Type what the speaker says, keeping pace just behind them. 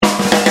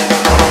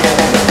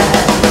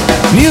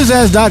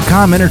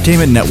NEOZAZ.com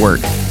Entertainment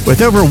Network.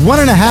 With over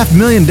 1.5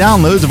 million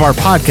downloads of our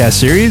podcast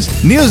series,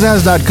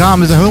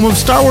 NEOZAZ.com is a home of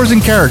Star Wars in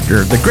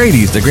Character, The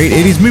Grady's, The Great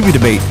 80s Movie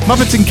Debate,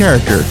 Muppets in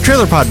Character,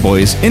 Trailer Pod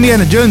Boys,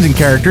 Indiana Jones in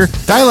Character,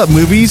 Dial-Up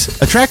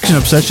Movies, Attraction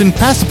Obsession,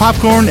 Pass the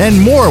Popcorn, and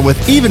more,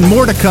 with even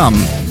more to come.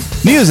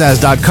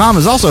 NEOZAZ.com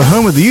is also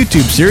home of the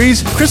YouTube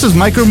series, Chris's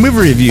Micro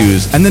Movie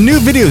Reviews, and the new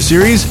video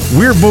series,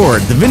 We're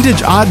Bored, the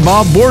vintage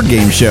oddball board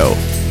game show.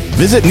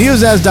 Visit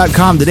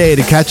NEOZAZ.com today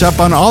to catch up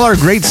on all our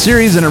great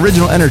series and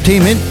original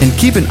entertainment, and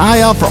keep an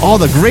eye out for all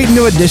the great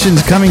new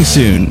additions coming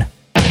soon.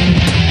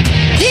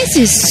 This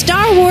is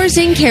Star Wars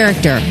in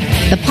Character,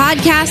 the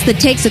podcast that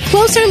takes a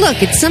closer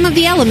look at some of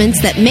the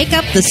elements that make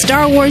up the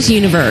Star Wars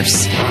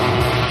universe.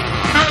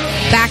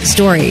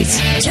 Backstories,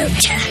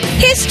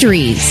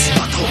 histories,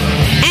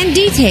 and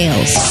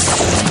details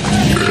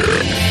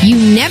you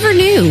never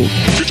knew,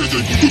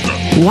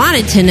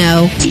 wanted to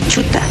know,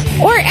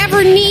 or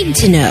ever need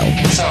to know.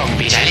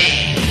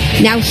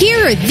 Now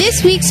here are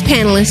this week's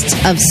panelists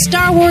of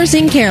Star Wars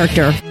in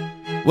Character.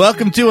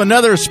 Welcome to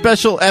another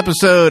special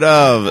episode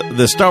of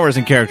the Star Wars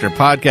in Character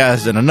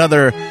podcast and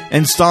another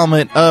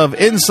installment of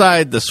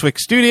Inside the SWIC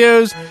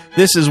Studios.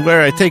 This is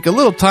where I take a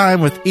little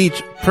time with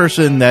each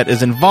person that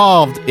is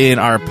involved in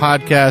our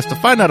podcast to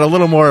find out a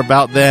little more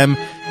about them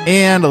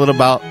and a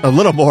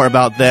little more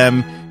about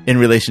them in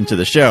relation to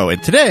the show.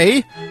 And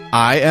today,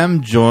 I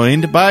am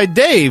joined by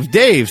Dave.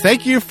 Dave,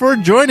 thank you for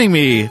joining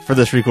me for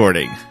this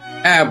recording.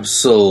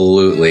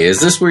 Absolutely.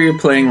 Is this where you're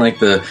playing like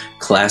the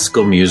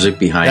classical music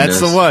behind us?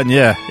 That's the one,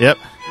 yeah. Yep.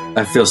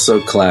 I feel so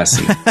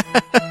classy.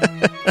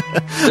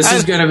 This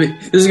is gonna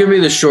be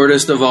the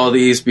shortest of all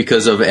these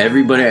because of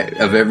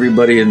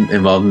everybody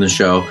involved in the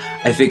show.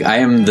 I think I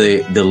am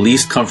the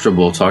least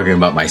comfortable talking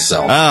about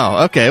myself.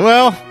 Oh, okay.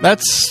 Well,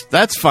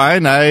 that's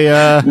fine.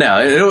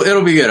 No,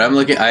 it'll be good.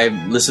 I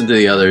listened to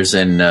the others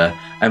and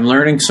I'm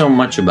learning so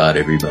much about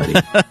everybody.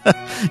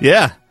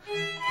 Yeah.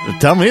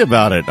 Tell me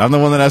about it. I'm the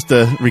one that has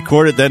to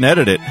record it, then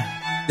edit it.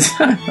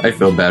 I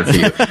feel bad for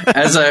you,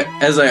 as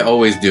I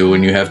always do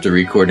when you have to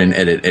record and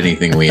edit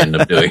anything we end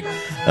up doing.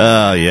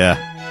 Oh,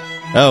 yeah.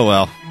 Oh,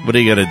 well. What are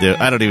you going to do?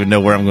 I don't even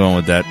know where I'm going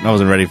with that. I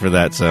wasn't ready for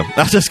that, so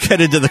I'll just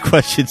get into the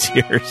questions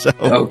here. So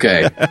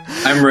okay.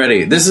 I'm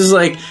ready. This is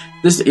like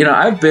this.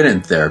 I've been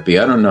in therapy.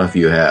 I don't know if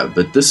you have,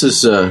 but this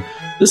isn't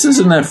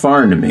that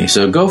foreign to me.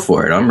 So go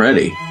for it. I'm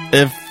ready.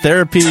 If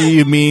therapy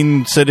you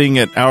mean sitting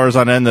at hours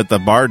on end at the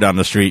bar down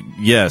the street,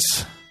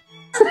 yes.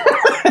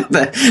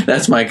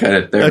 That's my kind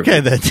of therapy. Okay,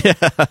 then.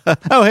 Yeah.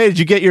 Oh, hey, did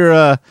you get your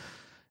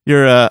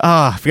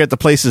I forget the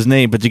place's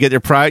name, but did you get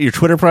your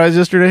Twitter prize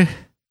yesterday?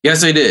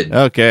 Yes, I did.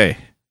 Okay.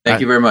 Thank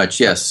you very much.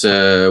 Yes,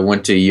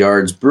 went to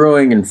Yards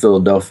Brewing in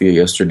Philadelphia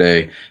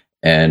yesterday,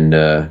 and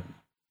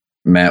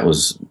Matt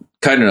was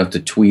kind enough to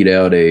tweet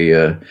out they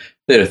had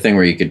a thing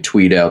where you could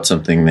tweet out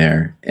something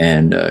there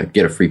and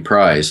get a free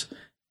prize.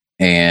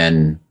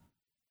 And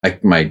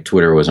my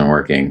Twitter wasn't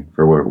working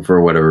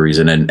for whatever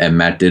reason, and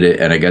Matt did it,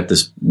 and I got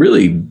this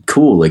really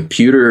cool like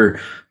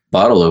pewter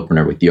bottle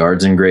opener with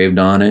Yards engraved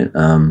on it.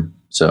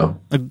 So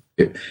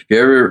if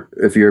you're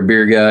a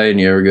beer guy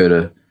and you ever go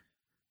to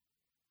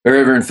or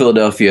ever in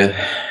Philadelphia,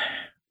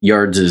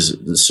 Yards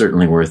is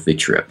certainly worth the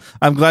trip.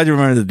 I'm glad you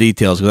remember the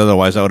details, because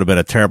otherwise that would have been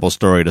a terrible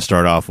story to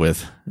start off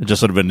with. It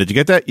just would have been, did you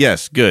get that?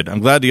 Yes, good. I'm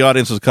glad the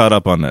audience was caught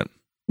up on that.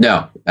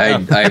 No,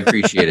 I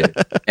appreciate it.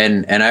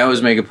 And I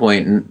always make a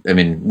point. I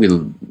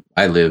mean,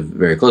 I live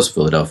very close to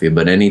Philadelphia,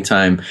 but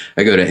anytime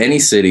I go to any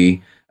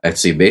city, I have to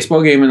see a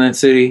baseball game in that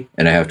city,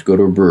 and I have to go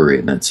to a brewery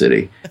in that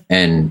city.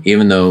 And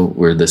even though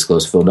we're this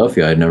close to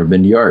Philadelphia, I'd never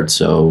been to Yards,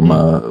 so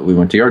we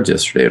went to Yards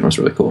yesterday, and it was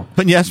really cool.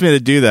 When you asked me to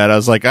do that, I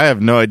was like, I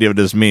have no idea what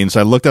this means. So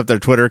I looked up their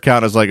Twitter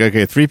account. I was like,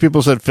 okay, 3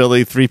 people said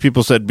Philly, 3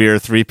 people said beer,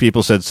 3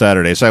 people said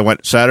Saturday. So I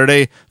went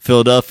Saturday,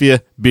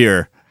 Philadelphia,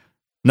 beer.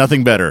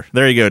 Nothing better.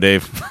 There you go,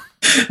 Dave.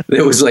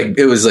 It was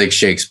like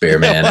Shakespeare,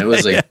 man. It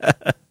was like,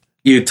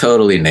 you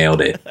totally nailed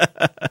it.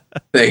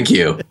 Thank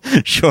you.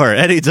 Sure,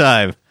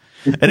 anytime.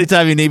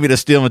 Anytime you need me to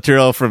steal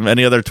material from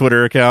any other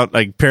Twitter account,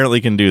 I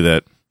apparently can do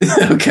that.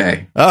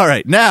 Okay. All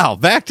right, now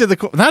back to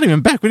not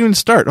even back. We didn't even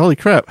start. Holy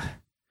crap!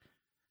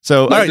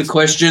 So, all right, the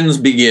questions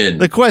begin.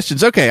 The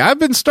questions. Okay, I've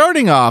been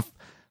starting off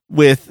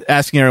with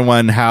asking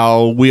everyone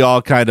how we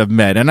all kind of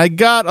met, and I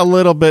got a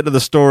little bit of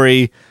the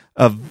story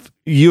of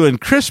you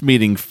and Chris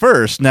meeting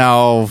first.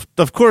 Now,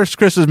 of course,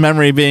 Chris's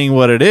memory being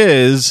what it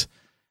is,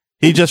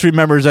 he just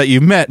remembers that you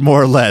met,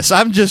 more or less.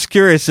 I'm just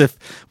curious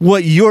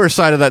what your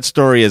side of that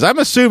story is. I'm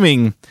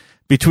assuming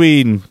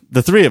between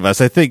the 3 of us,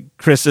 I think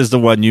Chris is the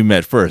one you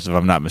met first, if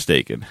I'm not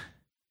mistaken.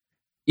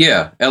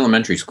 Yeah,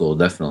 elementary school,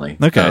 definitely.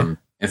 Okay.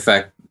 In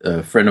fact,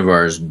 a friend of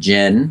ours,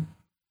 Jen,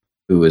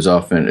 who is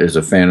a fan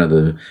of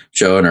the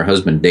show, and her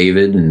husband,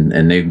 David,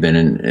 and they've been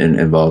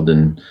involved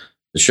in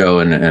the show,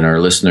 and our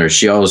listeners,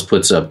 she always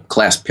puts up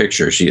class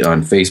pictures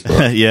on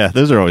Facebook. Yeah,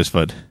 those are always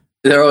fun.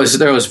 They're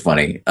always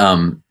funny.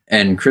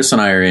 And Chris and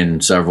I are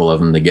in several of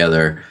them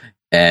together,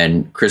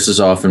 and Chris is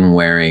often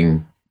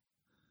wearing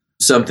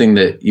something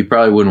that you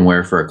probably wouldn't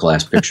wear for a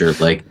class picture,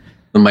 like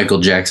the Michael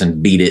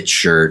Jackson Beat It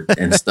shirt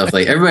and stuff.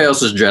 Like everybody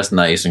else is dressed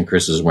nice, and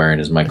Chris is wearing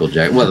his Michael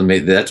Jackson. Well,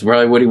 that's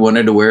probably what he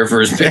wanted to wear for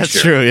his picture.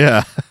 That's true,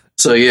 yeah.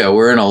 So yeah,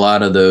 we're in a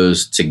lot of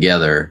those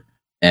together.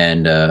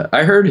 And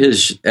I heard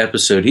his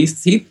episode. He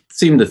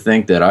seemed to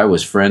think that I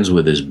was friends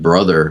with his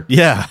brother.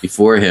 Yeah.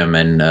 Before him,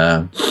 and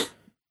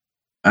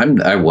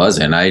I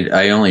wasn't.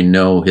 I only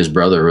know his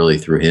brother really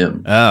through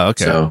him. Oh,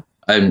 okay. So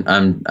I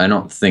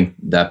don't think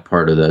that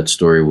part of that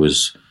story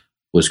was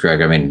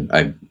correct. I mean,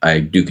 I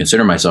do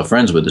consider myself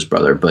friends with his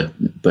brother, but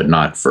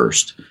not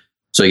first.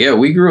 So yeah,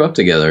 we grew up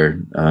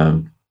together,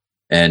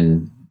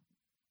 and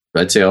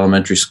I'd say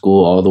elementary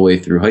school all the way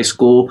through high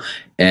school.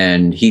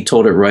 And he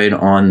told it right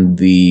on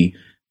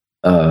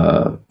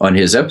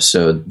his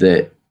episode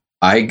that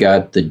I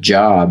got the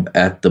job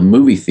at the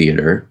movie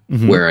theater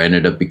where I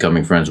ended up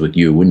becoming friends with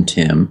you and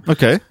Tim.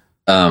 Okay.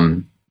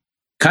 Kind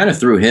of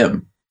through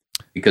him,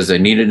 because I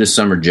needed a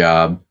summer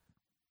job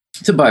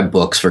to buy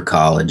books for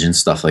college and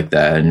stuff like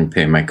that, and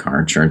pay my car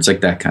insurance,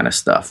 like that kind of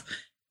stuff.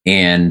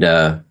 And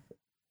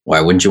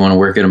why wouldn't you want to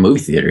work at a movie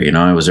theater? You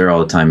know, I was there all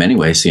the time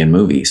anyway, seeing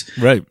movies.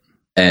 Right.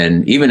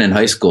 And even in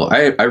high school,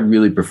 I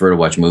really prefer to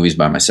watch movies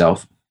by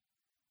myself.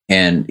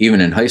 And even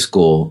in high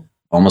school,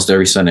 almost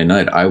every Sunday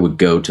night, I would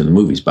go to the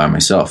movies by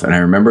myself. And I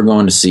remember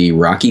going to see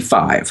Rocky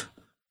V.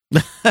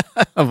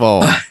 Of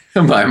all.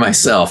 By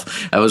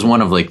myself. I was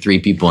one of like 3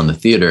 people in the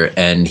theater,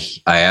 and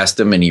I asked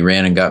him, and he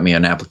ran and got me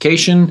an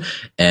application,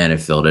 and I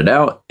filled it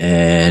out,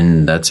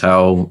 and that's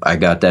how I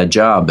got that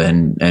job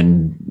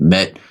and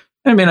met.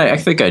 I mean, I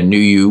think I knew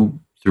you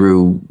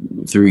through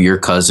your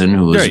cousin,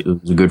 who was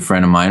a good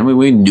friend of mine. I mean,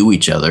 we knew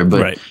each other,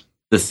 but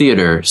the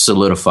theater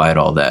solidified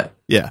all that.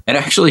 Yeah. And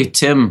actually,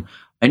 Tim,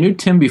 I knew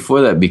Tim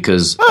before that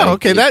because... Oh,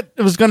 okay. That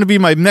was going to be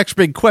my next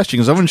big question,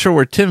 because I wasn't sure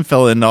where Tim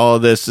fell into all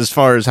of this as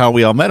far as how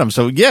we all met him.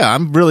 So, yeah,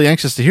 I'm really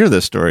anxious to hear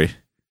this story.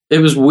 It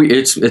was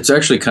it's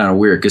actually kind of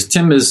weird, because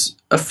Tim is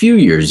a few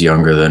years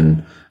younger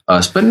than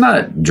us, but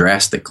not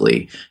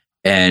drastically.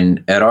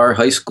 And at our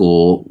high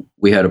school,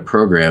 we had a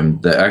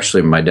program that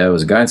actually my dad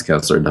was a guidance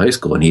counselor in high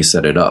school, and he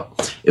set it up.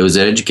 It was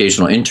an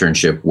educational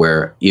internship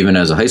where even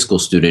as a high school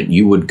student,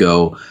 you would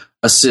go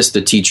assist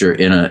a teacher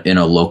in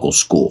a local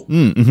school.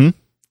 Mm-hmm.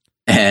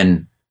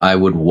 And I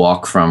would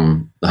walk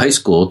from the high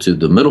school to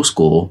the middle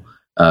school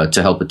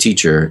to help a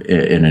teacher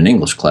in an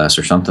English class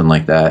or something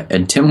like that.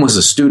 And Tim was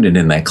a student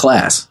in that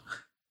class.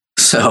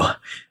 So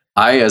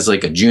I, as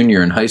like a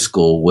junior in high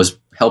school, was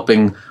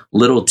helping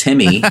little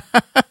Timmy,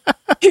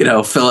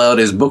 fill out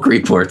his book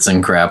reports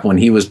and crap when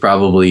he was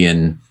probably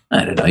in,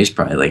 I don't know, he's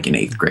probably like in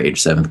 8th grade,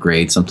 7th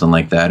grade, something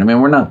like that. I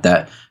mean, we're not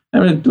that,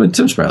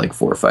 Tim's probably like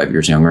 4 or 5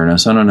 years younger than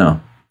us. I don't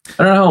know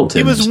how old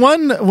Tim is. He was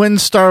one when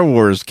Star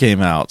Wars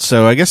came out.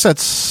 So I guess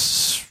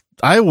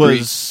I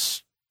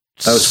was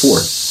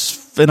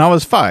 4. And I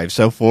was 5.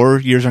 So 4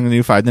 years younger than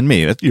you, 5 than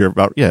me. That's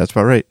about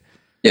right.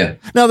 Yeah.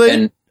 Now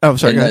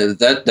sorry.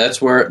 That's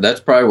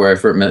probably where I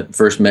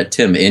first met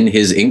Tim, in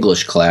his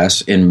English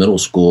class in middle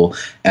school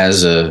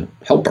as a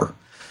helper.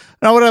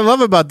 Now, what I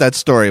love about that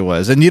story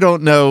was, and you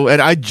don't know,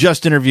 and I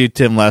just interviewed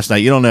Tim last night.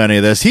 You don't know any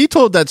of this. He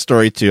told that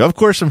story too, of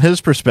course, from his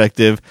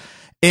perspective.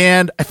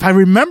 And if I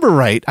remember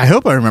right, I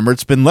hope I remember,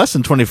 it's been less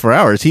than 24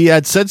 hours. He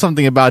had said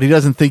something about he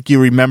doesn't think you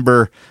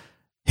remember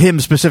him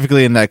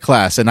specifically in that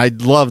class. And I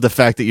love the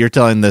fact that you're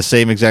telling the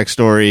same exact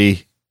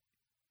story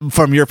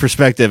from your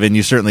perspective, and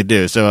you certainly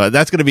do. So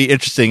that's going to be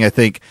interesting, I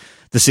think,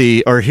 to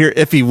see or hear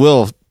if he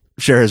will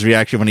share his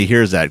reaction when he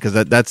hears that, because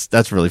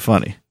that's really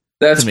funny.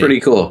 That's pretty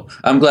cool.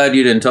 I'm glad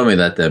you didn't tell me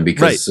that then,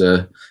 because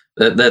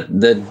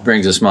that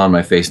brings a smile on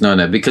my face knowing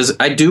that, because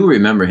I do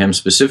remember him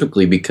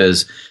specifically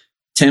because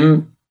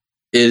Tim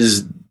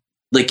is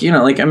like,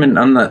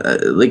 I'm not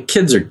like,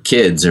 kids are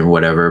kids or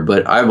whatever,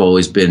 but I've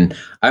always been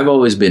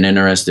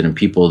interested in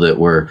people that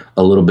were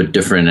a little bit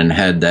different and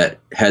had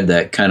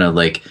that kind of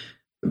like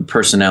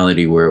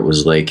personality where it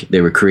was like they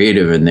were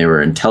creative and they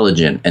were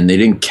intelligent and they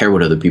didn't care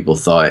what other people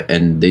thought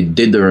and they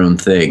did their own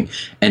thing.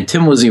 And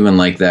Tim was even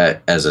like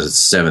that as a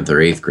 7th or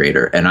 8th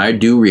grader. And I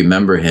do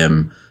remember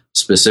him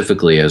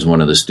specifically as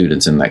one of the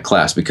students in that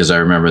class, because I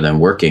remember them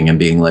working and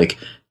being like,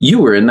 you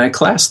were in that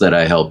class that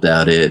I helped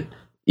out at,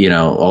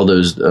 all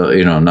those,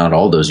 not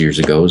all those years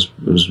ago. It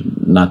was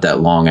not that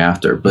long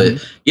after.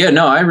 But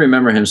I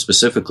remember him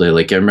specifically.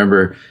 Like, I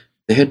remember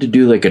they had to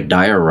do like a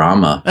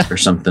diorama or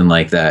something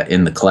like that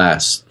in the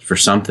class for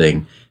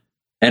something.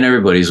 And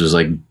everybody's was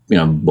like,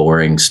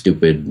 boring,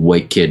 stupid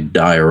white kid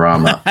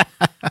diorama.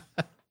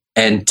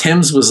 And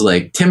Tim's was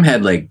like, Tim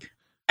had like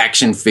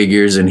action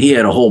figures and he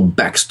had a whole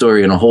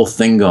backstory and a whole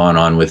thing going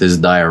on with his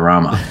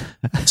diorama.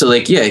 So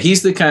like, yeah,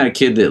 he's the kind of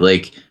kid that,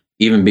 like,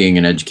 even being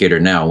an educator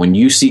now, when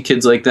you see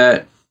kids like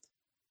that,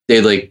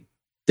 they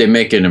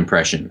make an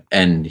impression.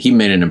 And he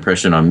made an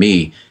impression on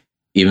me,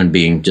 even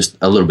being just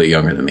a little bit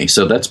younger than me.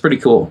 So that's pretty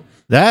cool.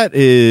 That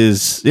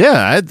is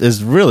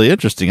really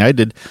interesting.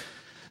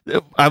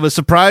 I was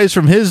surprised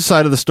from his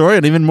side of the story,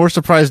 and even more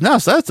surprised now.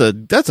 So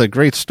that's a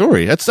great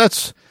story.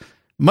 That's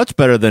Much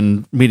better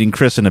than meeting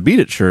Chris in a Beat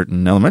It shirt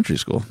in elementary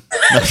school.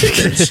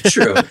 That's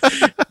true.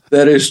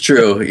 That is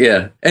true.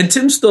 Yeah. And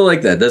Tim's still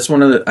like that. That's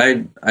one of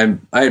the,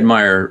 I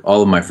admire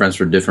all of my friends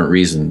for different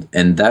reasons.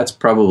 And that's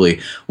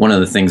probably one of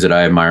the things that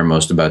I admire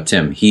most about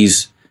Tim.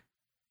 He's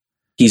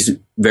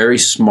very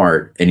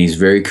smart and he's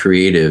very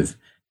creative,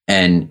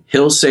 and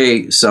he'll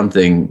say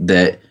something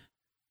that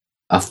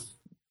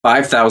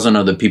 5,000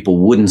 other people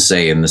wouldn't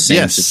say in the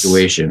same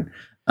situation,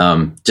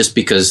 just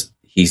because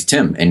he's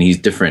Tim and he's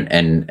different.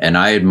 And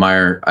I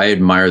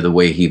admire the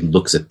way he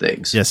looks at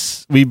things.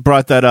 Yes. We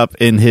brought that up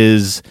in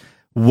his,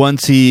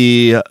 once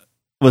he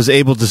was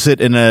able to sit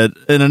in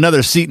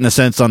another seat in a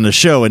sense on the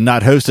show and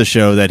not host a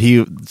show, that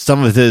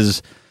some of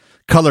his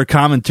color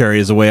commentary,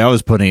 is the way I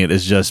was putting it,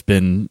 has just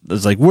been,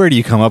 it's like, where do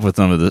you come up with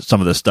some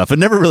of this stuff? And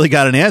never really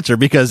got an answer,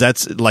 because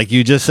that's, like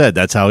you just said,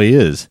 that's how he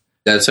is.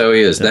 That's how he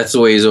is. That's the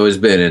way he's always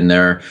been.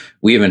 And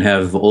we even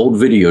have old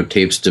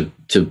videotapes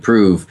to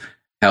prove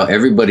how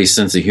everybody's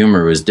sense of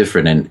humor is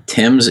different. And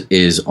Tim's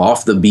is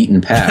off the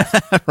beaten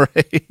path,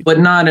 right? But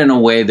not in a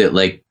way that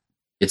like,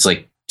 it's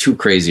like too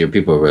crazy, or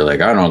people were like,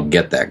 I don't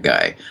get that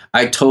guy.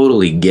 I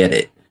totally get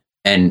it.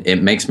 And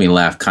it makes me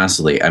laugh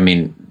constantly. I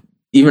mean,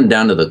 even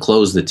down to the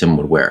clothes that Tim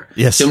would wear.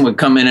 Yes. Tim would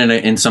come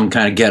in some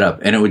kind of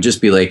getup, and it would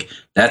just be like,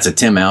 that's a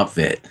Tim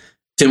outfit.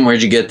 Tim,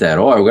 where'd you get that?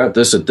 Oh, I got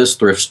this at this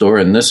thrift store,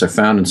 and this I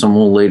found in some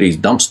old lady's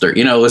dumpster.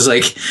 You know, it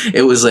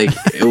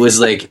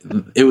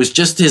was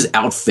just his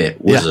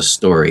outfit was a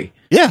story.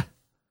 Yeah.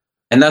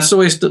 And that's the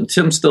way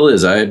Tim still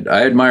is. I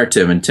admire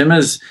Tim, and Tim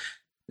is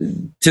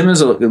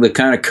the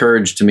kind of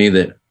courage to me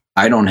that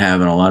I don't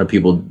have, and a lot of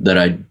people that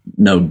I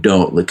know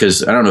don't,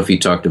 because I don't know if he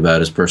talked about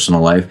his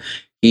personal life.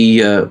 He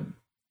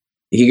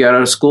got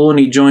out of school and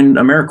he joined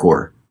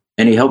AmeriCorps,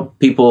 and he helped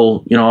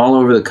people, all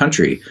over the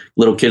country.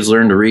 Little kids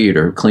learn to read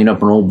or clean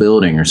up an old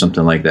building or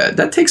something like that.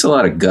 That takes a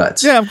lot of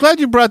guts. Yeah, I'm glad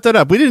you brought that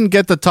up. We didn't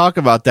get to talk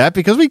about that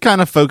because we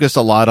kind of focused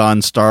a lot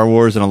on Star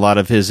Wars and a lot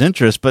of his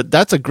interests, but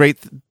that's a great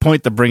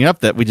point to bring up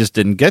that we just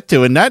didn't get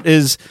to. And that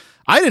is,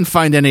 I didn't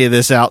find any of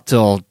this out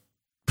till,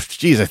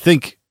 I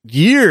think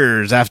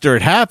years after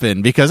it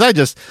happened, because I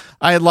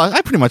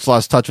pretty much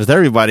lost touch with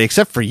everybody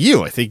except for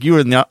you. I think you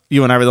and I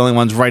were the only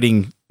ones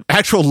writing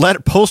actual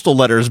postal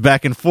letters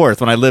back and forth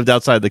when I lived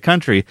outside the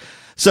country.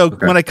 So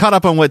when I caught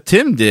up on what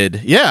Tim did,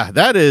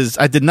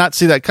 I did not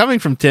see that coming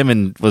from Tim,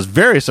 and was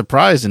very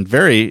surprised and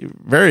very,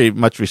 very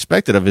much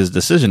respected of his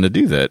decision to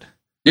do that.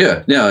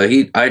 Yeah, no,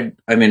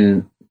 I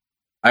mean,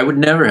 I would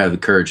never have the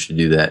courage to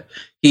do that.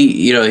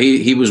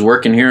 He was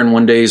working here, and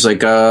one day he's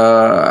like,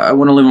 I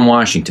want to live in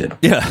Washington.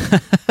 Yeah.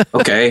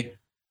 Okay.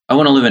 I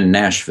want to live in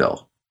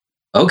Nashville.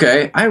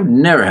 Okay. I would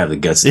never have the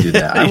guts to do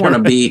that. I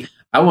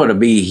want to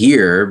be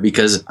here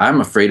because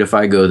I'm afraid if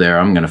I go there,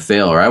 I'm going to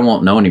fail, or I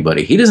won't know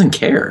anybody. He doesn't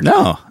care.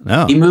 No.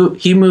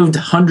 He moved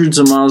hundreds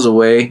of miles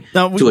away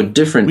to a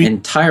different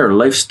entire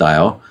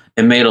lifestyle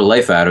and made a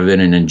life out of it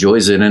and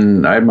enjoys it.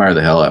 And I admire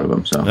the hell out of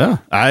him. So yeah,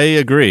 I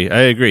agree.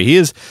 He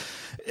is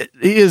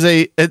here's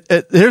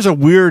a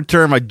weird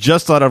term I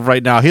just thought of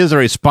right now. He is a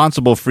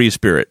responsible free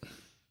spirit.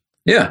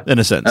 Yeah. In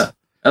a sense.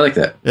 I like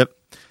that. Yep.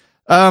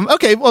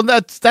 Okay, well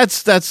that's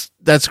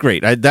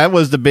great. That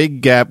was the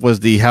big gap, was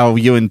how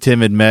you and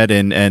Tim had met,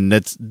 and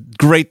that's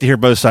great to hear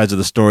both sides of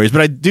the stories.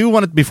 But I do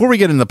want to, before we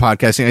get into the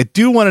podcasting, I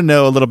do want to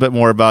know a little bit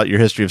more about your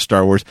history of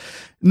Star Wars.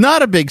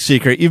 Not a big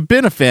secret. You've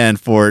been a fan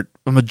for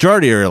a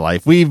majority of your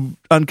life. We've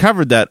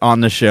uncovered that on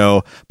the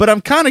show. But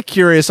I'm kind of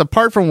curious,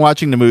 apart from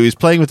watching the movies,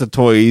 playing with the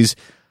toys,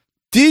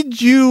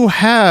 did you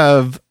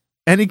have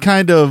any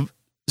kind of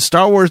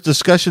Star Wars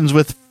discussions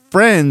with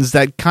friends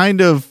that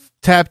kind of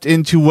tapped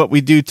into what we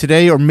do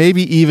today, or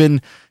maybe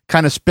even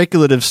kind of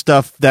speculative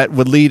stuff that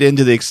would lead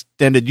into the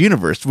extended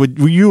universe? Were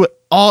you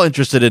all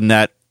interested in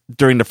that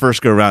during the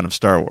first go round of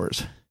Star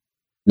Wars?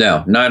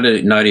 No, not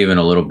even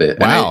a little bit.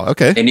 Wow.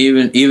 Okay. And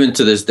even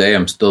to this day,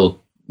 I'm still,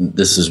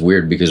 this is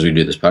weird because we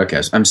do this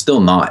podcast, I'm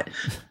still not.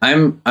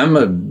 I'm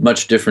a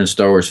much different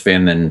Star Wars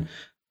fan than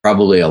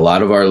probably a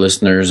lot of our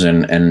listeners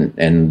and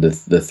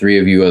the three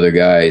of you other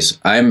guys.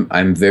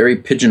 I'm very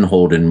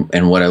pigeonholed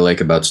in what I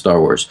like about Star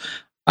Wars.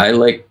 I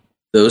like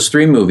those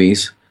three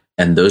movies,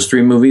 and those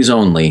three movies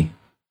only.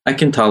 I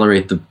can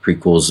tolerate the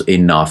prequels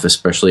enough,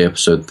 especially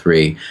episode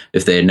 3.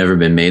 If they had never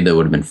been made, that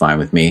would have been fine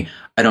with me.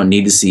 I don't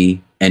need to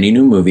see any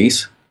new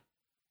movies.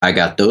 I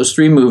got those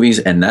 3 movies,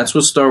 and that's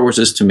what Star Wars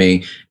is to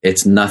me.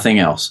 It's nothing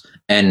else.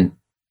 And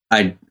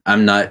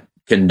I'm not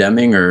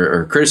condemning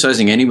or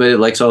criticizing anybody that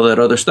likes all that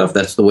other stuff.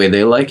 That's the way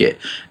they like it.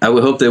 I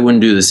would hope they wouldn't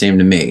do the same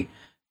to me,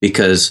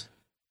 because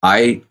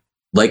I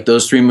like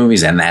those 3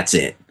 movies, and that's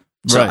it.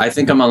 So right. I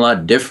think I'm a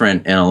lot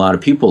different, and a lot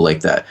of people like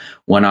that.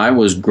 When I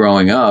was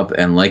growing up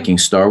and liking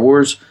Star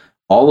Wars,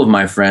 all of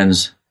my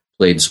friends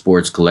played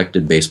sports,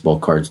 collected baseball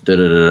cards,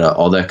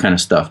 all that kind of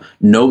stuff.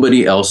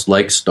 Nobody else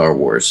liked Star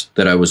Wars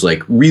that I was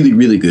like really,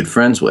 really good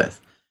friends with.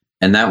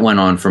 And that went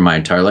on for my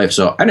entire life.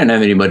 So I didn't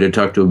have anybody to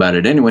talk to about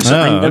it anyway. So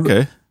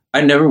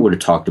I never would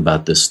have talked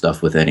about this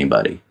stuff with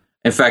anybody.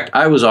 In fact,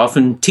 I was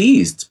often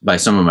teased by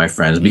some of my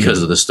friends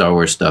because of the Star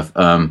Wars stuff.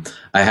 I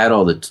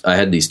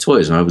had these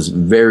toys, and I was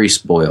very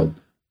spoiled.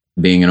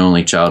 being an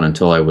only child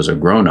until I was a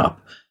grown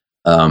up.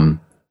 And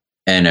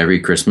every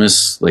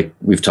Christmas, like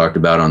we've talked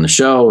about on the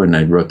show, and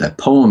I wrote that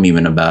poem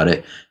even about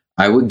it,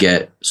 I would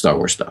get Star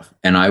Wars stuff.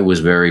 And I was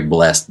very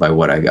blessed by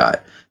what I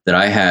got, that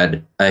I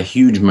had a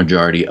huge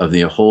majority of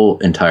the whole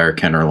entire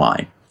Kenner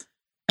line.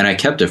 And I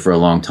kept it for a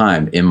long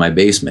time in my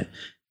basement.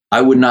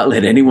 I would not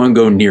let anyone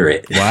go near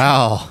it.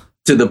 Wow.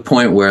 To the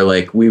point where,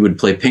 like, we would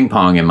play ping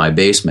pong in my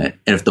basement,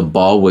 and if the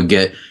ball would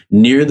get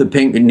near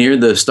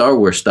the Star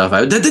Wars stuff,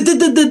 I would,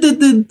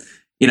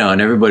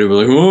 and everybody would be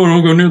like, "Oh,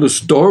 don't go near the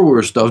Star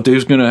Wars stuff.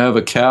 Dave's gonna have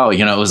a cow."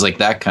 It was like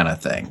that kind of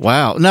thing.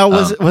 Wow. Now,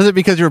 was it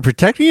because you were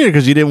protecting it, or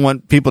because you didn't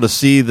want people to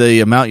see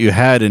the amount you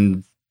had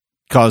and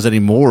cause any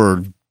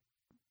more?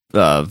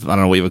 I don't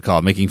know what you would call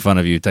it, making fun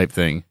of you type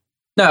thing.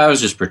 No, I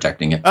was just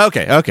protecting it.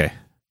 Okay.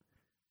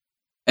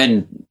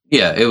 And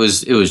yeah, it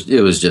was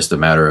just a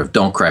matter of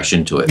don't crash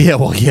into it. Yeah,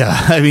 well, yeah.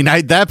 I mean,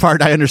 that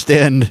part I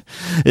understand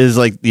is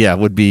like, yeah,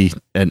 would be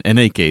in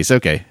any case.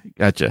 Okay,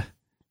 gotcha.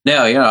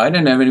 No, I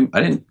didn't have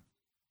any.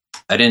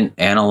 I didn't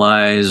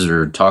analyze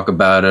or talk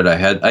about it.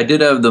 I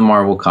did have the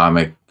Marvel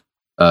comic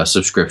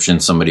subscription.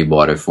 Somebody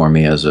bought it for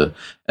me as a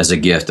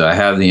gift. I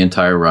have the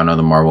entire run of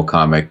the Marvel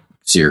comic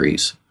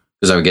series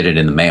because I would get it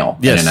in the mail.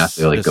 Yes, I didn't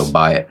have to go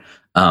buy it.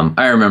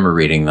 I remember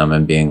reading them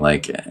and being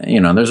like,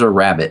 there's a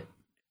rabbit.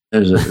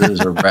 There's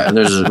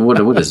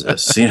what is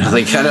this?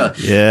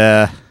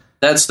 Yeah.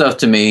 That stuff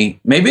to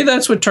me, maybe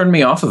that's what turned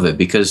me off of it,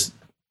 because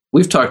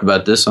we've talked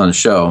about this on the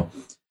show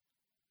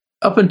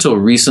up until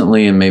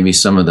recently, and maybe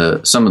some of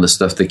the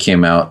stuff that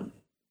came out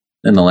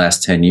in the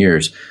last 10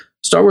 years.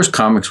 Star Wars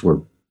comics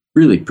were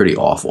really pretty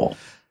awful.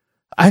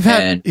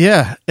 And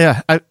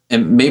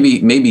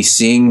maybe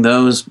seeing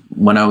those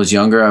when I was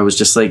younger, I was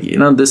just like,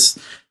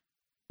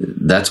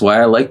 that's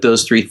why I like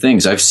those three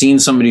things. I've seen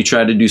somebody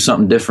try to do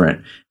something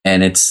different,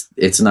 and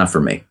it's not for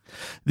me.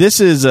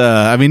 This is,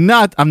 I'm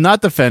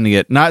not defending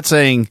it, not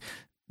saying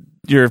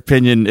your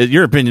opinion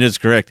is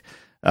correct.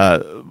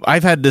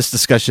 I've had this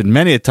discussion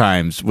many a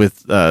times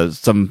with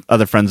some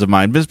other friends of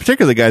mine, but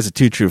particularly the guys at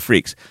Two True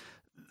Freaks.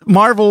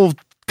 Marvel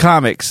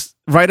Comics,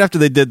 right after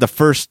they did the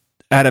first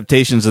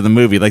adaptations of the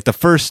movie, like the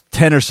first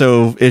 10 or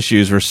so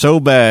issues were so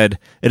bad.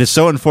 It is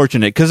so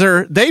unfortunate,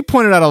 because they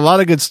pointed out a lot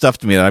of good stuff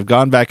to me that I've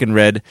gone back and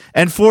read,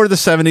 and for the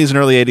 70s and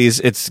early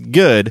 80s it's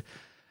good,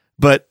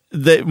 but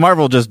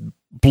Marvel just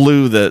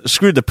screwed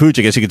the pooch,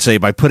 I guess you could say,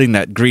 by putting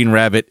that Green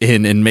Rabbit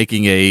in and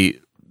making a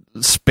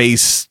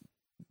space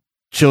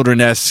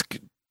children-esque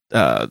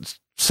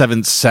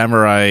Seventh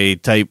Samurai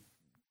type,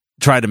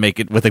 try to make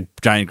it with a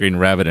giant green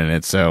rabbit in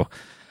it. So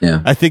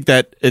yeah, I think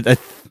that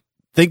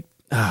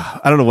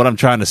I don't know what I'm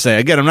trying to say.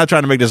 Again, I'm not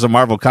trying to make this a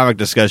Marvel comic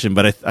discussion,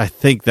 but I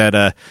think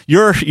that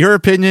your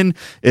opinion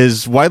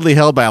is widely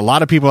held by a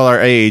lot of people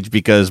our age,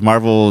 because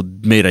Marvel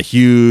made a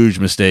huge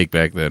mistake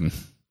back then.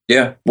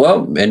 Yeah,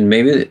 well, and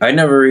maybe I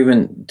never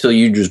even, till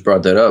you just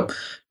brought that up,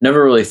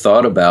 never really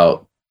thought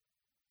about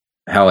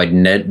how I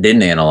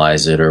didn't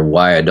analyze it or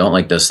why I don't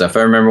like this stuff.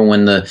 I remember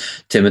when the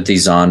Timothy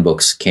Zahn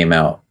books came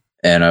out,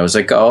 and I was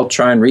like, I'll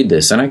try and read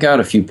this. And I got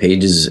a few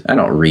pages. I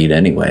don't read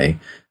anyway.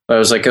 But I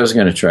was like, I was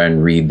going to try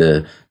and read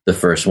the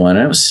first one.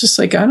 And I was just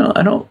like, I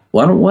don't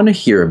want to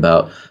hear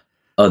about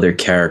other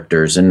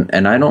characters.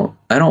 And I don't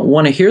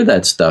want to hear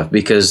that stuff,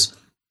 because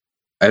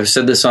I've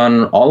said this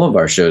on all of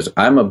our shows.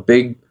 I'm a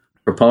big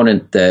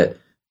proponent that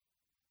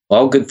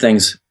all good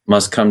things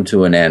must come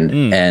to an end,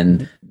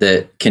 and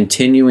that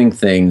continuing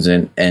things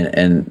and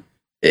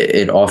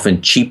it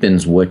often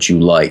cheapens what you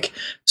like.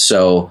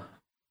 So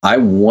I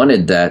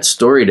wanted that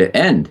story to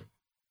end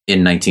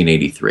in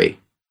 1983.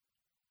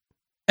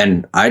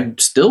 And I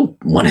still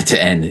want it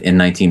to end in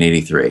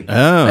 1983.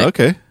 Oh,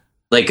 okay.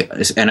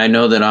 And I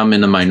know that I'm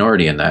in the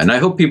minority in that. And I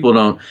hope people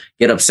don't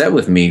get upset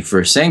with me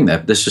for saying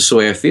that. That's just the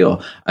way I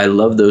feel. I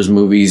love those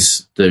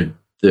movies. They're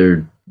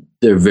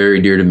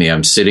very dear to me.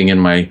 I'm sitting in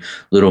my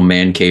little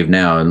man cave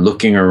now and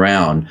looking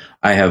around.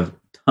 I have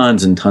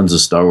tons and tons of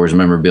Star Wars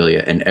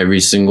memorabilia, and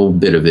every single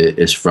bit of it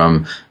is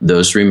from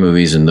those three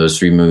movies and those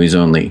three movies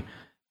only.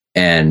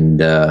 And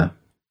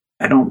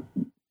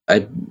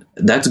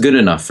that's good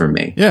enough for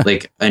me. Yeah.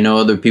 Like, I know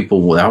other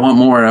people, I want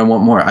more and I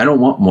want more. I don't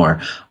want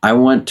more. I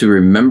want to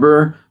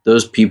remember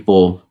those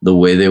people the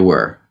way they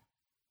were.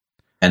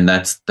 And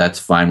that's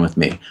fine with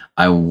me.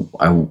 I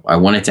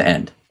want it to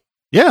end.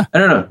 Yeah. I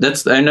don't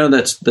know. I know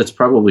that's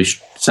probably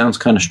sounds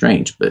kind of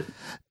strange, but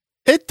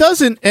it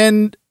doesn't.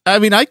 And I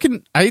mean, I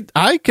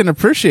can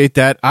appreciate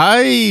that.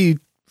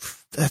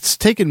 That's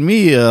taken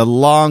me a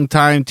long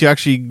time to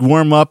actually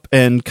warm up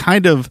and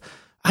kind of,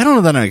 I don't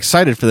know that I'm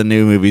excited for the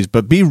new movies,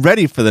 but be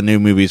ready for the new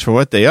movies for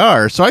what they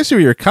are. So I see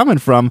where you're coming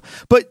from.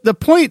 But the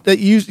point that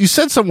you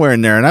said somewhere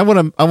in there, and I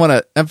want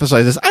to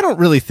emphasize this. I don't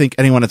really think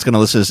anyone that's going to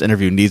listen to this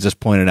interview needs this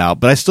pointed out,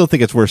 but I still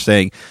think it's worth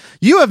saying.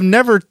 You have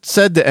never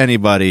said to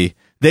anybody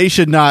they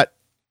should not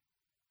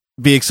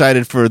be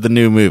excited for the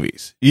new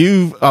movies.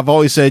 I've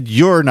always said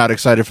you're not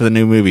excited for the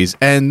new movies.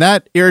 And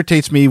that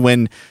irritates me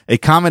when a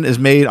comment is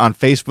made on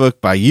Facebook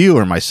by you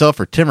or myself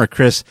or Tim or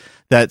Chris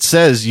that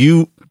says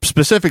you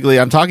specifically,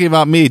 I'm talking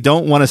about me,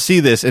 don't want to see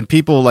this, and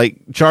people like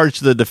charge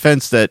the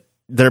defense that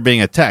they're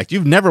being attacked.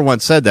 You've never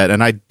once said that,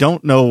 and I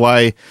don't know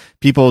why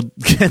people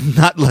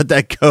cannot let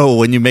that go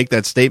when you make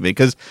that statement,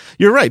 because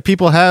you're right.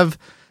 People have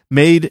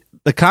made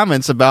the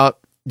comments about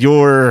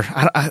your,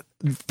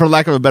 for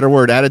lack of a better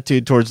word,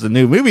 attitude towards the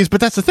new movies,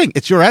 but that's the thing.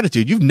 It's your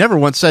attitude. You've never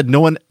once said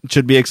no one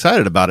should be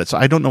excited about it, so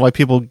I don't know why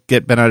people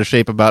get bent out of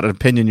shape about an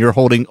opinion you're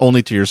holding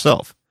only to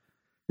yourself.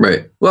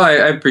 Right. Well, I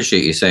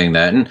appreciate you saying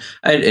that, and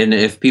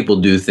if people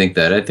do think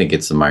that, I think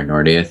it's the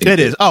minority. I think it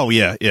is. Oh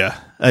yeah.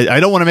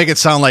 I don't want to make it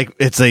sound like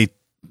it's a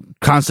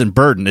constant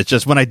burden. It's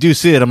just when I do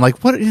see it, I'm like,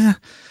 what? Yeah,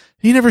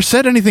 he never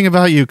said anything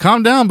about you.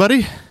 Calm down,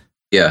 buddy.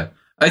 Yeah,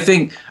 I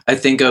think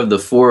of the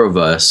four of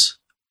us,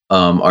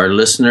 our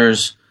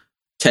listeners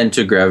tend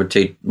to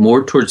gravitate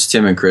more towards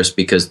Tim and Chris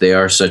because they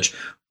are such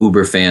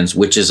uber fans,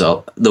 which is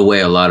the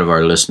way a lot of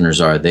our listeners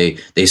are. They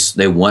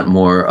want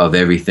more of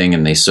everything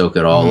and they soak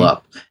it all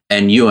up.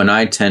 And you and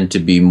I tend to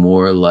be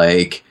more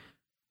like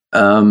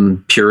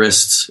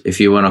purists, if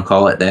you want to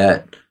call it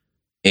that,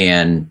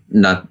 and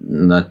not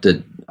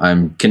that.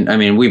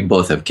 We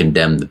both have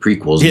condemned the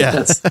prequels. Yeah.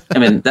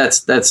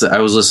 That's. I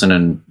was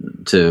listening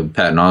to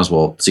Patton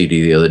Oswalt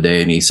CD the other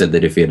day, and he said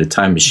that if he had a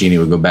time machine, he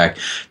would go back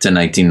to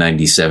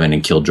 1997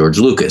 and kill George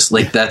Lucas.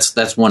 Like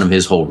that's one of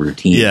his whole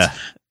routines. Yeah.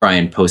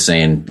 Brian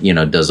Posehn,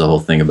 does a whole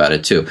thing about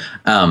it too.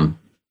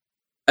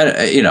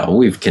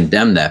 We've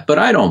condemned that, but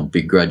I don't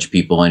begrudge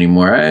people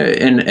anymore.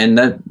 And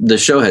that the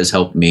show has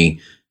helped me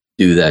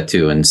do that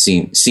too, and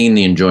seen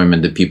the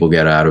enjoyment that people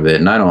get out of it.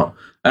 And I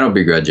don't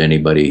begrudge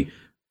anybody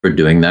for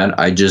doing that.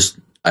 I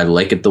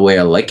like it the way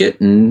I like it,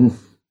 and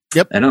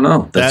yep, I don't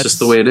know. That's just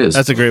the way it is.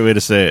 That's a great way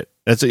to say it.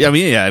 This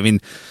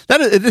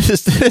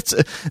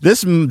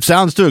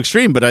sounds too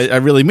extreme, but I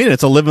really mean it.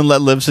 It's a live and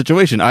let live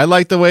situation. I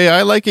like the way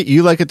I like it.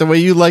 You like it the way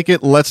you like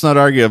it. Let's not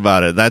argue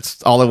about it.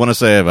 That's all I want to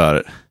say about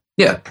it.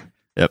 Yeah.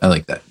 Yep. I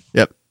like that.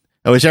 Yep.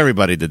 I wish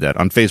everybody did that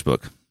on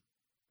Facebook.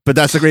 But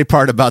that's the great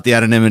part about the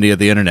anonymity of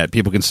the internet.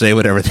 People can say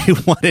whatever they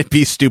want and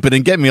be stupid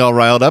and get me all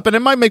riled up, and it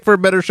might make for a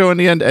better show in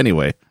the end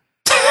anyway.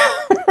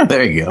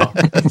 There you go.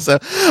 So,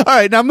 all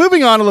right, now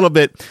moving on a little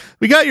bit,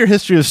 we got your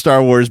history of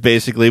Star Wars,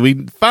 basically.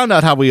 We found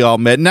out how we all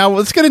met. Now,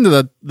 let's get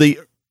into the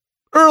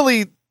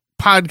early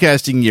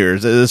podcasting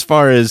years as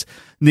far as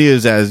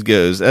NEOZAZ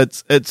goes.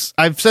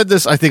 I've said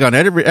this, I think, on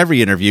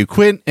every interview.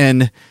 Quint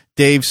and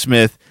Dave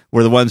Smith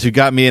were the ones who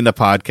got me into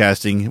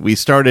podcasting. We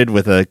started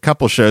with a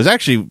couple shows.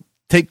 Actually,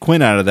 take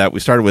Quint out of that. We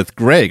started with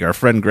Greg, our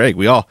friend Greg.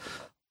 We all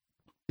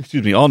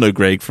know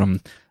Greg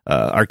from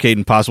Arcade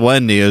Impossible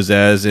and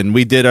NEOZAZ, and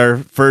we did our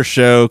first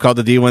show called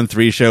the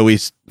D13 Show. We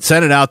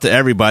sent it out to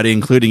everybody,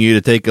 including you,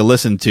 to take a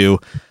listen to.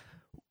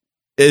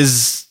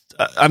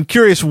 I'm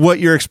curious what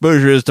your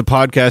exposure is to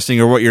podcasting,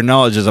 or what your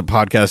knowledge is of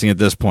podcasting at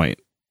this point.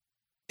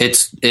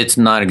 It's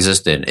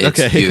non-existent. It's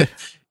okay. You.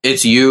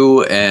 It's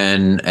you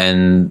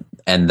and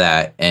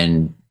that,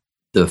 and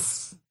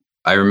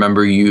I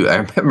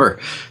remember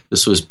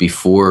this was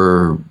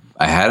before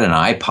I had an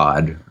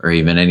iPod or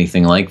even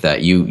anything like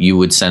that. You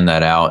would send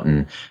that out,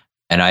 and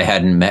I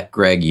hadn't met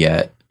Greg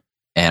yet,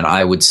 and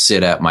I would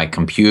sit at my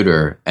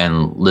computer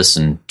and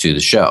listen to the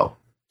show,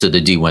 to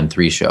the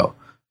D13 show,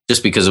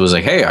 just because it was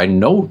like, hey, I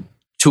know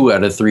 2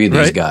 out of 3 of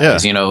these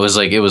guys. Yeah.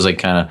 It was like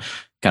kind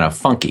of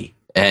funky.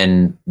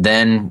 And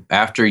then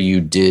after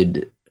you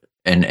did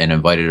and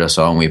invited us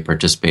on, we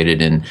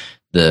participated in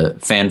the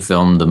fan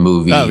film, the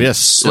movie /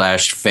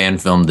 fan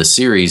film, the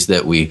series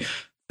that we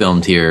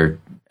filmed here.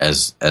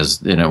 As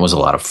and it was a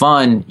lot of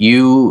fun.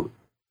 You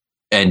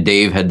and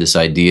Dave had this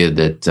idea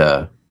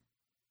that,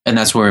 and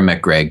that's where we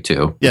met Greg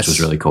too, which was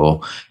really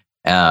cool.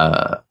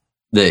 That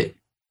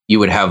you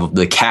would have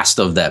the cast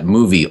of that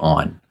movie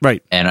on,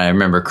 right? And I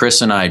remember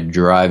Chris and I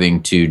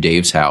driving to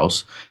Dave's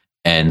house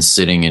and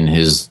sitting in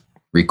his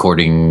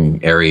recording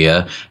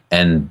area,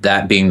 and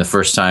that being the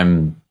first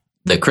time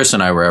that Chris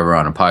and I were ever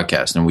on a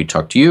podcast. And we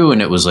talked to you,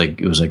 and it was like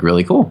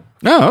really cool.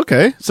 Oh,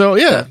 okay. So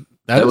yeah,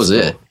 that was cool.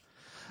 It.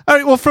 All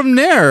right. Well, from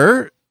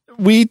there,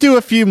 we do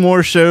a few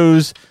more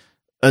shows,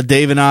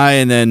 Dave and I,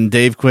 and then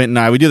Dave, Quint, and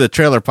I. We do the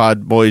Trailer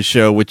Pod Boys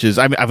show, which is,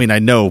 I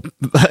know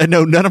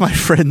none of my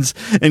friends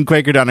in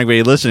Quakertown are going to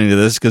be listening to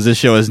this because this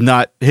show has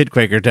not hit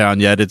Quakertown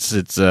yet.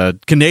 It's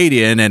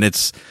Canadian, and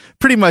it's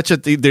pretty much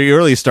at the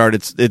early start.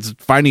 It's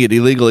finding it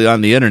illegally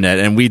on the internet,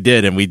 and we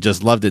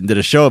just loved it and did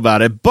a show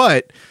about it.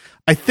 But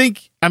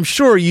I'm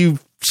sure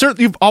you've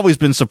always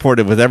been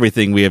supportive with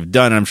everything we have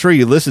done. I'm sure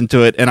you listen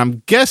to it, and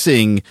I'm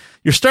guessing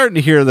you're starting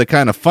to hear the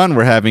kind of fun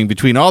we're having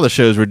between all the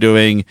shows we're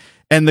doing,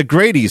 and the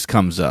Grady's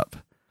comes up.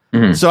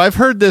 Mm-hmm. So I've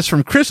heard this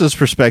from Chris's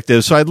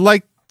perspective, so I'd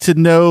like to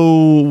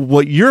know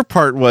what your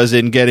part was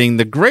in getting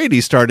the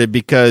Grady started,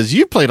 because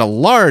you played a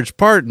large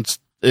part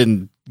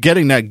in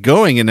getting that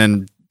going and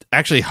then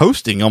actually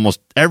hosting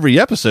almost every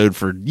episode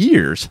for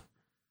years.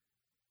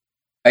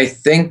 I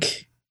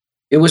think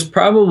it was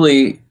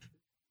probably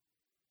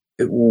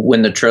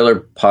when the Trailer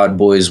Pod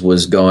Boys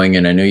was going,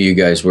 and I knew you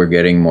guys were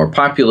getting more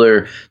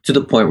popular to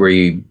the point where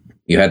you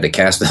you had the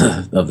cast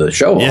of the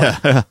show on.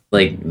 Yeah.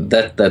 Like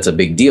that's a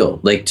big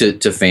deal. Like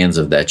to fans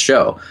of that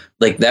show.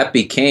 Like that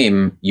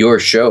became your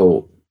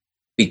show,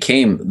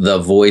 became the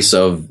voice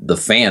of the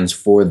fans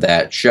for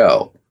that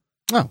show.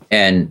 Oh.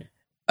 And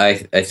I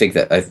think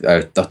that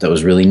I thought that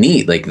was really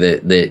neat. Like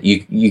that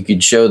you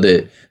could show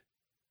that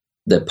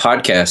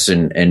podcasts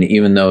and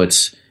even though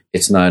it's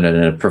not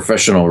in a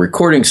professional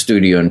recording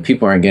studio and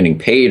people aren't getting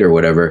paid or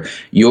whatever,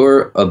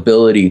 your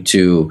ability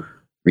to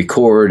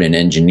record and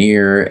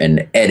engineer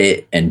and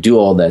edit and do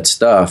all that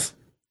stuff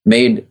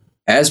made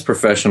as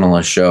professional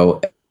a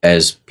show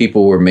as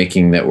people were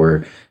making that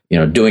were,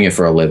 doing it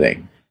for a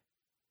living.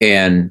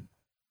 And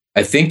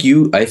I think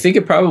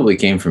it probably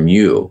came from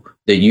you,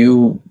 that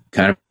you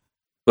kind of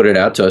put it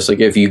out to us. Like,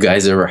 if you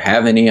guys ever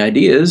have any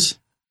ideas,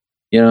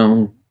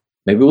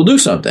 maybe we'll do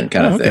something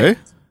kind of thing.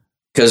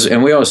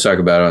 And we always talk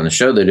about it on the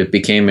show that it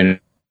became an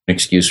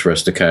excuse for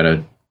us to kind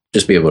of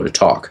just be able to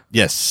talk.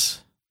 Yes.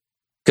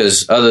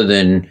 Because other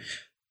than,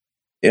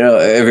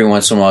 every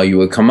once in a while you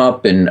would come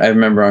up, and I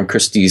remember on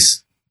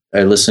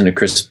I listened to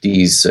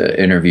Christie's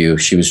interview.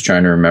 She was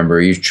trying to remember,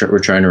 we're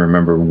trying to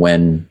remember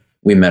when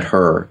we met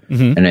her.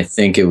 Mm-hmm. And I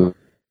think it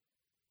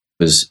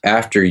was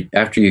after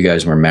you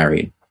guys were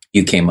married,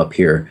 you came up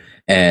here,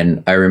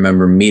 and I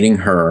remember meeting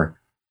her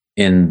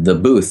in the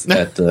booth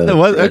at the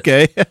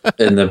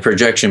in the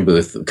projection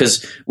booth,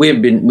 because we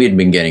had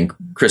been getting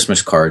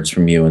Christmas cards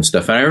from you and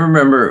stuff. And I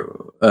remember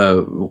one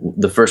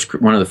of the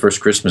first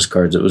Christmas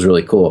cards. It was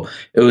really cool.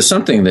 It was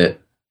something that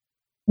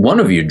one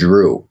of you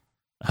drew.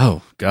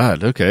 Oh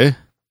God, okay.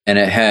 And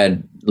it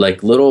had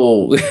like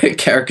little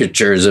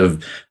caricatures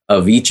of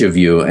each of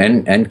you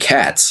and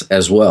cats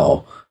as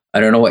well.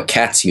 I don't know what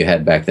cats you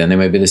had back then. They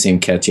might be the same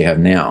cats you have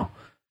now.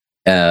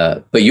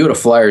 But you had a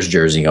Flyers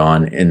jersey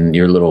on in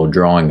your little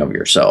drawing of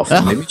yourself.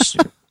 Maybe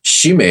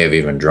she may have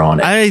even drawn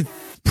it. I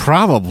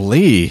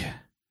probably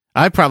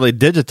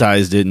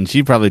digitized it, and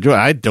she probably drew it.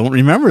 I don't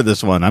remember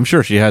this one. I'm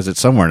sure she has it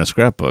somewhere in a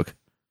scrapbook.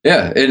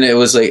 Yeah, and it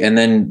was like, and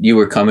then you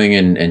were coming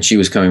and she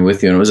was coming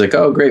with you, and it was like,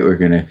 oh, great, we're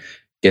gonna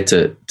get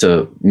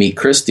to meet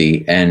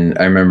Christy. And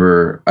I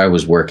remember I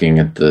was working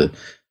at the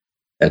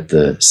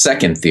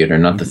second theater,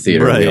 not the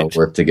theater we all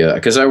worked together.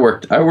 Because I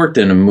worked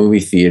in a movie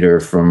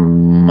theater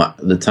from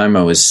the time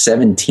I was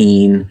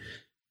 17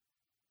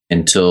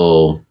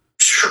 until,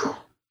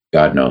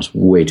 God knows,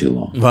 way too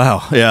long.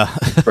 Wow, yeah.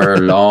 For a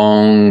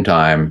long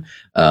time.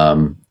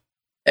 And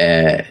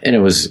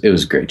it was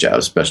a great job. It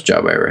was the best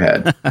job I ever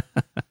had.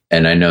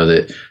 And I know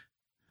that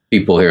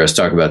people hear us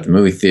talk about the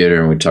movie theater,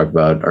 and we talk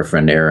about our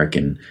friend Eric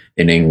in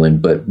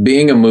England. But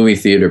being a movie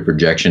theater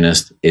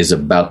projectionist is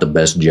about the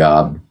best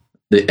job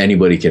that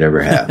anybody could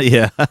ever have.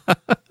 Yeah.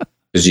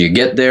 Because you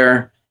get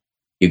there,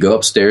 you go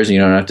upstairs, and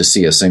you don't have to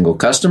see a single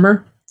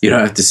customer. You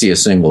don't have to see a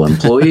single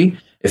employee.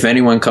 If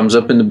anyone comes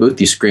up in the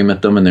booth, you scream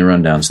at them and they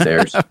run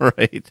downstairs.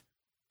 Right.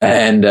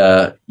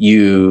 And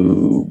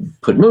you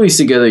put movies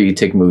together, you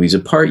take movies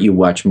apart, you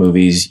watch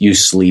movies, you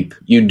sleep,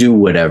 you do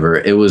whatever.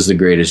 It was the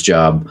greatest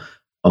job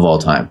of all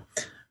time.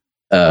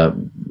 But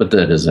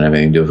that doesn't have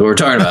anything to do with what we're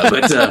talking about.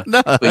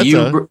 But, but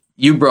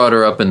you brought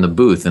her up in the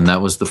booth, and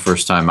that was the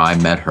first time I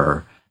met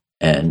her.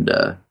 And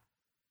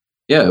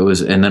it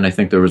was. And then I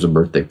think there was a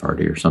birthday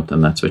party or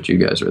something. That's what you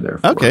guys were there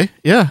for. Okay.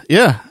 Yeah.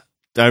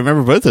 I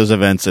remember both those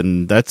events,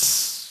 and that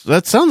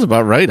sounds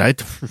about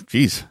right.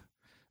 Geez.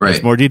 Right.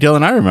 That's more detail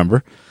than I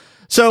remember.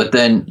 So, but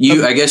then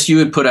I guess you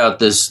would put out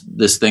this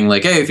thing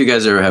like, hey, if you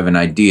guys ever have an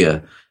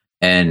idea,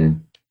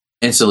 and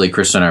instantly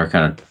Chris and I were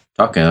kind of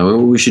talking, well,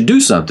 we should do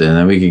something, and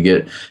then we could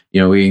get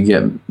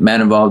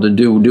Matt involved and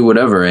do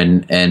whatever.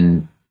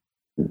 And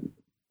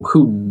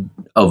who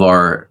of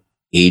our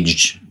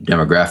age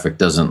demographic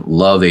doesn't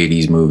love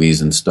 80s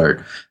movies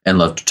and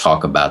love to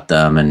talk about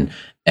them?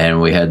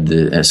 And we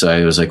had so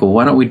I was like, well,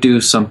 why don't we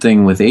do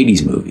something with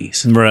 80s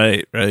movies?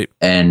 Right.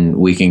 And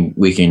we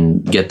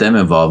can get them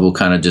involved. We'll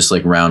kind of just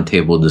like round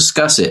table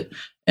discuss it.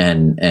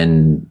 And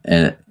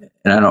I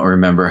don't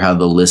remember how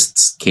the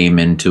lists came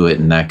into it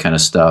and that kind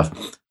of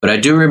stuff. But I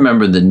do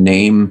remember the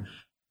name.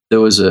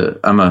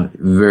 I'm a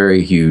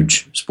very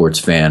huge sports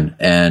fan.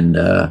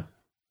 And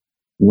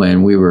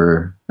when we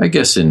were, I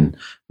guess, in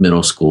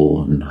middle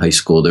school and high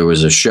school, there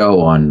was a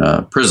show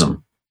on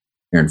Prism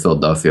here in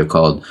Philadelphia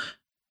called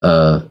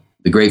The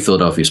Great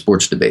Philadelphia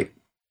Sports Debate.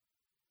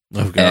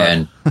 Oh, God.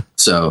 And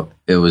so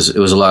it was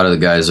a lot of the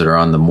guys that are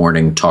on the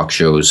morning talk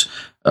shows,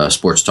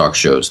 sports talk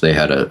shows. They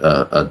had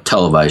a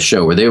televised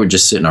show where they would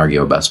just sit and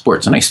argue about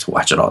sports. And I used to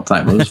watch it all the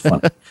time. It was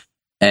fun.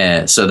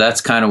 And so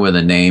that's kind of where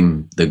the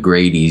name, the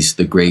Grady's,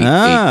 the Great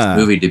 80s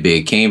Movie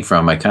Debate came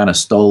from. I kind of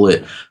stole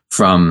it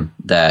from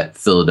that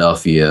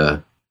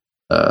Philadelphia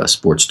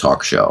sports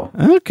talk show.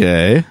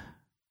 Okay.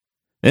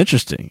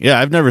 Interesting. Yeah,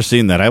 I've never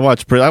seen that. I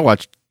watched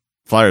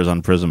Flyers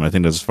on Prism. I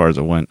think that's as far as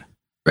it went.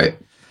 Right.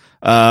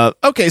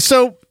 Okay,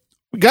 so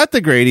we got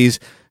the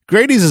Grady's.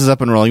 Grady's is up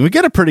and rolling. We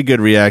get a pretty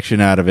good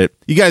reaction out of it.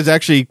 You guys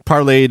actually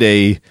parlayed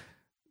a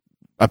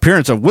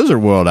appearance of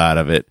Wizard World out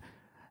of it.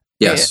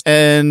 Yes.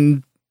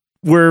 And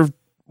we're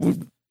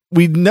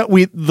we know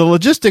the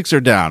logistics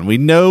are down. We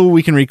know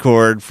we can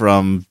record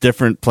from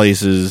different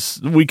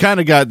places. We kind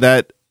of got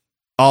that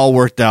all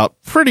worked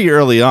out pretty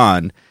early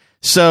on.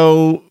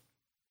 So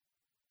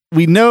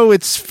we know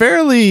it's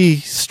fairly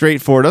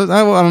straightforward.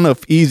 I don't know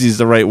if easy is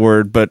the right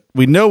word, but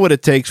we know what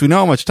it takes. We know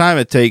how much time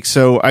it takes.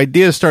 So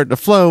ideas start to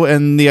flow,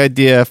 and the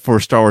idea for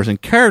Star Wars in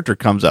Character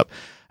comes up.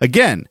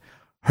 Again,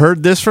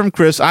 heard this from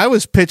Chris. I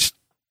was pitched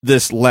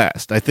this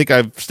last. I think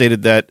I've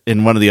stated that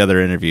in one of the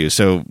other interviews.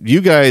 So you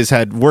guys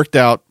had worked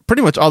out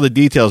pretty much all the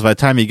details by the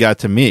time you got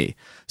to me.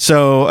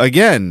 So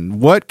again,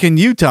 what can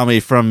you tell me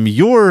from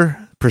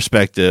your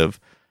perspective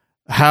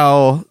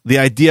how the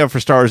idea for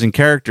Star Wars in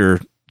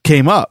Character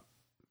came up?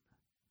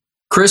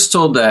 Chris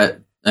told that.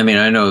 I mean,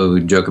 I know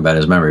we joke about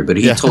his memory, but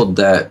he told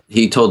that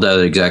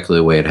exactly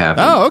the way it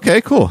happened. Oh,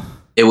 okay, cool.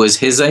 It was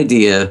his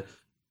idea.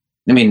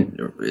 I mean,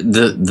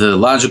 the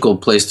logical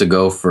place to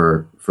go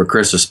for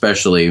Chris,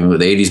 especially with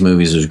the 80s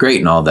movies, was great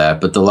and all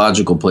that, but the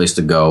logical place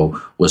to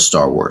go was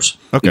Star Wars.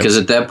 Okay. Because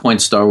at that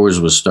point, Star Wars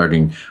was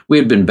starting. We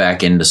had been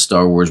back into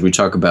Star Wars. We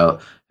talk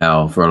about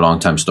how for a long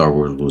time Star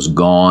Wars was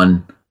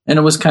gone, and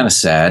it was kind of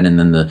sad. And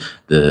then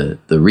the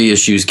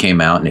reissues came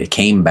out, and it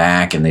came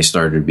back, and they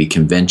started to be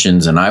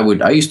conventions. And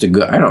I used to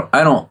go.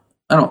 I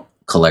don't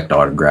collect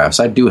autographs.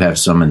 I do have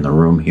some in the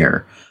room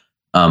here.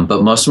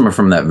 But most of them are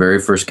from that very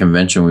first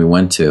convention we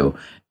went to.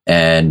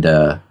 And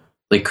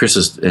like Chris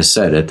has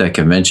said, at that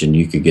convention,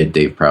 you could get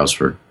Dave Prowse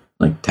for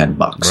like $10.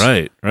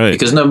 Right.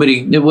 Because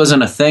it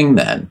wasn't a thing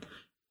then.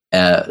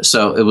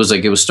 So it was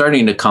like it was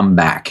starting to come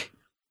back.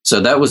 So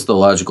that was the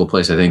logical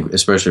place, I think,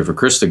 especially for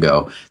Chris to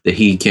go, that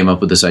he came up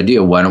with this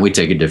idea. Why don't we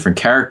take a different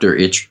character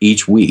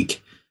each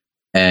week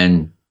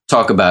and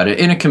talk about it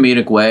in a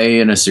comedic way,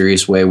 in a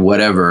serious way,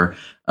 whatever.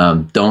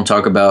 Don't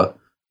talk about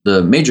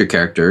the major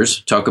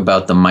characters, talk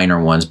about the minor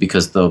ones,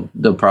 because they'll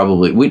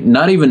probably,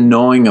 not even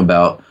knowing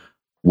about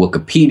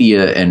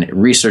Wikipedia and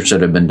research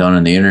that have been done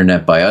on the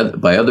internet by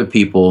other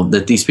people,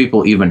 that these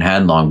people even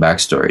had long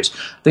backstories.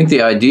 I think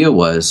the idea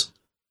was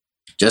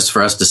just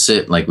for us to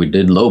sit like we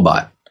did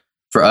Lobot,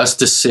 for us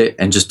to sit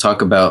and just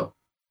talk about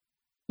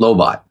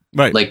Lobot.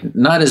 Right. Like,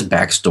 not his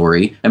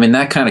backstory. I mean,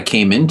 that kind of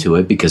came into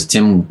it because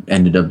Tim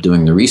ended up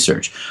doing the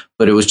research.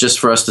 But it was just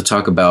for us to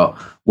talk about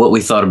what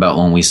we thought about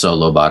when we saw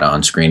Lobot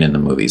on screen in the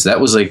movies. That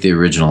was like the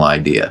original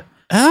idea.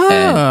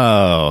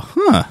 And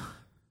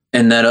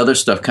that other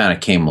stuff kind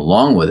of came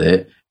along with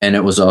it. And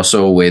it was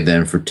also a way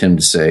then for Tim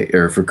to say,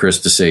 or for Chris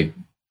to say,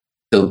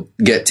 to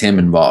get Tim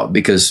involved,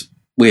 because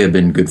we had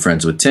been good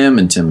friends with Tim,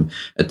 and Tim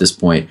at this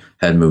point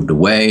had moved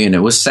away. And it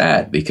was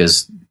sad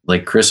because,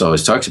 like Chris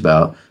always talks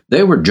about,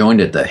 they were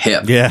joined at the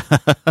hip. Yeah.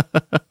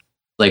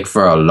 Like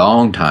for a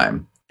long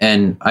time.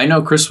 And I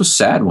know Chris was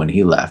sad when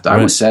he left. I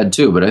was sad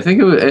too, but I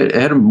think it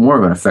had more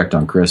of an effect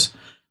on Chris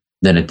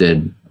than it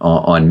did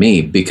on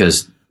me,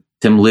 because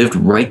Tim lived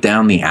right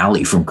down the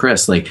alley from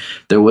Chris. Like,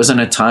 there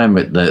wasn't a time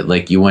that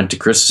like you went to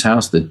Chris's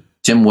house that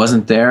Tim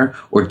wasn't there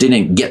or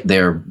didn't get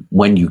there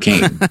when you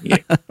came.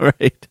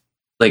 Right.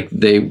 Like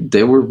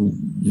they were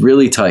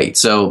really tight.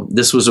 So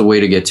this was a way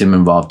to get Tim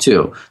involved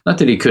too. Not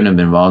that he couldn't have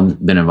been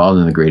involved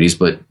in the Grady's,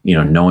 but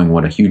knowing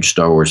what a huge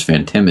Star Wars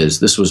fan Tim is,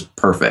 this was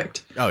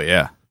perfect. Oh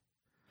yeah.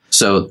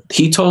 So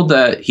he told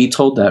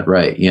that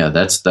right. Yeah,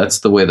 that's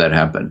the way that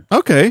happened.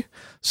 Okay.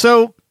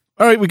 So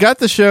all right, we got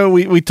the show.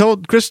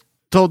 Chris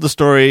told the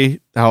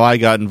story how I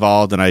got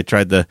involved, and I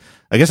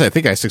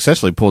think I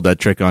successfully pulled that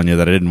trick on you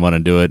that I didn't want to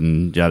do it,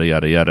 and yada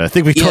yada yada. I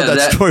think we told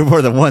that story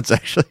more than once,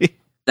 actually.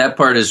 That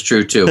part is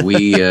true too.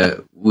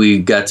 We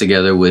got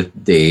together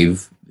with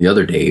Dave, the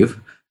other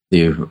Dave,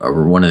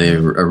 one of the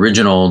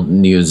original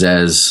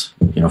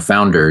NEOZAZ,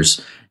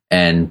 founders,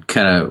 and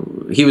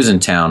he was in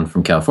town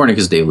from California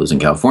because Dave lives in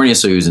California,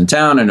 so he was in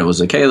town, and it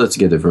was like, hey, let's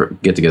get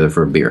together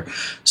for a beer.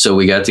 So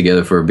we got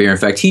together for a beer. In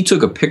fact, he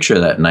took a picture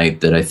that night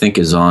that I think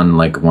is on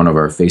like one of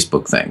our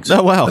Facebook things.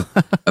 Oh wow!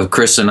 of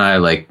Chris and I,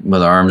 like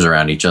with our arms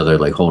around each other,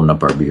 like holding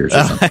up our beers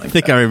or something. I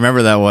think I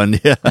remember that one.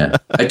 Yeah.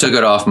 I took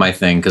it off my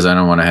thing because I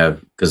don't want to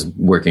have, because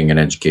working in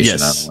education,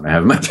 yes. I don't want to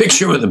have my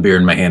picture with a beer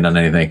in my hand on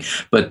anything.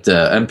 But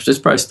it's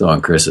probably still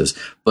on Chris's.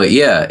 But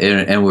yeah,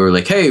 and we were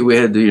like, hey, we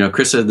had,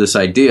 Chris had this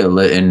idea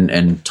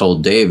and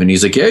told Dave, and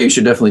he's like, yeah, you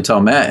should definitely tell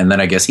Matt. And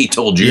then I guess he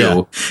told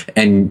you,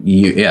 and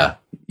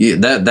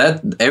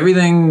that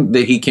everything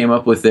that he came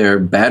up with there,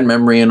 bad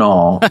memory and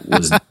all,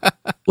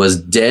 was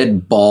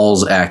dead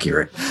balls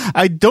accurate.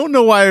 I don't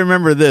know why I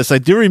remember this. I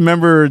do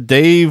remember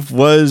Dave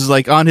was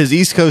like on his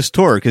East Coast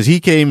tour because he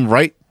came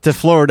right to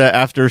Florida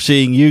after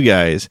seeing you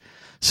guys.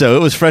 So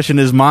it was fresh in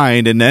his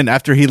mind. And then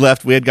after he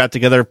left, we had got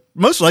together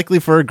most likely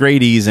for a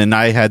Grady's, and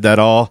I had that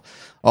all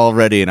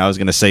ready, and I was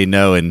going to say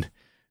no and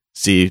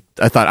see.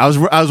 I thought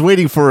I was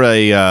waiting for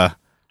a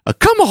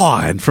come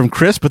on from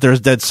Chris, but there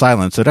was dead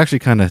silence. So it actually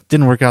kind of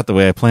didn't work out the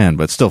way I planned,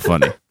 but still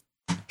funny.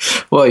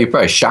 Well, you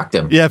probably shocked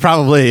him. Yeah,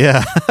 probably.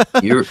 Yeah.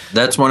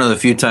 That's one of the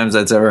few times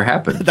that's ever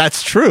happened.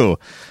 That's true.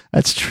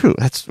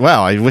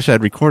 Wow. I wish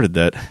I'd recorded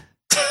that.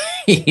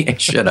 You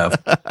should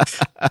have.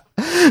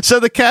 So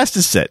the cast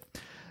is set.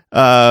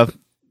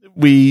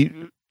 We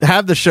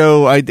have the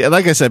show.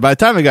 Like I said, by the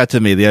time it got to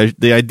me,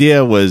 the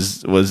idea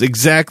was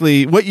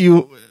exactly what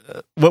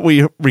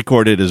we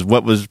recorded is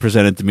what was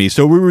presented to me.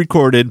 So we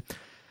recorded.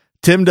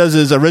 Tim does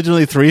his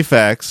originally 3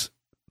 facts,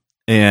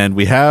 and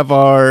we have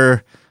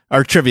our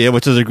trivia,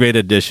 which is a great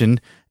addition.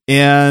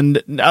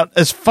 And now,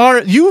 as far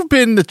you've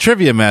been the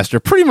trivia master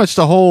pretty much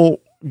the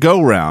whole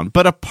go round,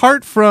 but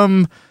apart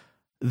from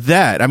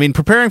that, I mean,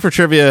 preparing for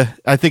trivia,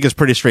 I think is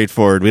pretty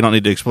straightforward. We don't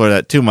need to explore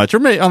that too much,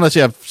 unless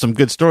you have some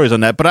good stories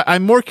on that. But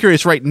I'm more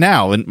curious right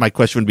now, and my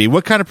question would be,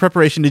 what kind of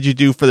preparation did you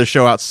do for the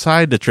show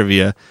outside the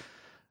trivia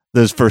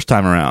this first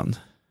time around?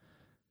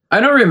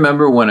 I don't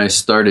remember when I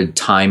started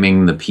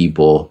timing the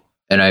people,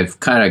 and I've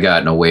kind of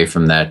gotten away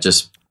from that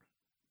just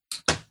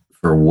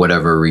for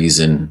whatever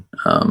reason.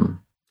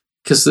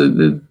 Because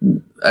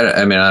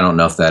I mean, I don't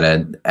know if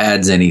that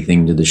adds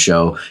anything to the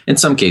show. In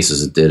some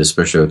cases it did,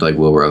 especially with like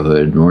Wilbur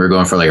Hood, when we were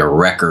going for like a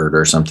record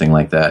or something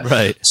like that.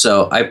 Right.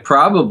 So I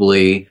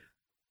probably,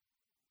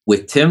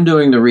 with Tim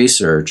doing the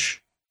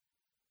research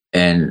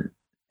and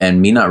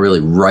me not really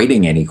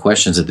writing any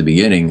questions at the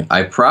beginning,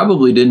 I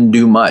probably didn't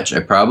do much.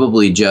 I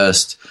probably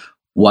just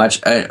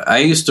watched. I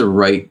used to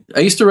write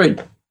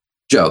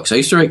jokes. I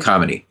used to write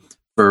comedy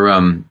for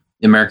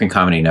the American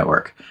Comedy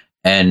Network,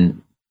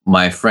 and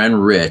my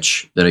friend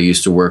Rich that I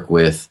used to work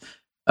with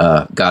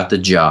got the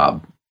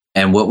job.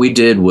 And what we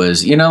did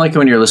was, like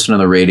when you're listening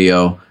to the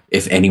radio,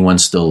 if anyone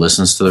still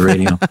listens to the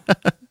radio,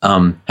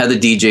 how the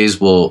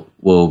DJs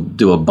will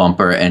do a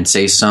bumper and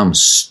say some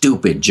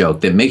stupid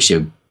joke that makes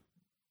you,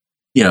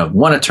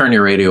 want to turn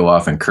your radio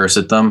off and curse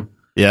at them.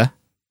 Yeah.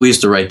 We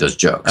used to write those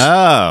jokes.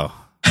 Oh,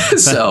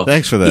 so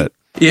thanks for that.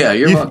 Yeah,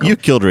 you're welcome. You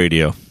killed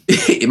radio.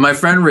 My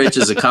friend Rich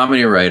is a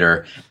comedy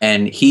writer,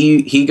 and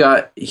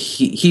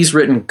he's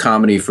written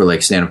comedy for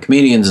like stand-up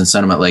comedians and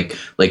sent them out,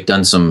 like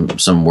done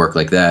some work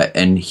like that.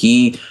 And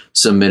he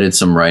submitted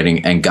some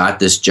writing and got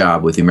this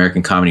job with the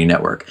American Comedy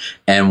Network.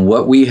 And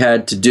what we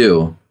had to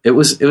do, it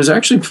was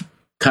actually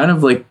kind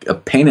of like a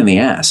pain in the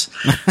ass.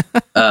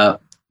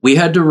 We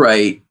had to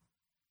write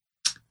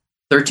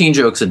 13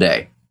 jokes a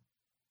day.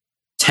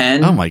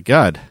 10. Oh my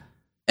God.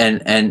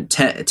 And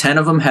 10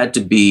 of them had to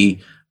be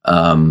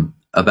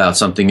about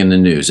something in the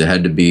news. It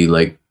had to be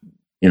like,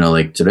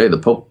 like today the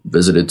Pope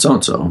visited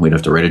so-and-so. We'd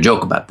have to write a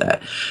joke about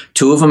that.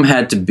 2 of them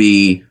had to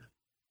be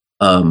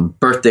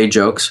birthday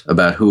jokes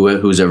about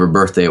whose ever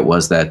birthday it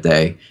was that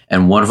day.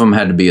 And 1 of them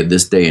had to be a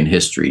this day in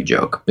history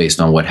joke based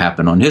on what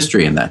happened on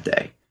history in that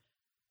day.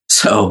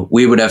 So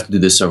we would have to do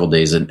this several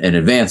days in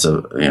advance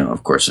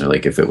of course,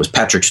 like if it was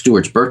Patrick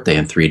Stewart's birthday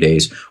in 3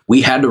 days,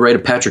 we had to write a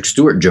Patrick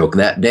Stewart joke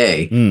that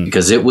day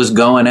because it was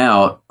going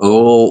out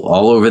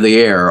all over the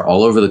air,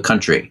 all over the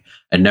country.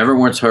 I never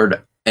once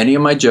heard any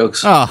of my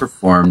jokes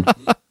performed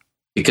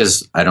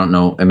because I don't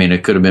know. I mean,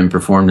 it could have been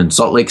performed in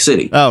Salt Lake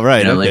City. Oh,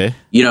 right. Okay. Like,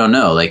 you don't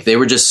know. Like they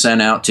were just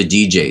sent out to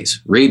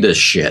DJs. Read this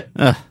shit.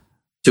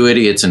 2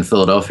 idiots in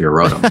Philadelphia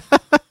wrote them.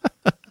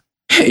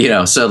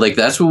 So like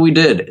that's what we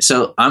did.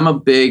 So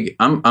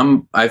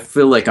I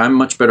feel like I'm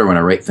much better when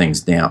I write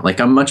things down.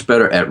 Like I'm much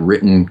better at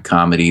written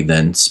comedy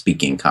than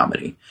speaking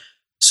comedy.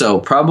 So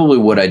probably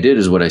what I did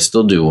is what I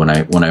still do when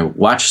I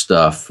watch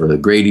stuff for the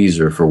Grady's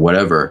or for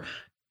whatever.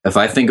 If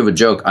I think of a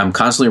joke, I'm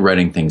constantly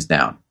writing things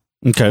down.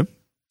 Okay.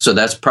 So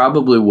that's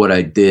probably what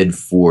I did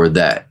for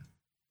that.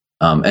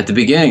 At the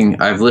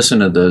beginning, I've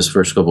listened to those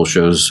first couple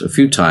shows a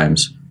few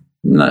times,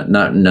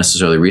 not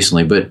necessarily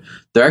recently, but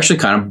they're actually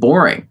kind of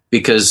boring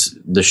because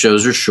the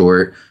shows are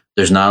short.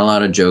 There's not a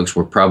lot of jokes.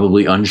 We're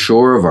probably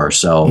unsure of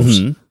ourselves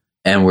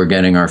and we're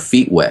getting our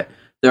feet wet.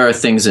 There are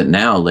things that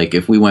now, like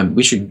if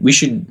we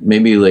should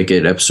maybe like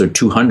at episode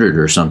 200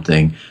 or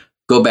something,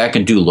 go back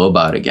and do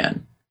Lobot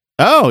again.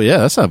 Oh yeah,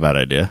 that's not a bad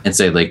idea. And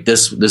say like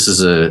this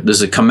is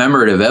a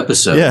commemorative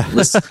episode. Yeah.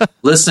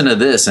 listen to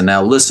this and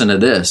now listen to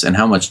this and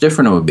how much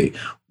different it would be.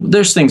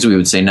 There's things we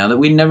would say now that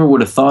we never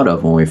would have thought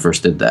of when we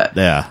first did that.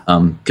 Yeah.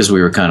 Because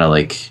we were kind of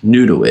like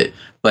new to it.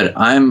 But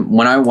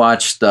when I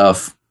watch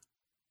stuff,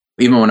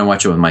 even when I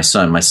watch it with my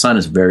son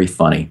is very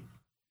funny.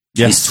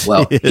 Yes, he's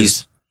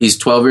 12. He's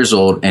 12 years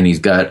old and he's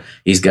got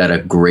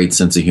a great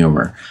sense of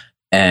humor.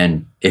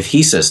 And if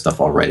he says stuff,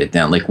 I'll write it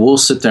down. Like we'll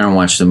sit there and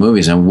watch the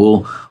movies and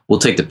we'll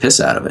take the piss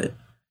out of it.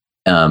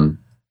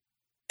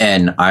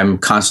 And I'm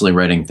constantly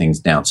writing things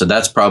down. So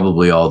that's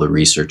probably all the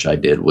research I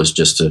did was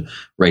just to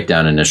write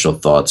down initial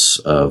thoughts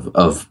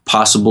of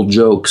possible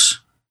jokes.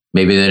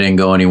 Maybe they didn't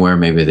go anywhere.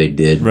 Maybe they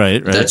did.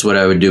 Right. That's what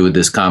I would do with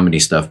this comedy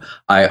stuff.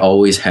 I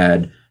always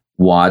had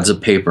wads of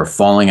paper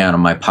falling out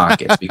of my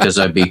pockets because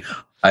it would be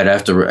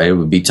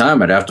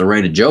time I'd have to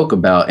write a joke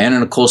about Anna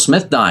Nicole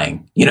Smith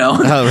dying,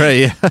 Oh, right,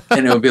 yeah.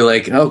 And it would be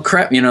like, oh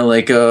crap, they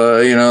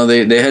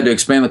had to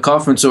expand the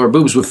coffin so her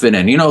boobs would fit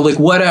in, like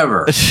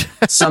whatever,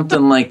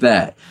 something like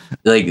that.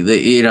 Like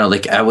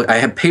I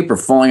had paper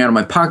falling out of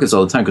my pockets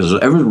all the time because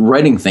I was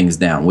writing things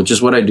down, which is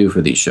what I do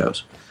for these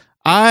shows.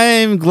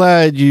 I'm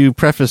glad you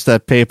prefaced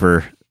that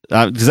paper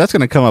because that's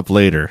going to come up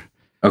later.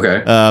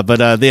 Okay.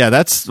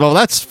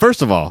 That's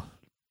first of all,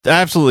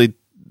 absolutely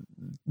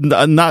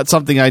not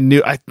something I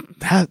knew.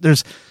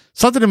 There's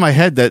something in my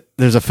head that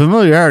there's a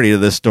familiarity to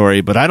this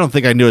story, but I don't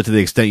think I knew it to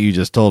the extent you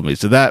just told me.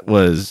 So that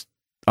was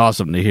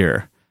awesome to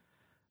hear.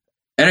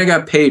 And I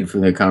got paid for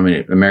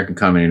the American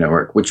Comedy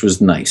Network, which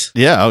was nice.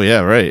 Yeah. Oh,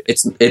 yeah. Right.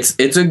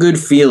 It's a good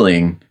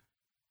feeling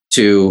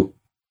to,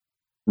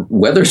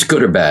 whether it's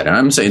good or bad. And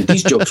I'm saying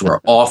these jokes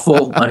were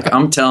awful. Like,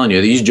 I'm telling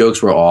you, these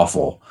jokes were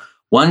awful.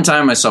 One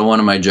time I saw one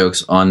of my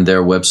jokes on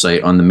their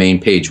website on the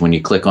main page. When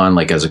you click on,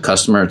 like, as a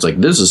customer, it's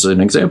like, this is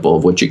an example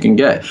of what you can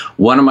get.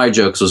 One of my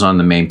jokes was on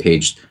the main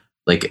page,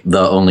 like the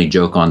only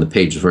joke on the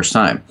page the first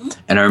time.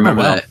 And I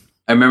remember that.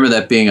 I remember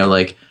that being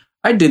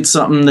I did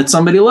something that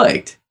somebody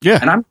liked.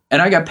 Yeah.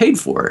 And I got paid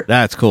for it.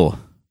 That's cool.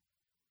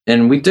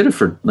 And we did it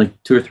for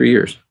like 2 or 3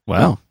 years.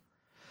 Wow.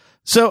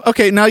 So,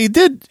 okay, now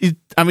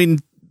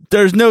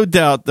there's no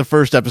doubt the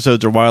first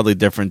episodes are wildly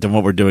different than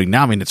what we're doing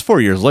now. I mean, it's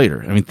 4 years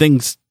later. I mean,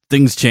 things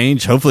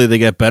change. Hopefully they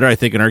get better. I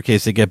think in our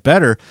case they get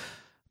better.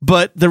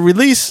 But the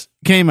release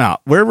came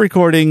out. We're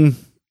recording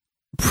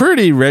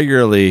pretty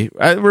regularly.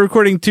 We're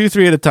recording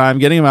 2-3 at a time,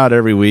 getting them out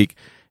every week.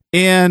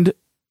 And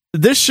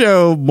this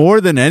show,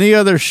 more than any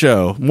other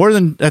show, more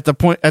than at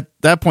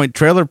that point,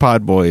 Trailer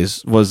Pod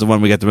Boys was the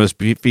one we got the most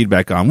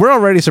feedback on. We're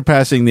already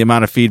surpassing the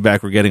amount of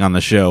feedback we're getting on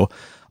the show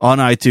on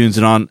iTunes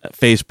and on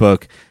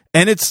Facebook.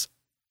 And it's,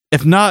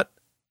 if not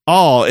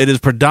all, it is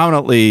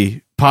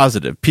predominantly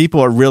positive.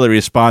 People are really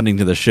responding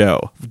to the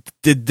show.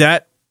 Did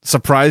that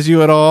surprise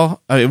you at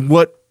all? I mean,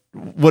 what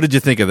did you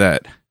think of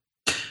that?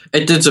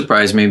 It did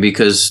surprise me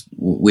because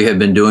we had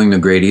been doing the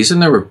Grady's,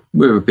 and there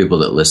were people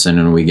that listen,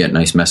 and we get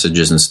nice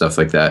messages and stuff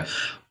like that.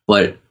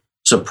 But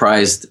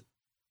surprised,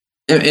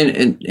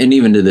 and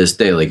even to this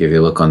day, like if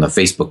you look on the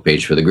Facebook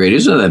page for the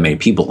Grady's, there are that many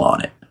people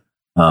on it.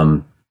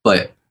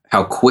 But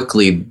how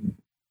quickly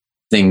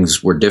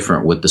things were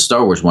different with the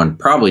Star Wars one,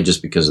 probably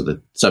just because of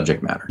the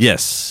subject matter.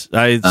 Yes,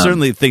 I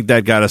certainly think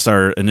that got us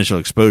our initial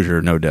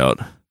exposure, no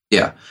doubt.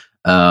 Yeah.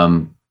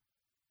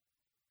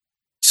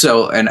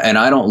 So, and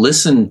I don't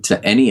listen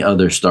to any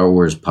other Star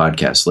Wars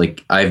podcast.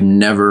 Like I've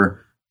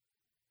never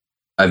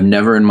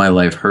in my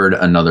life heard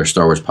another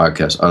Star Wars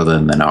podcast other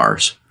than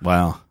ours.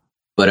 Wow.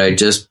 But I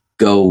just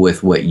go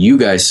with what you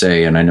guys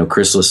say. And I know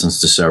Chris listens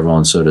to several,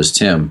 and so does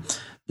Tim,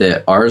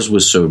 that ours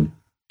was so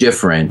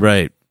different.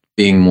 Right.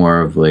 Being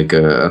more of like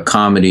a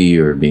comedy,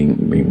 or being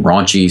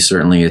raunchy,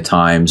 certainly at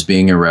times,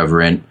 being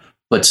irreverent,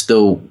 but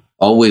still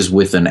always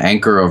with an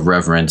anchor of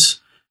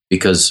reverence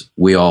because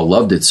we all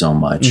loved it so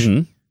much.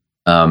 Mm-hmm.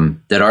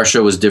 That our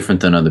show was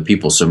different than other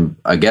people. So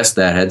I guess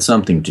that had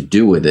something to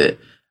do with it.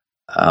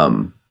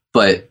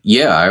 But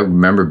yeah, I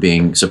remember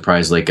being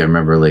surprised. Like I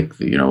remember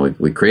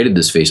we created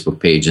this Facebook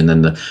page, and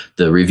then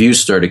the reviews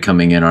started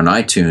coming in on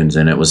iTunes,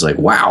 and it was like,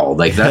 wow,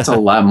 like that's a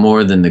lot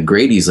more than the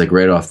Grady's, like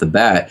right off the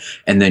bat.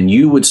 And then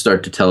you would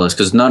start to tell us,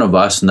 because none of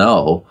us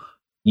know,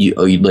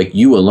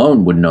 you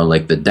alone would know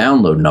like the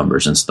download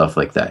numbers and stuff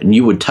like that. And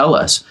you would tell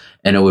us,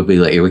 and it would be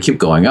like, it would keep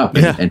going up.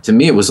 Yeah. And to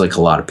me, it was like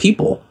a lot of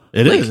people.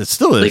 It is. It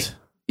still is.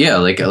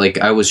 Like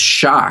I was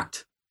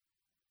shocked.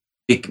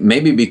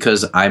 Maybe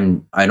because I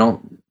don't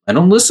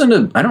really listen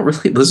to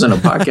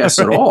podcasts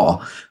at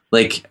all.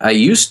 Like I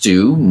used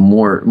to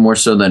more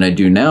so than I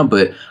do now.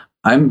 But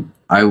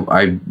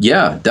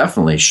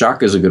definitely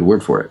shock is a good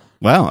word for it.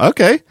 Wow.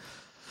 Okay.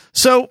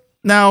 So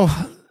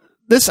now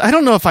this, I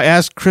don't know if I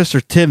asked Chris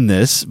or Tim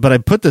this, but I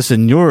put this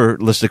in your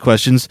list of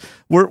questions.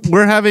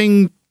 We're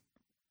having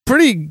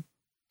pretty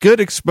good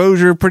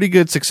exposure, pretty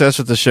good success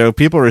with the show.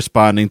 People are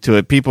responding to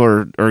it. People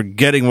are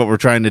getting what we're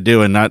trying to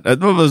do, and not. It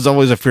was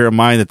always a fear of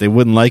mine that they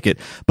wouldn't like it.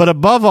 But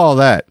above all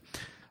that,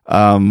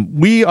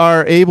 we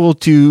are able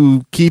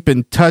to keep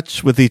in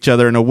touch with each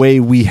other in a way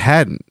we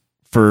hadn't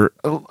for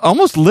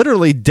almost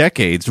literally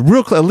decades,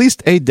 at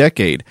least a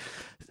decade.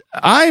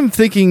 I'm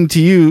thinking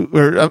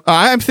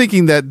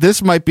that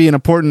this might be an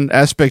important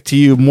aspect to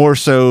you more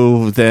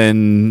so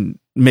than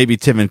maybe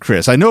Tim and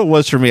Chris. I know it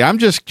was for me. I'm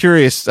just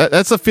curious.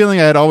 That's a feeling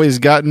I had always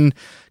gotten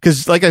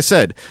because, like I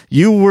said,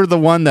 you were the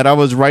one that I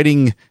was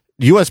writing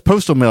U.S.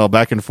 postal mail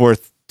back and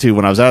forth to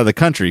when I was out of the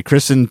country.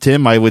 Chris and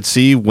Tim I would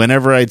see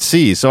whenever I'd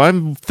see. So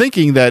I'm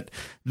thinking that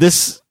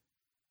this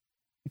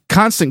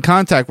constant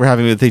contact we're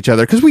having with each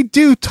other, because we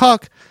do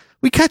talk,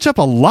 we catch up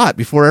a lot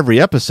before every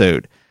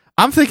episode.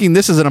 I'm thinking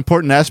this is an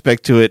important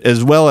aspect to it,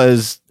 as well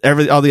as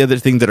all the other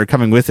things that are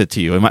coming with it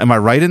to you. Am I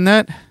right in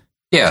that?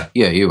 Yeah,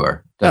 you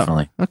are.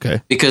 Definitely. Oh,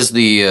 okay. Because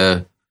we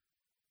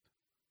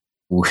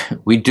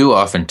do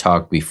often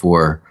talk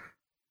before.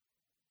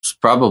 It's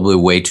probably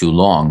way too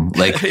long.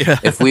 Like yeah.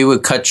 If we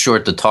would cut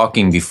short the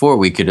talking before,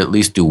 we could at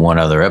least do one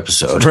other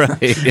episode.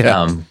 Right.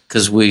 Yeah.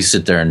 Because we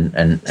sit there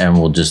and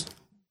we'll just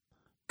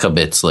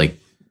kibitz like,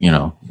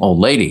 old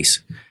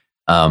ladies.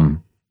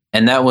 And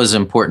that was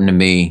important to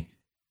me.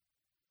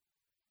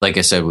 Like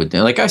I said,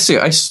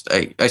 I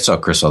saw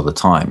Chris all the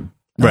time.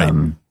 Right.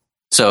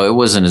 So it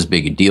wasn't as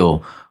big a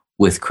deal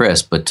with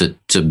Chris, but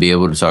to be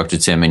able to talk to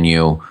Tim and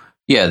you,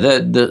 yeah,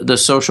 the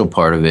social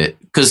part of it,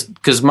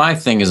 because my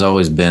thing has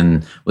always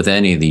been with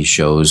any of these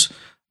shows,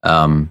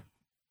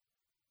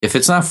 if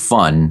it's not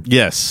fun,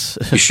 yes,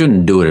 you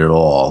shouldn't do it at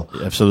all.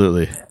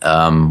 Absolutely.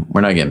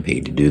 We're not getting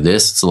paid to do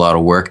this. It's a lot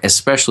of work,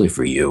 especially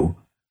for you.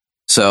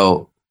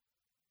 So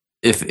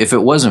if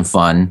it wasn't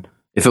fun,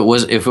 if it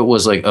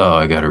was like, oh,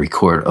 I got to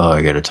record, oh,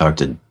 I got to talk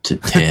to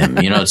Tim,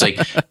 it's like,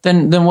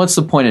 then what's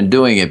the point in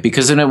doing it?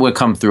 Because then it would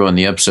come through on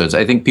the episodes.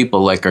 I think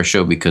people like our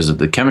show because of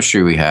the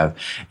chemistry we have,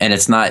 and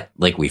it's not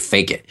like we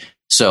fake it.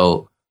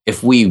 So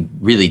if we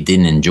really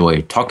didn't enjoy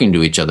talking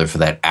to each other for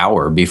that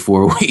hour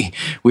before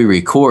we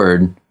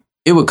record,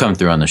 it would come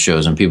through on the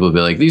shows, and people would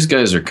be like, these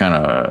guys are kind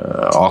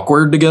of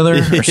awkward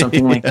together or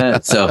something like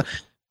that. So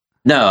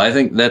no, I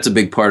think that's a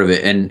big part of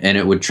it. And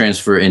it would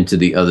transfer into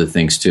the other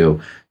things too.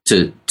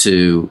 To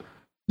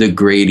the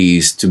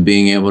Grady's, to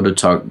being able to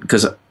talk,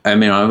 because I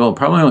mean, I've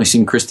probably only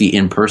seen Christy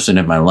in person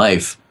in my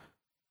life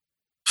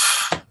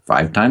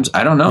 5 times.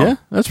 I don't know. Yeah,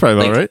 that's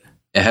probably about right.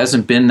 It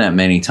hasn't been that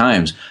many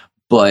times,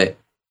 but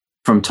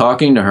from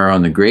talking to her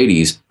on the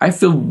Grady's, I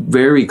feel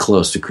very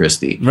close to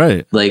Christy.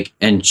 Right. Like,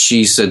 and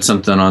she said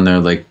something on there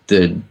like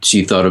that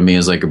she thought of me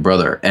as like a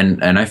brother,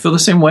 and I feel the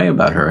same way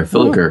about her. I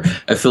feel like her.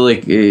 I feel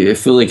like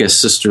a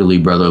sisterly,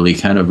 brotherly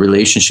kind of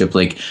relationship.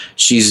 Like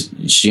she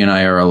and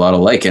I are a lot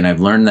alike, and I've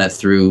learned that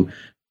through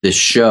this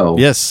show.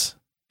 Yes.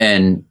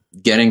 And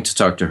getting to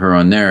talk to her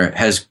on there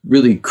has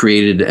really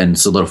created and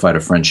solidified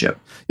a friendship.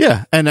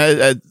 Yeah, and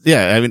I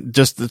mean,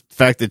 just the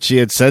fact that she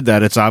had said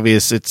that, it's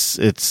obvious. It's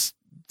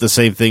the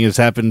same thing has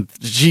happened.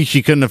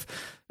 She couldn't have.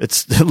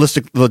 It's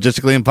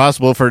logistically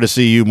impossible for her to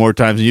see you more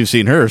times than you've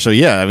seen her. So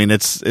yeah, I mean,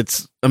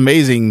 it's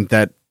amazing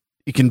that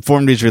you can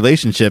form these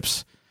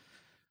relationships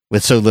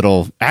with so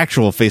little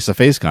actual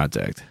face-to-face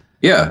contact.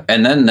 Yeah,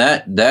 and then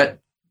that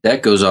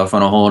goes off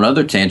on a whole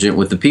other tangent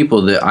with the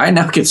people that I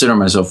now consider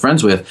myself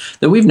friends with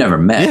that we've never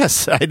met.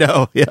 Yes, I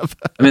know. Yep.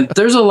 I mean,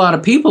 there's a lot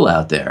of people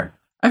out there.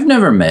 I've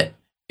never met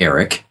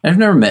Eric. I've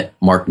never met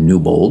Mark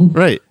Newbold.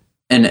 Right.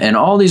 And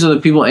all these other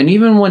people, and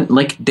even when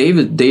like Dave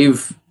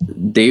NEOZAZ,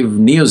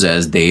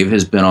 Dave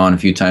has been on a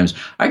few times.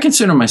 I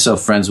consider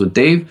myself friends with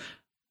Dave.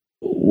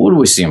 What do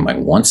we see him like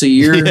once a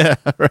year? Yeah,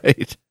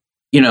 right.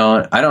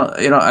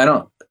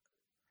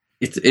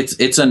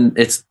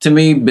 It's to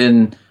me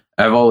been.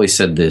 I've always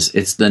said this.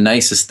 It's the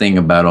nicest thing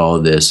about all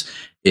of this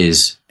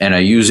is, and I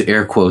use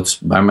air quotes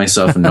by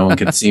myself, and no one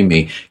can see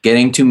me,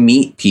 getting to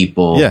meet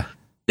people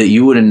that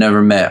you would have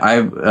never met.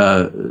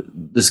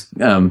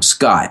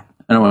 Scott.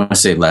 I don't want to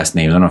say last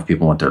names. I don't know if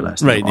people want their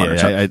last name.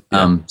 Right.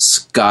 Yeah.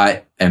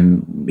 Scott,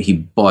 and he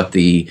bought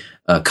the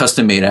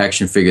custom-made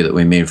action figure that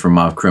we made for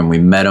Mob Crim. We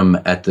met him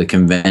at the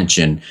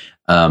convention.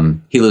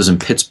 He lives in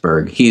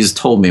Pittsburgh. He's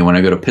told me when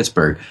I go to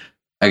Pittsburgh,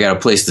 I got a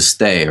place to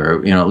stay,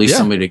 or at least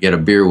somebody to get a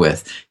beer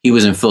with. He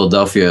was in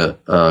Philadelphia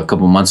a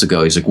couple months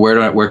ago. He's like,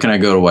 where can I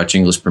go to watch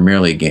English Premier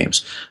League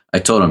games? I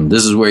told him,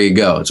 this is where you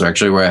go. It's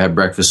actually where I had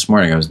breakfast this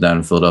morning. I was down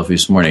in Philadelphia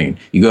this morning.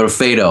 You go to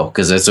Fado,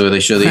 because that's where they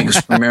show the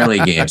English Premier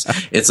League games.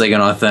 It's like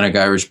an authentic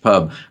Irish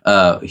pub.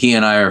 He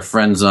and I are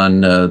friends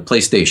on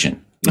PlayStation.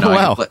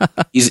 Wow.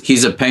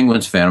 He's a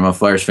Penguins fan. I'm a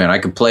Flyers fan. I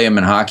could play him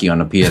in hockey on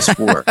the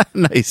PS4.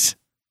 Nice.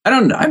 I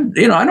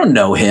don't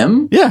know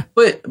him. Yeah.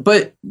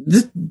 But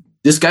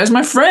this guy's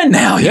my friend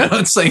now.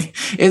 It's like,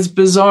 it's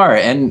bizarre.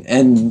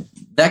 And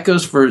that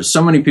goes for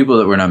so many people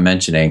that we're not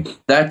mentioning.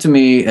 That to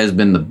me has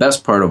been the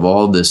best part of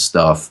all this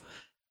stuff,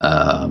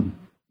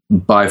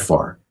 by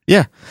far.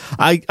 Yeah,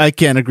 I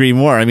can't agree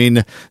more. I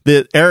mean,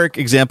 the Eric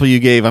example you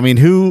gave, I mean,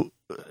 who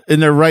in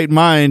their right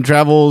mind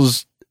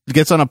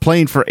gets on a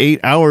plane for 8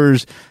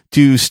 hours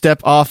to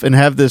step off and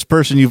have this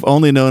person you've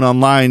only known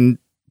online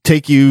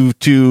take you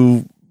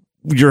to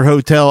your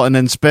hotel and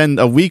then spend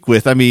a week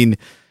with? I mean,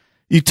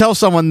 you tell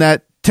someone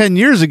that 10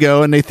 years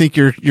ago and they think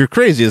you're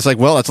crazy. It's like,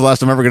 well, that's the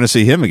last I'm ever going to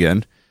see him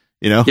again.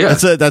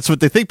 That's what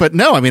they think. But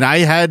no, I mean,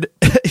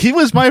 he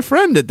was my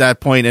friend at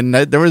that point, and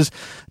there was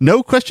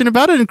no question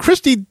about it. And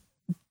Christy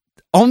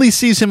only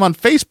sees him on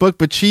Facebook,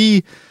 but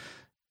she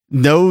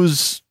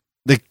knows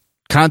the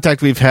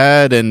contact we've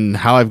had and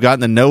how I've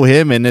gotten to know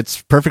him, and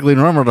it's perfectly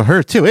normal to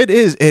her too.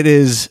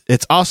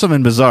 It's awesome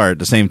and bizarre at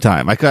the same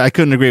time. I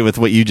couldn't agree with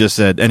what you just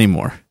said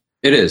anymore.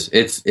 It is.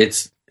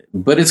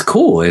 But it's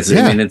cool. I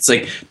mean, it's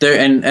like there,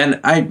 and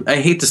I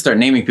hate to start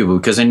naming people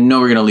because I know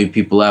we're going to leave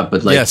people out,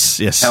 but like,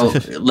 yes.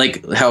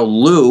 how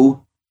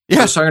Lou,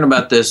 I was talking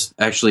about this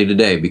actually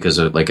today because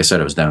like I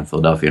said, I was down in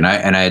Philadelphia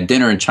and I had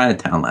dinner in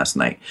Chinatown last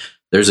night.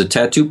 There's a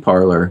tattoo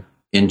parlor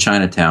in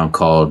Chinatown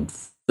called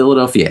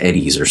Philadelphia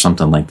Eddie's or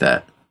something like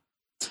that,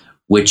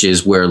 which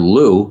is where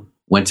Lou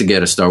went to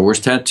get a Star Wars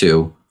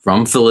tattoo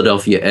from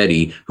Philadelphia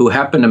Eddie, who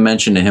happened to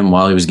mention to him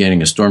while he was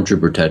getting a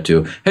Stormtrooper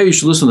tattoo, hey, you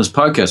should listen to this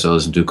podcast I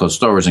listen to called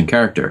Star Wars in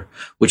Character,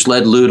 which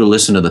led Lou to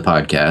listen to the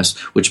podcast,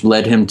 which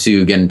led him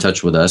to get in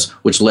touch with us,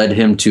 which led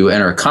him to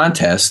enter a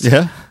contest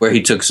where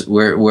he took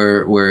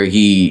where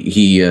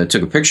he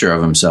took a picture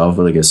of himself,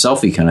 like a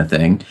selfie kind of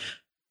thing,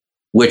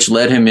 which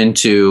led him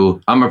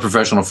into, I'm a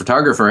professional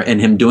photographer, and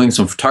him doing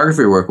some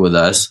photography work with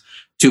us,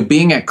 to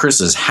being at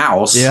Chris's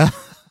house. Yeah.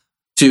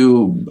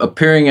 To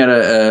appearing at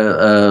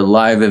a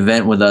live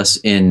event with us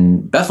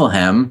in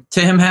Bethlehem, to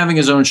him having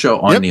his own show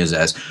on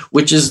NEOZAZ,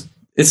 which is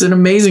It's an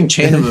amazing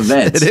chain of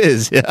events. It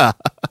is, yeah.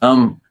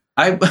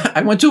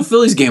 I went to a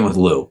Phillies game with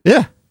Lou.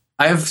 Yeah.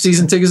 I have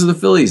season tickets to the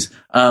Phillies.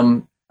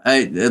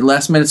 At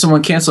last minute,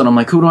 someone canceled. I'm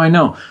like, who do I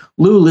know?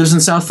 Lou lives in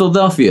South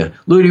Philadelphia.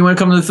 Lou, do you want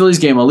to come to the Phillies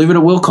game? I'll leave it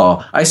at will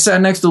call. I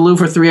sat next to Lou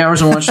for 3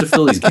 hours and watched the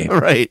Phillies game.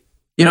 Right.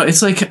 You know,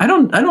 it's like I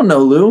don't know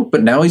Lou,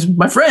 but now he's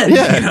my friend.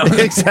 Yeah, you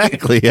know?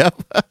 exactly.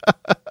 Yep.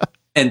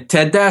 And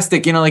Ted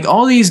Dastic, you know, like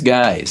all these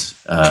guys.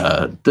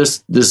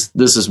 This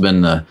has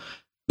been the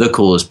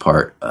coolest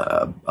part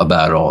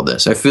about all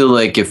this. I feel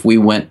like if we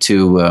went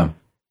to,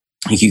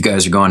 like you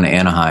guys are going to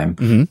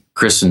Anaheim,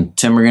 Chris and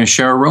Tim are going to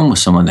share a room with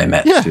someone they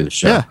met through the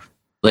show. Yeah.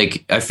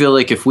 Like, I feel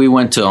like if we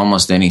went to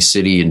almost any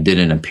city and did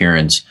an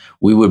appearance,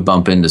 we would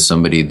bump into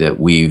somebody that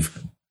we've,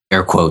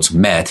 air quotes,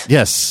 met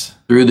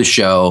through the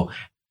show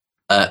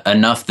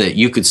enough that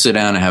you could sit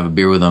down and have a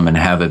beer with them and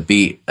have it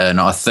be an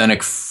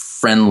authentic,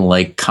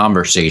 friend-like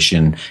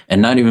conversation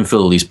and not even feel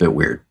the least bit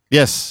weird.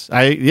 Yes.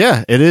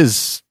 It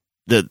is.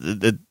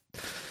 It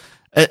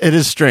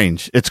is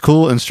strange. It's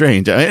cool and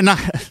strange.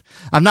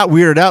 I'm not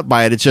weirded out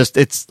by it.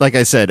 It's like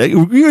I said,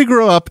 we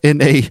grew up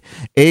in a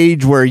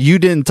age where you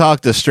didn't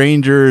talk to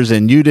strangers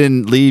and you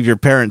didn't leave your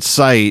parents'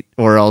 sight,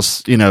 or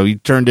else, you know, you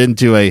turned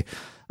into a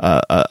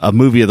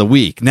movie of the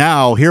week.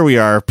 Now here we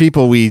are,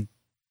 people we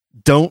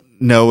don't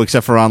know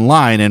except for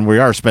online, and we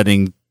are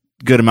spending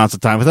good amounts of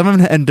time with them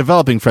and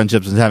developing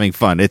friendships and having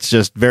fun. It's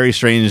just very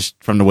strange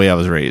from the way I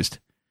was raised.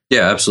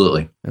 Yeah,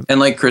 absolutely. And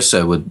like Chris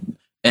said,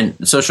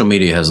 and social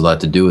media has a lot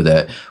to do with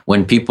that.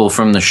 When people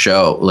from the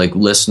show, like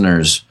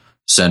listeners,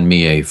 send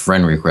me a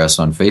friend request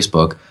on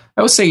Facebook,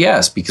 I would say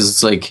yes, because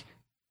it's like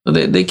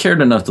they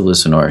cared enough to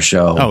listen to our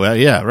show. Oh,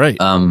 yeah, right.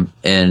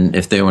 And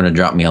if they want to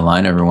drop me a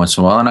line every once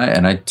in a while,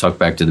 and I talk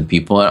back to the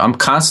people, I'm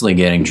constantly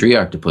getting Tree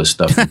Octopus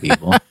stuff from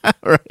people.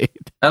 Right.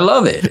 I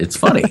love it. It's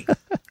funny.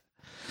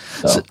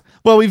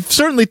 Well, we've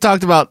certainly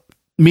talked about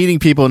meeting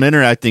people and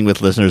interacting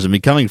with listeners and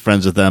becoming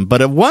friends with them.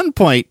 But at one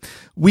point,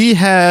 we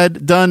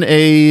had done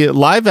a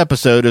live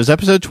episode. It was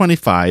episode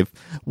 25,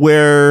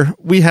 where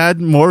we had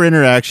more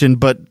interaction.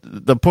 But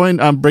the point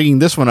I'm bringing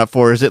this one up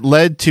for is it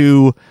led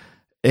to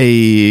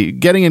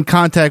getting in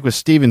contact with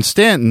Steven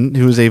Stanton,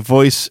 who is a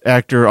voice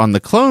actor on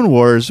the Clone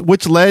Wars,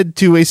 which led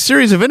to a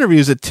series of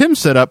interviews that Tim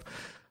set up,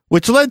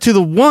 which led to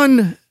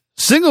the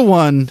single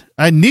one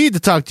I need to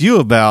talk to you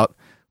about,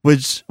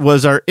 which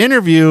was our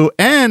interview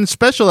and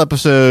special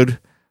episode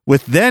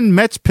with then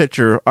Mets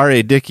pitcher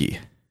R.A. Dickey.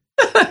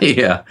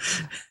 Yeah,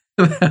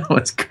 that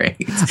was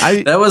great.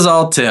 That was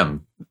all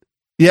Tim.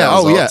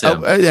 Yeah.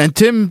 Tim.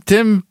 And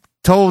Tim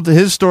told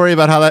his story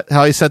about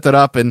how he set that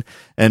up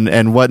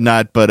and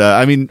whatnot. But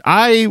I mean,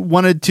 I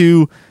wanted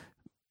to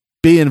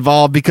be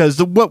involved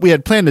because what we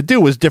had planned to do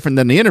was different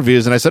than the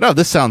interviews. And I said, "Oh,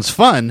 this sounds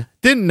fun."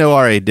 Didn't know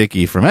R.A.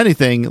 Dickey from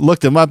anything.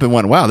 Looked him up and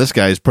went, "Wow, this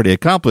guy is pretty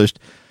accomplished."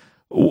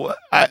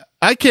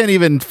 I can't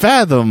even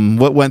fathom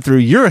what went through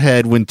your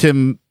head when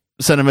Tim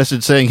sent a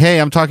message saying, "Hey,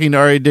 I'm talking to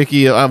R.A.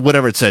 Dickey,"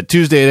 whatever it said,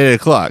 Tuesday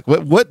at 8:00.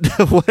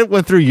 What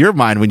went through your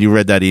mind when you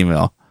read that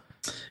email?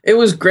 It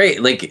was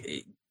great.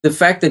 Like the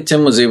fact that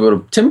Tim was able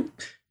to. Tim,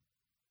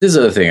 this is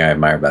the other thing I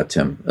admire about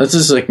Tim. This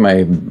is like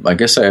I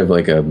guess I have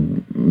like a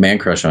man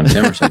crush on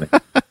Tim or something.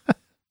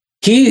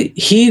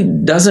 He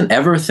doesn't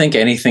ever think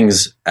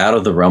anything's out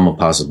of the realm of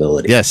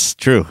possibility. Yes,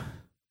 true.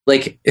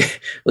 Like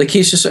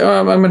he's just,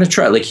 I'm going to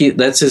try. Like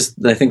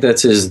I think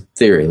that's his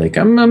theory. Like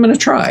I'm going to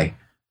try.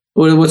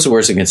 What's the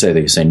worst he can say?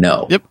 That you say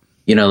no. Yep.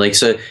 You know, like,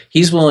 so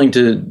he's willing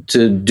to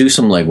do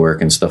some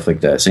legwork and stuff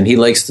like this. And he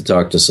likes to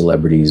talk to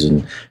celebrities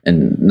and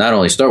not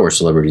only Star Wars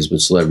celebrities,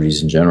 but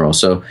celebrities in general.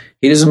 So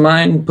he doesn't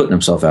mind putting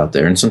himself out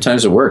there. And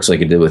sometimes it works,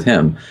 like it did with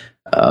him.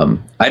 I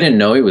didn't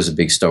know he was a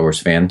big Star Wars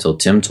fan until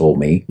Tim told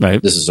me.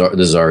 Right. This is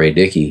R.A.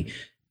 Dickey.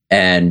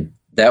 And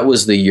that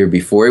was the year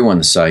before he won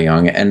the Cy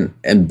Young.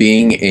 And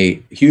being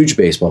a huge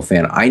baseball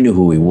fan, I knew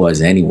who he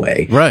was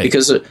anyway. Right.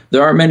 Because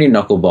there aren't many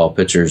knuckleball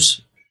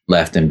pitchers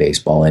left in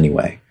baseball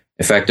anyway.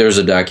 In fact, there's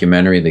a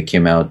documentary that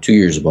came out 2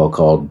 years ago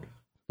called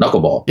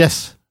Knuckleball.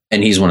 Yes.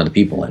 And he's one of the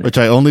people in it. Which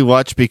I only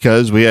watched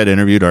because we had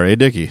interviewed R.A.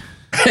 Dickey.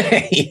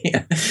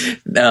 Yeah.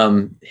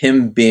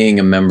 Him being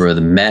a member of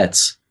the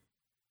Mets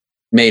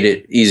made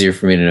it easier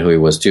for me to know who he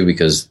was too,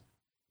 because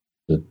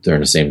they're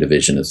in the same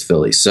division as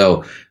Philly.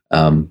 So,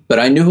 but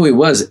I knew who he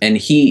was, and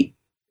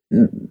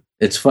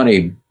it's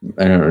funny,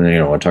 I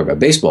don't want to talk about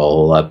baseball a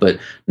whole lot, but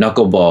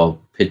knuckleball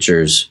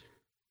pitchers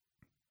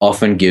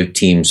often give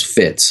teams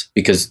fits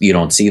because you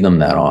don't see them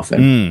that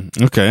often.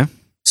 Okay.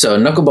 So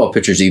knuckleball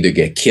pitchers either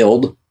get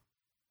killed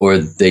or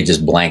they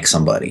just blank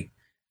somebody.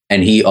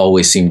 And he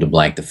always seemed to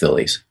blank the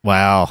Phillies.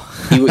 Wow.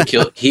 He would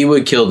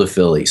kill the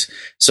Phillies.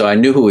 So I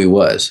knew who he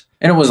was.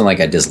 And it wasn't like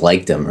I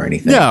disliked him or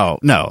anything.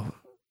 No.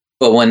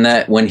 But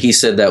when he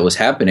said that was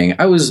happening,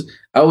 I was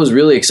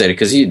really excited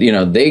because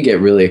they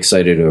get really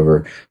excited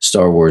over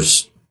Star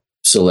Wars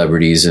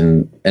celebrities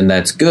and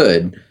that's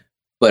good.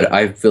 But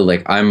I feel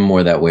like I'm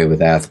more that way with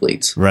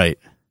athletes. Right.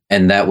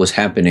 And that was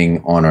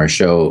happening on our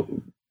show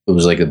it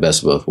was like the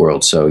best of both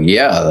worlds. So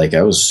yeah, like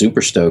I was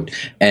super stoked.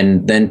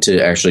 And then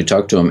to actually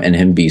talk to him and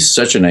him be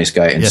such a nice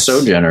guy and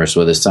so generous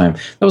with his time.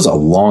 That was a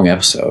long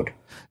episode.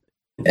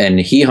 And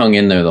he hung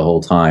in there the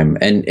whole time.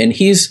 And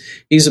he's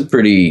a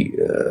pretty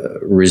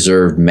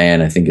reserved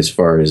man, I think, as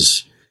far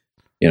as,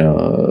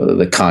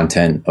 the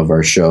content of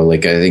our show.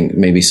 Like, I think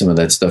maybe some of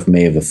that stuff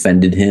may have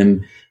offended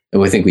him.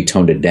 And I think we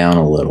toned it down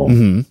a little.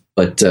 Mm-hmm.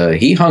 But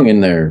he hung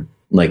in there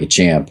like a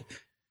champ.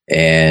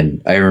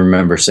 And I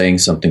remember saying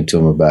something to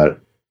him about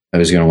I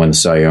was going to win the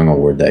Cy Young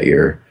Award that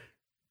year.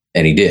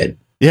 And he did.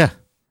 Yeah.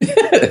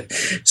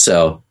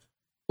 So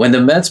when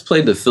the Mets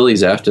played the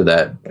Phillies after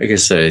that, like I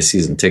said, I had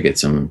season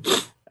tickets. And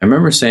I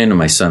remember saying to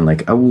my son,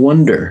 like, I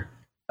wonder,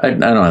 I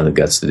don't have the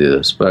guts to do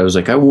this, but I was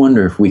like, I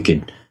wonder if we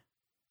could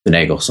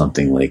finagle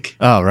something like,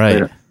 oh,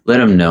 right. Let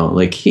him know.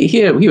 Like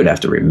he would have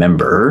to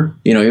remember,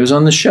 he was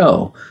on the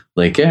show.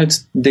 Like, yeah,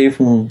 it's Dave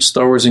from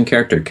Star Wars in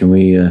Character. Can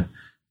we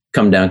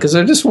come down? Because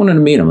I just wanted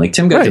to meet him. Like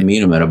Tim got to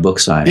meet him at a book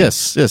signing.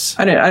 Yes.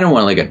 I don't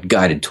want like a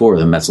guided tour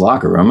of the Mets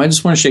locker room. I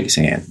just want to shake his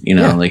hand,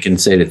 like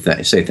and say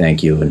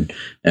thank you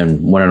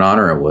and what an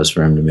honor it was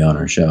for him to be on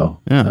our show.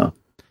 Yeah.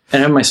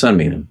 And have my son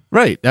meet him.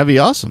 Right. That'd be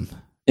awesome.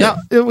 Yeah.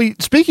 Now,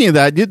 speaking of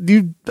that,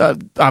 you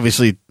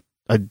obviously,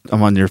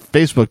 I'm on your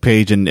Facebook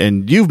page,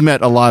 and you've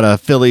met a lot of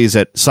Phillies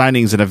at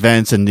signings and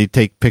events, and you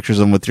take pictures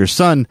of them with your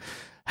son.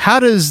 How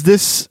does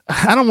this,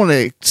 I don't want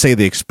to say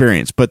the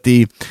experience, but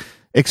the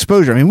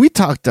exposure. I mean, we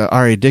talked to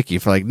R.A. Dickey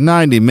for like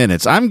 90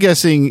 minutes. I'm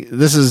guessing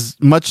this is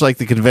much like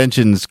the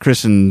conventions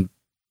Chris and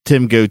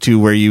Tim go to,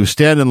 where you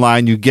stand in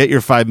line, you get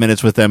your 5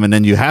 minutes with them, and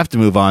then you have to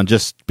move on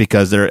just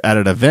because they're at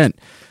an event.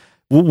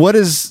 What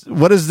is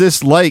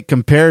this like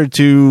compared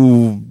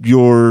to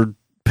your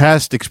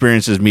past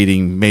experiences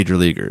meeting major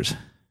leaguers?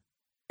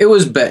 It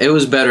was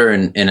better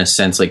in a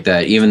sense like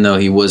that, even though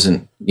he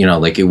wasn't,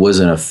 like it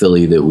wasn't a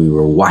Philly that we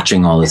were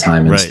watching all the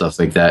time and stuff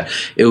like that.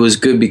 It was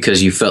good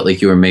because you felt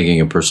like you were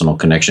making a personal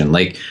connection.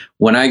 Like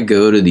when I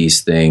go to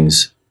these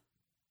things,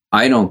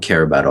 I don't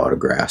care about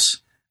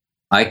autographs.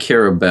 I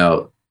care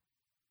about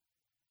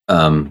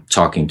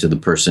talking to the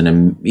person,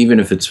 and even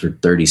if it's for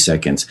 30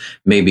 seconds,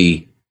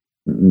 maybe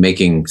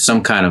making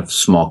some kind of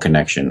small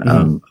connection.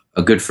 Mm-hmm.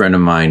 A good friend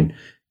of mine,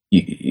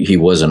 he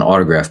was an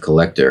autograph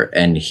collector,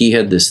 and he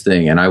had this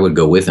thing, and I would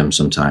go with him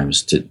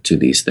sometimes to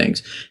these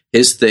things.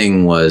 His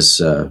thing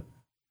was,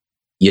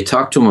 you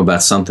talk to him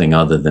about something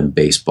other than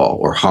baseball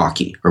or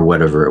hockey or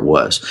whatever it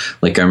was.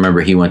 Like I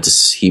remember he met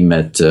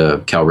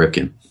Cal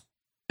Ripken,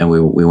 and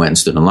we went and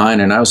stood in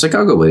line, and I was like,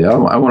 I'll go with you.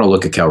 I want to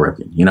look at Cal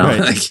Ripken,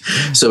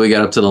 Right. So we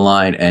got up to the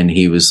line, and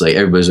he was like,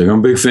 everybody's like, I'm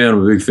a big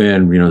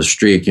fan, the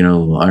streak,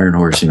 Iron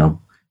Horse,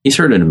 He's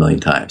heard it a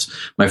million times.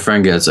 My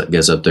friend gets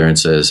up there and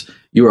says,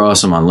 "You were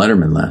awesome on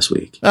Letterman last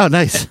week." Oh,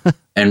 nice.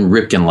 And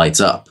Ripken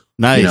lights up.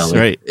 Nice,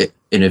 right.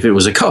 And if it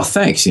was like, "Oh,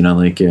 thanks," it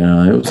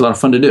was a lot of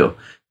fun to do.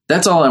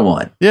 That's all I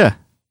want. Yeah.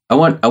 I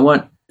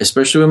want,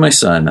 especially with my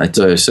son,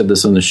 I said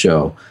this on the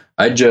show,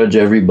 I judge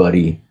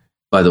everybody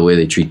by the way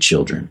they treat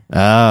children.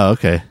 Oh,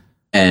 okay.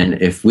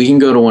 And if we can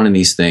go to one of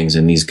these things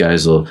and these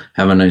guys will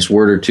have a nice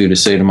word or two to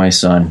say to my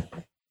son,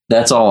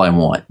 that's all I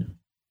want.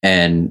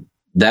 And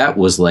that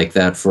was like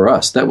that for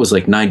us. That was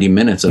like 90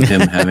 minutes of him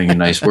having a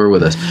nice word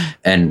with us.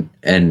 And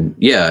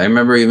yeah, I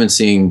remember even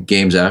seeing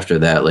games after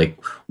that, like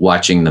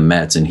watching the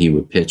Mets, and he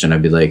would pitch, and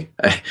I'd be like,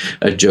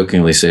 I'd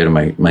jokingly say to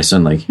my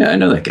son, like, yeah, I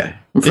know that guy.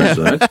 I'm friends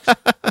with him.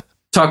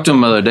 Talked to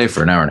him the other day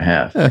for an hour and a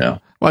half.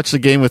 Watch the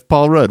game with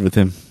Paul Rudd with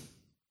him.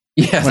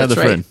 Yeah, my other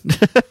friend.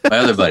 My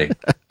other buddy.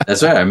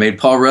 That's right. I made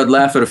Paul Rudd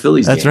laugh at a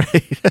Phillies game. That's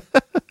right.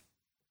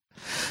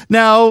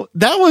 Now,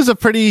 that was a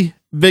pretty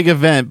big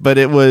event, but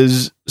it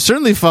was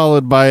certainly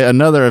followed by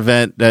another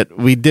event that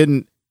we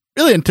didn't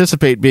really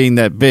anticipate being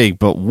that big,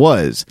 but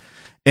was.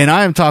 And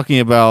I am talking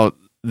about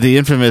the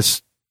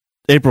infamous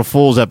April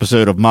Fool's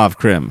episode of Mauve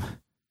Crim.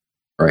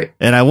 Right.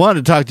 And I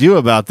wanted to talk to you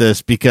about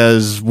this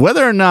because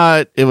whether or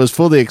not it was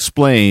fully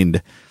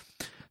explained,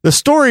 the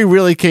story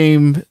really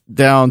came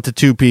down to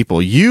two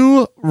people.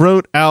 You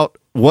wrote out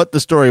what the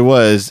story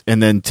was,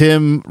 and then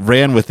Tim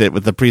ran with it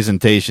with the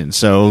presentation.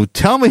 So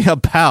tell me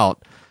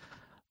about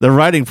the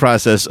writing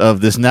process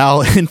of this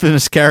now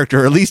infamous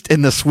character, or at least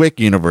in the SWIC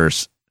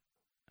universe.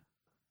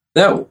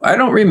 That I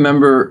don't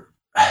remember.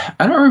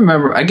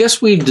 I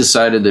guess we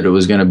decided that it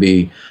was going to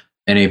be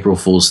an April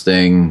Fool's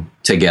thing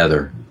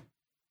together.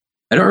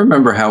 I don't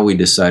remember how we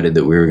decided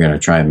that we were going to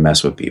try and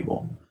mess with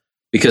people,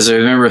 because I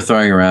remember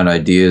throwing around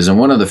ideas, and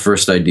one of the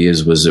first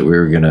ideas was that we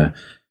were going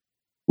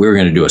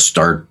to do a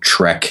Star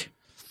Trek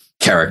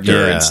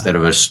character instead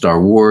of a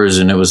Star Wars,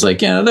 and it was like,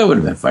 that would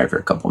have been fine for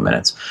a couple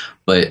minutes,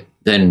 but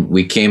then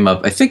we came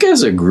up, I think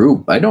as a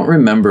group, I don't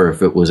remember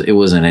if it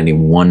wasn't any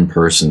one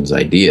person's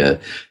idea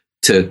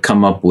to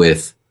come up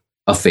with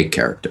a fake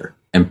character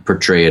and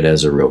portray it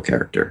as a real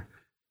character.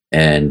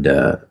 And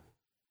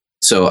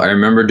so I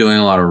remember doing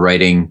a lot of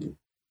writing,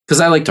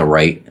 because I like to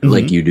write, mm-hmm.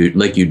 like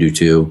you do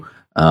too.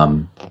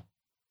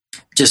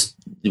 Just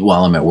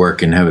while I'm at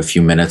work and have a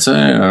few minutes,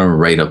 I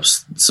write up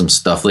some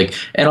stuff.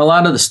 And a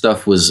lot of the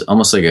stuff was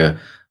almost like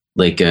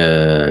like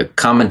a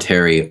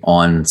commentary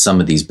on some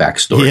of these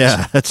backstories.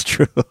 Yeah, that's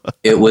true.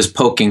 It was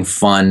poking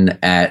fun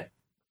at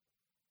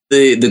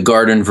the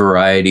garden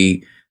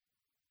variety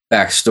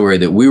backstory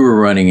that we were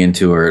running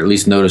into, or at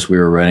least noticed we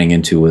were running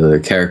into with other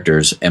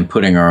characters, and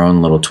putting our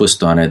own little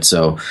twist on it.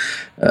 So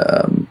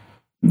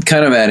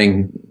kind of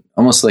adding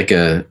almost like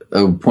a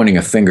pointing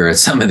a finger at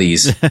some of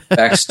these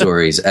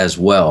backstories as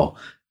well,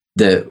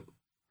 that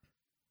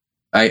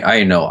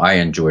I know I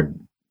enjoyed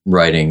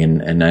writing,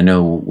 and I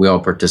know we all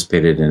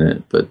participated in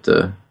it, but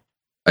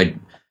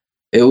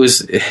it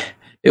was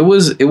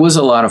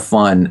a lot of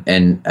fun,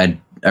 and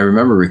I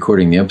remember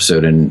recording the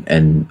episode,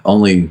 and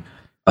only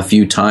a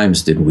few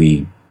times did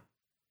we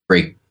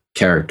break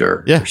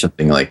character or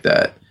something like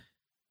that.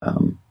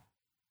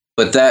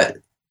 But that,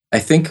 I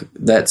think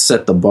that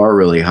set the bar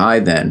really high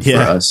then for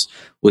us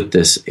with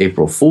this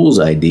April Fool's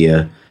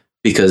idea,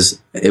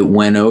 because it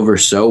went over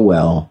so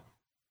well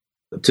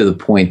to the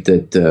point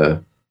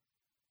that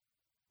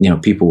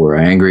people were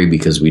angry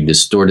because we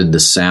distorted the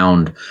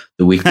sound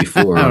the week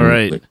before.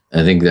 Right.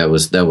 I think that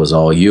was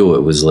all you.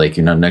 It was like,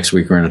 next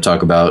week we're going to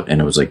talk about,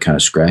 and it was like kind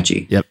of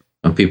scratchy. Yep.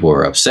 And people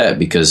were upset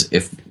because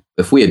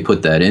if we had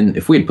put that in,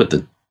 if we had put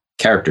the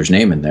character's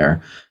name in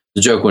there,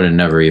 the joke would have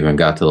never even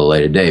got to the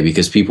light of day,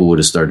 because people would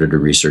have started to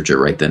research it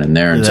right then and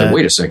there and said,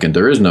 wait a second,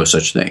 there is no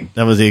such thing.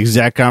 That was the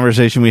exact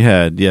conversation we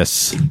had.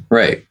 Yes.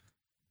 Right.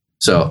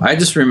 So I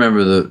just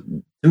remember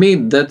to me,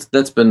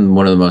 that's been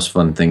one of the most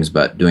fun things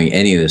about doing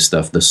any of this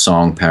stuff, the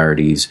song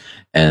parodies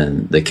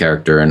and the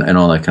character and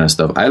all that kind of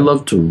stuff. I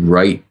love to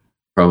write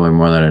probably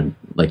more than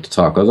I'd like to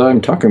talk, although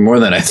I'm talking more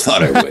than I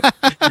thought I would.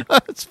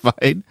 That's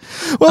fine.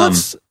 Well,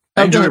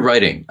 I enjoy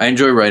writing.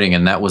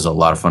 And that was a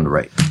lot of fun to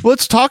write.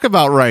 Let's talk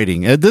about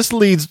writing. This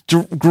leads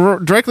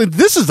directly.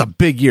 This is a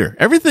big year.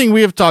 Everything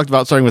we have talked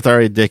about, starting with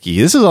R.A. Dickey,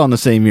 this is all in the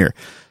same year.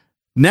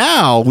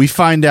 Now we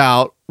find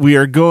out we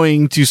are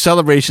going to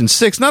Celebration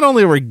 6. Not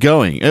only are we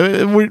going, I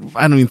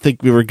don't even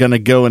think we were going to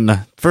go in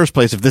the first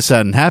place if this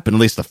hadn't happened.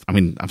 At least,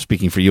 I'm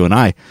speaking for you and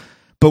I.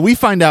 But we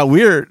find out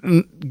we're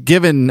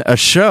given a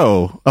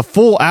show, a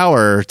full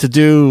hour to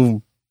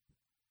do.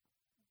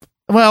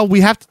 Well,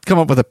 we have to come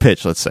up with a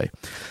pitch, let's say.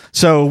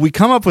 So we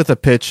come up with a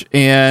pitch,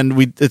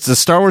 and it's a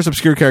Star Wars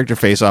Obscure Character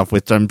Face-Off,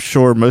 which I'm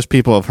sure most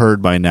people have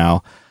heard by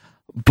now.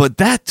 But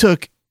that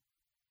took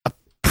a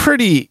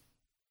pretty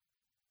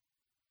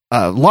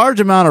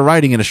large amount of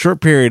writing in a short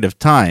period of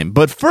time.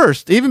 But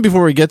first, even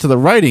before we get to the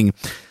writing,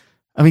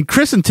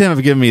 Chris and Tim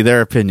have given me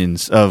their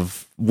opinions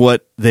of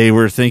what they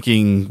were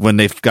thinking when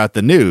they got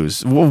the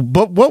news. Well,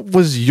 but what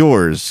was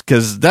yours?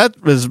 Because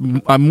that was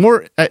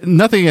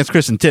nothing against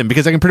Chris and Tim,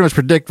 because I can pretty much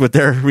predict what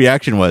their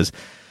reaction was.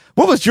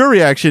 What was your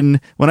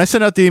reaction when I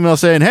sent out the email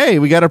saying, hey,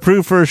 we got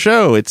approved for a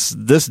show. It's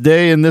this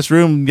day in this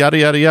room, yada,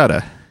 yada,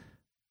 yada.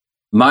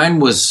 Mine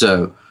was,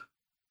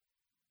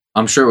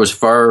 I'm sure it was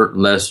far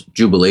less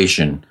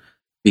jubilation,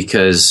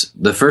 because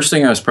the first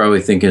thing I was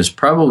probably thinking is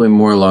probably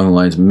more along the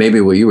lines,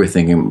 maybe what you were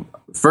thinking.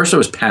 First, I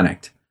was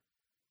panicked,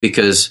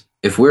 because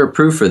if we're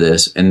approved for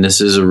this and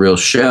this is a real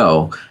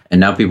show, and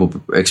now people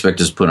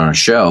expect us to put on a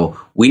show,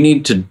 we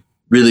need to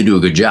really do a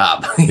good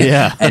job.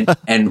 Yeah.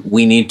 and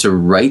we need to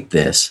write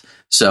this.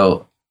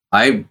 So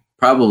I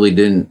probably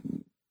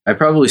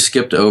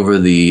skipped over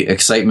the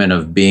excitement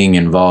of being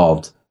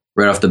involved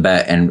right off the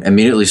bat and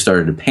immediately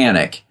started to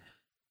panic,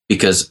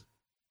 because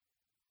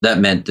that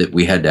meant that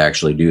we had to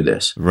actually do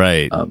this.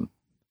 Right.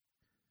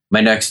 My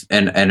next,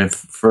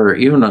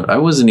 I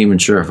wasn't even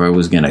sure if I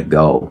was going to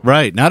go.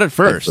 Right. Not at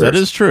first. That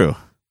is true.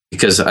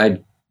 Because I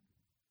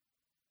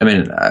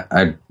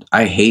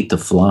hate to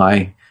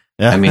fly.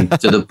 Yeah.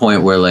 To the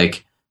point where,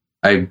 like,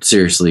 I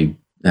seriously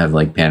have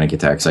like panic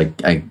attacks.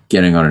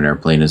 Getting on an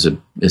airplane is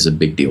a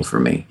big deal for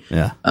me.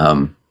 Yeah.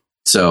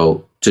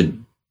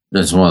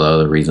 That's one of the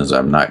other reasons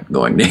I'm not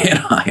going to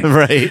Anaheim.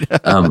 Right.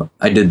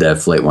 I did that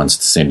flight once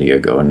to San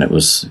Diego, and it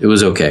was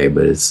okay,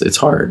 but it's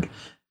hard.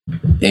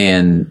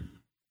 And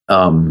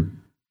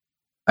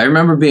I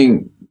remember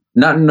being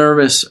not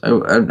nervous.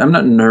 I'm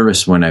not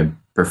nervous when I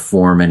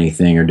perform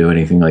anything or do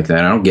anything like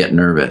that. I don't get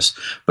nervous,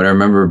 but I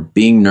remember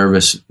being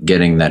nervous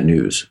getting that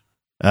news.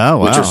 Oh,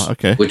 wow.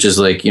 Okay. Which is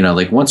like,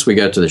 like once we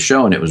got to the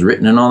show and it was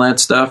written and all that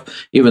stuff,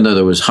 even though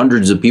there was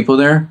hundreds of people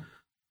there,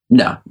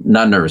 no,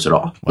 not nervous at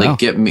all. Wow. Like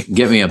get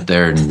me up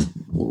there and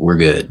we're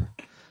good.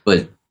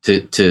 But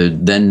to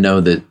then know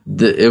that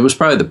it was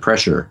probably the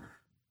pressure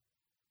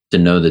to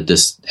know that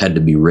this had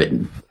to be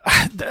written.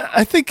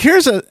 I think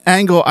here's an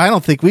angle I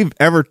don't think we've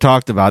ever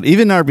talked about,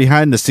 even our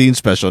behind the scenes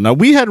special. Now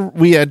we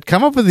had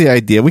come up with the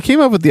idea. We came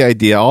up with the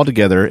idea all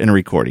together in a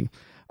recording.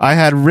 I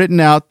had written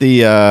out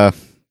the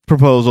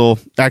proposal.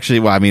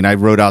 Actually, I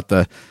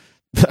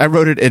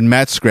wrote it in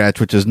Matt's scratch,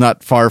 which is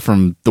not far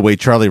from the way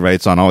Charlie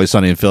writes on Always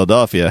Sunny in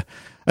Philadelphia.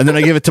 And then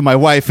I give it to my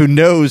wife, who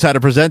knows how to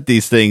present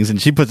these things, and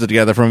she puts it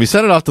together for me. We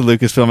send it off to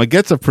Lucasfilm. It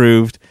gets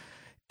approved,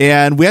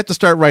 and we have to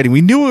start writing.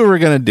 We knew what we were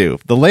going to do.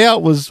 The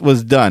layout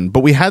was done, but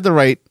we had to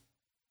write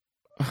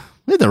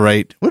We had to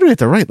write. What do we have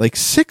to write? Like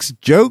 6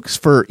 jokes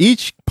for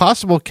each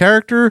possible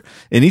character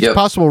in each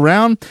possible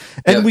round,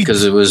 and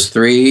because it was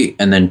 3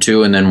 and then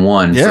 2 and then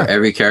 1 for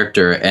every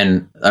character.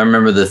 And I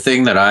remember the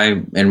thing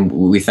that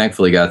we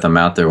thankfully got them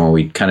out there when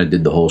we kind of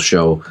did the whole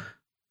show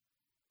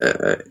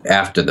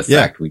after the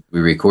fact. We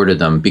recorded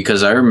them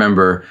because I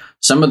remember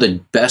some of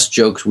the best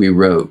jokes we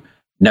wrote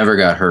never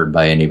got heard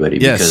by anybody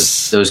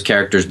because those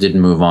characters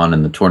didn't move on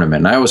in the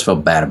tournament. And I always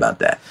felt bad about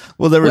that.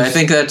 Well, I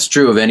think that's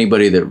true of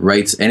anybody that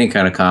writes any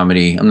kind of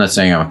comedy. I'm not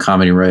saying I'm a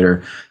comedy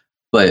writer,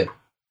 but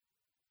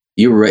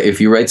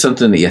if you write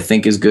something that you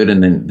think is good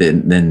and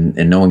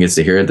then no one gets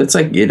to hear it, that's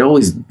like, it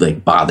always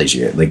like bothers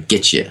you, like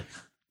gets you.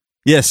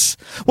 Yes.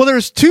 Well,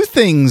 there's 2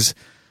 things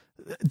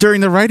during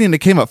the writing that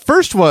came up.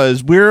 First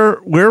was we're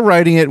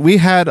writing it. We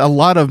had a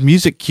lot of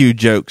music cue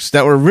jokes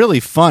that were really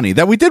funny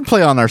that we did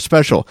play on our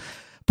special.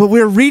 But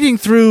we were reading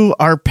through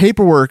our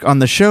paperwork on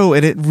the show,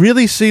 and it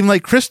really seemed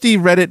like Christy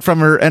read it from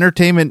her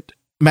entertainment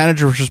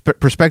manager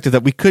perspective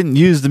that we couldn't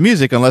use the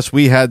music unless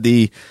we had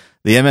the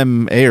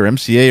MMA or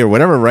MCA or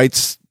whatever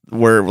rights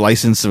were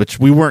licensed, which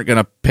we weren't going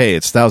to pay.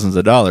 It's thousands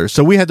of dollars.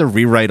 So we had to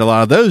rewrite a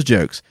lot of those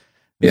jokes.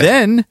 Yeah.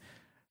 Then,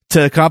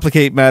 to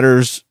complicate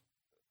matters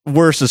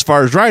worse as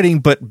far as writing,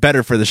 but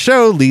better for the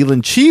show,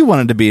 Leland Chi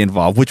wanted to be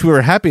involved, which we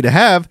were happy to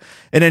have.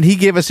 And then he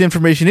gave us the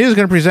information he was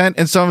going to present,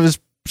 and some of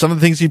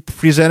the things he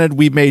presented,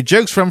 we made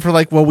jokes from for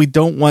like, well, we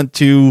don't want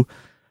to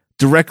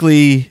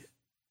directly,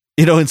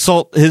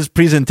 insult his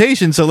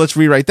presentation. So let's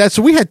rewrite that.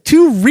 So we had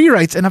 2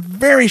 rewrites in a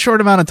very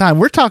short amount of time.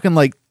 We're talking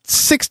like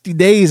 60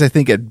 days, I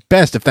think at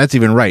best, if that's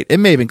even right. It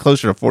may have been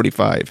closer to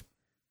 45.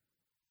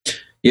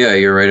 Yeah,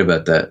 you're right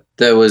about that.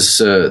 That was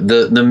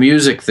the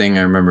music thing.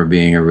 I remember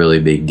being a really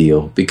big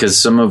deal because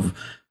some of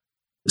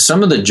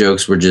the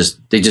jokes were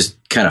they just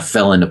kind of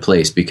fell into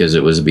place because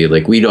it was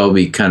we'd all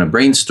be kind of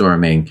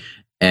brainstorming.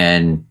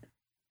 And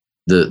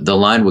the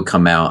line would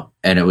come out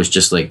and it was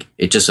just like,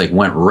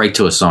 went right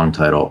to a song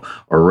title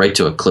or right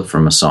to a clip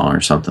from a song or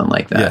something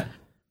like that. Yeah.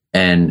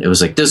 And it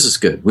was like, this is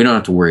good. We don't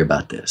have to worry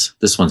about this.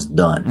 This one's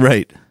done.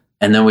 Right.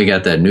 And then we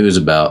got that news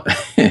about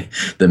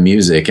the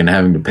music and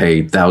having to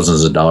pay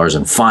thousands of dollars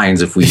in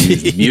fines if we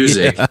use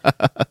music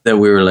that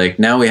we were like,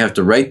 now we have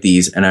to write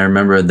these. And I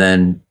remember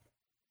then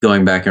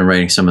going back and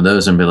writing some of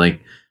those and be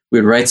like,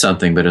 we'd write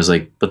something, but it was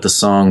like, but the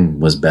song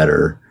was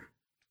better.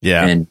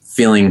 Yeah, and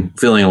feeling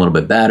a little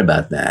bit bad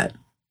about that.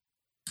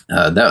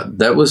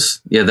 That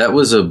was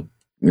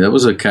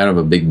a kind of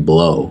a big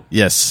blow.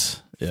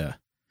 Yes, yeah.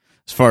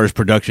 As far as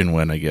production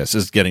went, I guess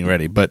is getting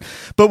ready, but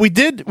we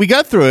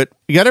got through it.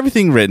 We got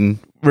everything written.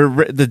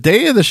 The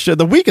day of the show,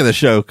 the week of the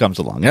show comes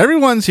along.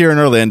 Everyone's here in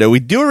Orlando. We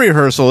do a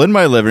rehearsal in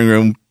my living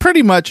room.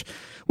 Pretty much,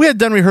 we had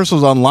done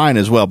rehearsals online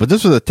as well, but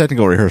this was a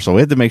technical rehearsal.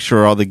 We had to make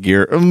sure all the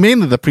gear,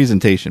 mainly the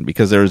presentation,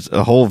 because there's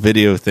a whole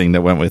video thing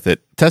that went with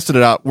it. Tested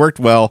it out, worked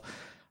well.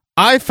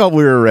 I felt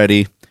we were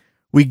ready.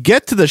 We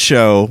get to the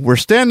show. We're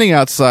standing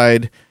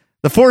outside.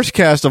 The Force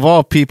cast of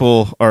all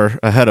people are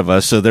ahead of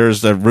us, so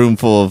there's a room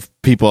full of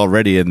people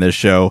already in this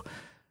show.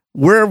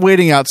 We're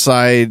waiting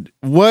outside.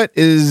 What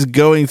is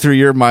going through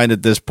your mind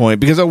at this point?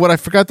 Because what I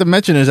forgot to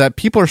mention is that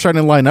people are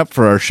starting to line up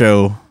for our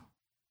show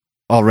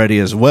already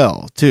as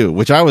well, too,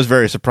 which I was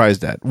very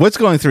surprised at. What's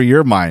going through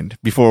your mind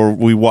before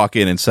we walk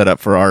in and set up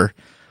for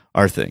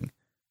our thing?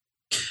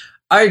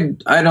 I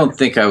don't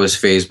think I was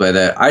fazed by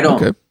that. I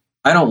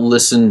don't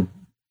listen.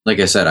 Like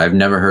I said, I've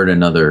never heard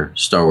another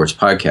Star Wars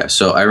podcast.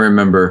 So I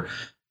remember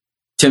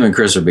Tim and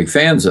Chris are big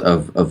fans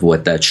of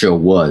what that show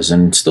was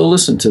and still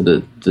listen to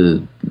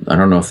the I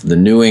don't know if the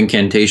new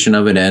incantation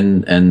of it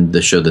and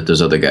the show that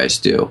those other guys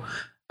do.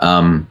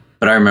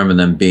 But I remember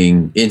them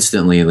being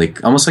instantly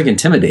almost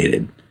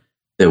intimidated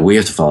that we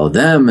have to follow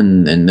them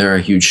and they're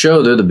a huge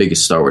show. They're the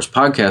biggest Star Wars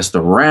podcast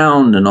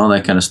around and all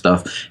that kind of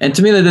stuff. And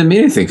to me, that didn't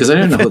mean anything because I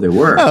didn't know who they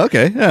were. Oh,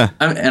 okay. Yeah.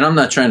 And I'm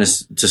not trying to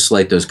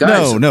slight those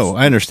guys. No,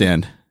 I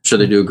understand. Sure,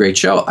 they do a great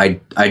show. I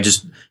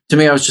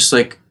was just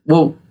like,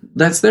 well,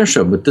 that's their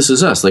show, but this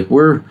is us.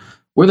 We're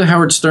the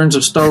Howard Sterns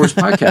of Star Wars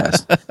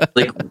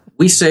podcast.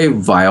 We say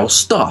vile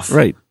stuff.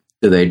 Right.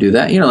 Do they do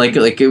that?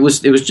 It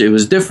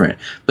was different.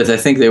 But I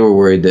think they were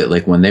worried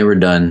that when they were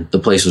done, the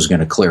place was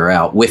going to clear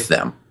out with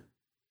them.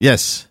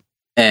 Yes.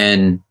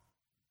 And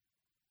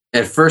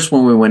at first,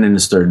 when we went in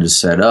and started to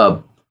set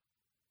up,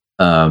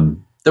 there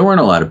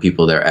weren't a lot of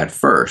people there at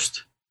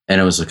first. And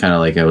it was kind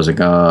of I was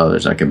like, oh,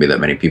 there's not going to be that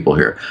many people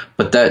here.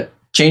 But that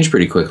changed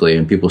pretty quickly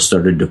and people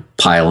started to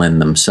pile in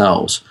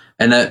themselves.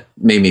 And that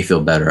made me feel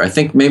better. I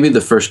think maybe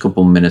the first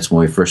couple minutes when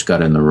we first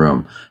got in the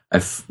room,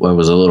 I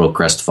was a little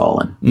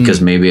crestfallen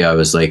because maybe I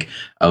was like,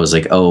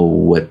 oh,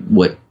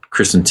 what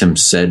Chris and Tim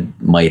said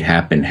might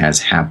happen has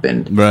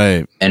happened.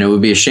 Right. And it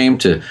would be a shame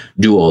to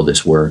do all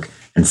this work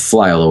and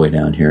fly all the way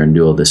down here and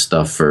do all this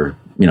stuff for,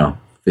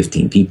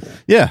 15 people.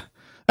 Yeah.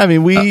 I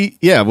mean,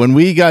 when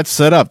we got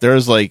set up, there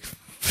was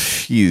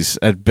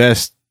at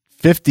best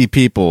 50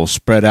 people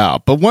spread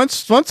out. But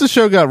once the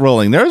show got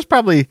rolling, there was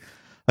probably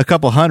a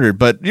couple hundred.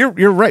 But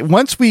you're right.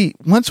 Once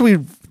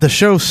the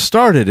show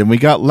started and we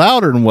got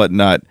louder and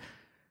whatnot,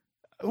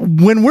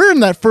 when we're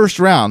in that first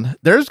round,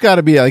 there's got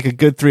to be like a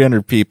good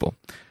 300 people.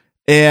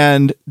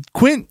 And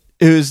Quint,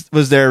 who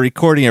was there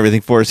recording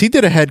everything for us, he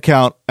did a head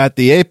count at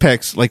the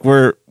Apex, like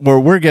where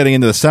we're getting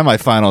into the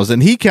semifinals,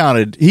 and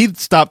he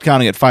stopped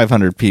counting at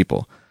 500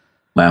 people.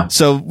 Wow.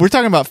 So we're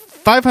talking about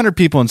 500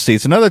 people in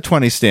seats, another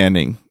 20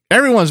 standing.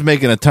 Everyone's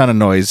making a ton of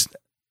noise.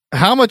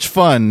 How much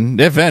fun,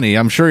 if any,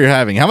 I'm sure you're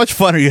having. How much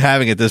fun are you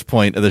having at this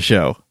point of the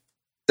show?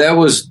 That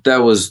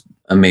was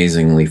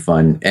amazingly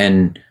fun.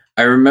 And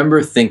I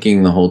remember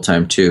thinking the whole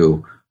time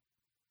too,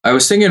 I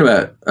was thinking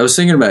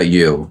about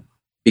you,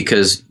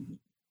 because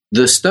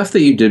the stuff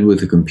that you did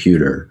with the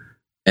computer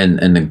and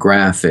the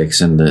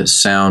graphics and the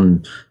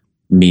sound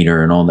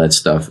meter and all that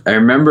stuff, I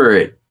remember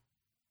it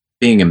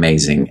being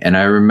amazing. And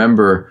I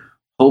remember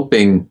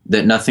hoping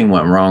that nothing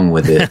went wrong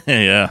with it.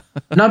 Yeah.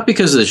 Not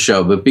because of the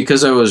show, but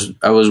because I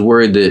was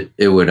worried that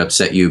it would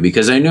upset you,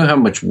 because I knew how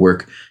much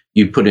work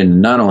you put into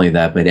not only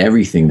that, but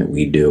everything that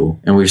we do.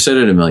 And we've said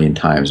it a million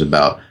times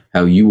about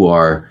how you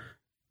are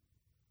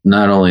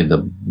not only the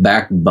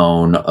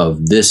backbone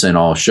of this and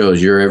all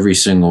shows, you're every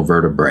single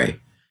vertebrae.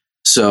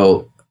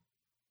 So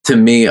to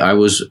me, I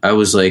was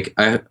like,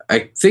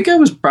 I think I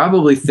was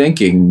probably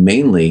thinking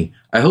mainly,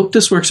 I hope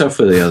this works out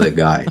for the other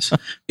guys,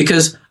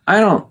 because I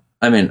don't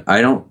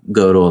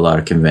go to a lot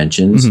of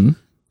conventions.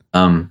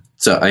 Mm-hmm.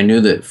 So I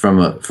knew that from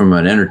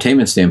an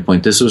entertainment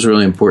standpoint, this was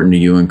really important to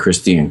you and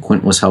Christy, and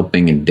Quint was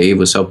helping, and Dave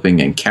was helping,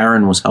 and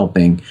Karen was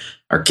helping.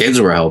 Our kids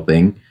were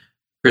helping.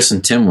 Chris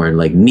and Tim were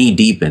like knee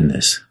deep in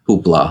this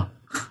hoopla.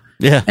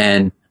 Yeah.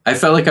 And I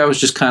felt like I was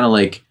just kind of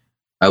like,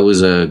 I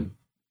was a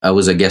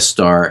guest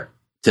star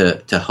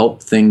to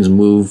help things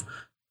move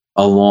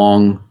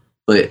along.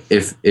 But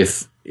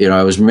if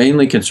I was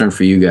mainly concerned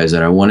for you guys,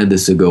 that I wanted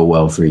this to go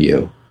well for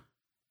you,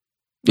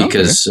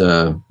 because,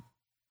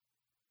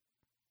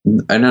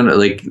 I don't know,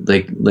 like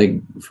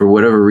for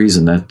whatever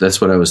reason, that's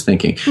what I was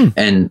thinking.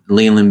 And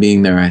Leland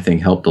being there, I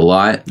think, helped a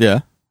lot. Yeah.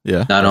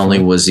 Yeah. Not definitely. Only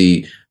was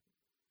he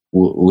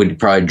would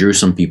probably drew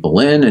some people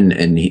in,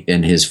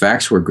 and his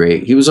facts were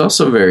great. He was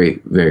also very,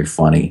 very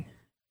funny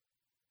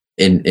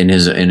in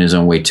his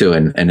own way too.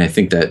 And I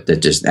think that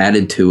just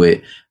added to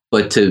it.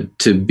 But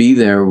to be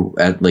there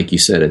at, like you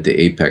said, at the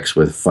Apex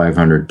with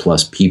 500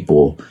 plus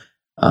people,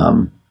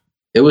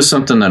 it was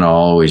something that I'll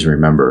always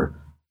remember,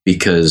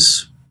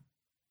 because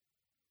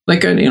I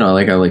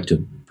like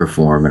to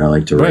perform, and I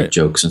like to write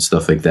jokes and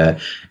stuff like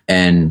that.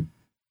 And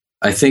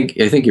I think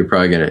you're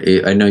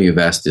probably I know you've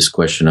asked this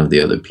question of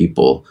the other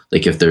people,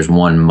 like if there's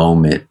one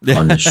moment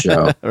on the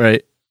show,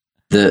 right?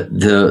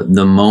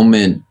 The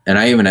moment, and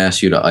I even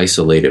asked you to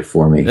isolate it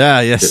for me.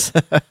 Yeah, yes.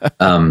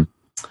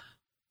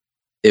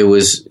 It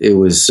was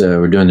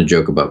we're doing the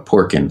joke about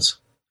Porkins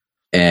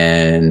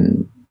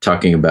and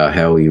talking about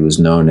how he was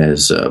known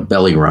as a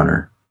belly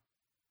runner,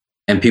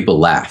 and people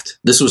laughed.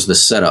 This was the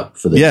setup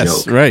for the joke.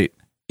 Yes, right.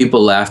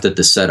 People laughed at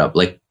the setup,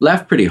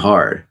 laughed pretty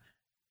hard.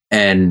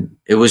 And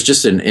it was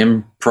just an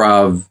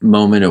improv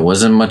moment. It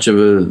wasn't much of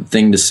a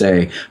thing to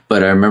say,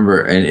 but I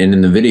remember, and in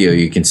the video,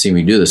 you can see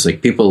me do this.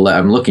 Like people,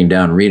 I'm looking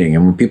down reading,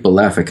 and when people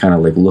laugh, I kind of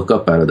like look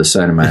up out of the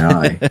side of my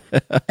eye,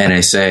 and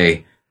I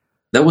say,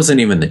 "That wasn't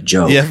even the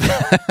joke." Yep.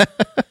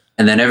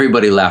 And then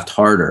everybody laughed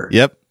harder.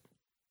 Yep.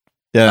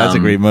 Yeah, that's a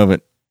great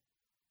moment.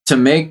 To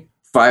make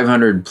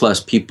 500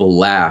 plus people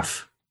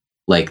laugh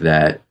like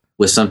that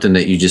with something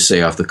that you just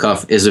say off the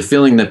cuff is a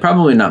feeling that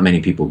probably not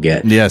many people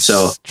get. Yes,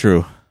 so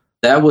true.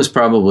 That was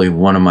probably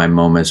one of my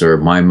moments, or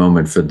my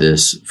moment for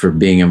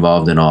being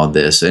involved in all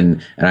this.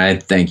 And I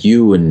thank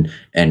you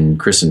and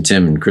Chris and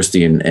Tim and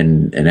Christy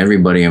and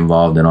everybody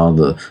involved, and all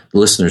the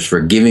listeners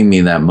for giving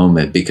me that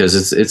moment,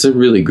 because it's a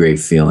really great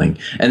feeling.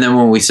 And then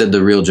when we said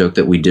the real joke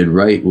that we did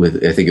right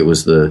with, I think it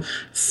was the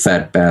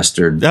fat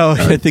bastard. Oh,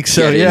 I think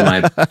so.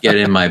 Get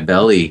in my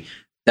belly.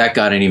 That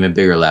got an even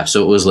bigger laugh.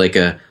 So it was like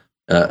a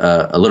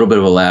little bit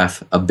of a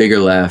laugh, a bigger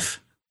laugh,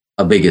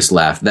 a biggest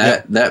laugh.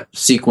 That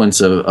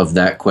sequence of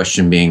that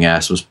question being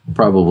asked was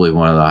probably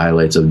one of the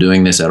highlights of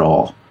doing this at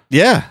all.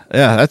 Yeah,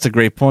 that's a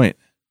great point.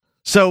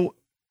 So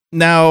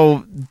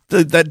now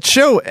that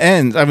show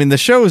ends. I mean, the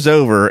show is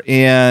over,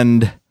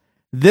 and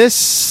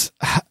this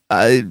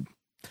I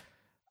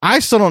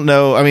still don't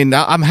know. I mean,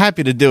 I'm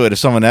happy to do it if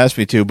someone asks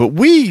me to, but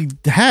we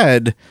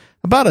had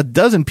about a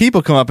dozen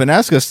people come up and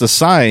ask us to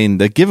sign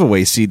the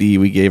giveaway CD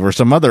we gave, or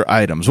some other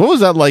items. What was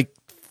that like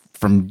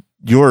from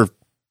your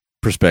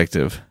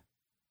perspective?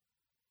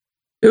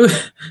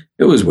 It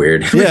was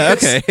weird. Yeah,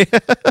 okay.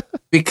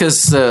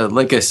 Because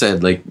like I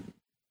said, like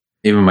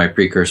even my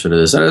precursor to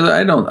this,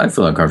 I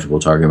feel uncomfortable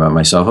talking about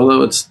myself,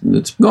 although it's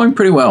going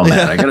pretty well,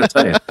 man. I gotta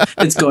tell you,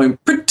 it's going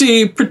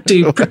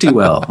pretty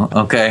well.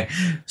 Okay.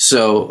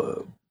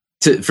 So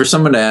for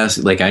someone to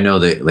ask, like, I know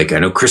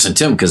Chris and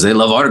Tim, because they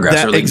love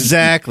autographs. Like,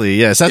 exactly.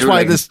 Yes. That's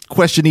why this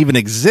question even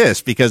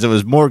exists, because it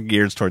was more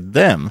geared toward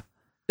them.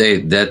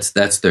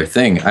 That's their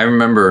thing. I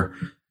remember,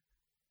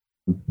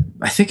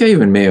 I think I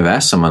even may have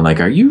asked someone, like,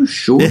 are you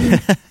sure?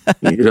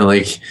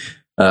 It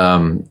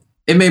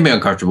made me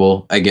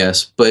uncomfortable, I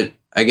guess, but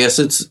I guess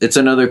it's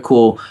another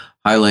cool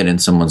highlight in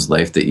someone's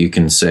life that you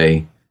can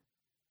say,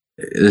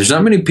 there's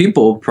not many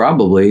people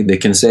probably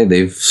that can say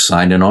they've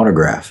signed an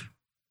autograph.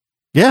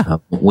 Yeah.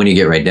 When you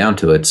get right down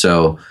to it.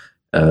 So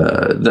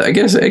I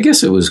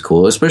guess it was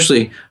cool,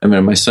 especially, I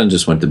mean, my son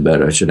just went to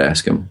bed. I should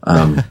ask him.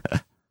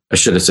 I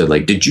should have said,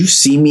 like, did you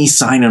see me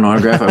sign an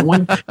autograph? I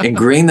want to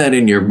ingrain that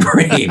in your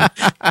brain.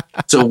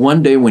 So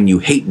one day when you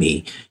hate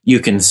me, you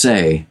can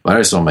say, well,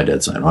 I saw my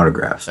dad sign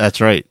autographs.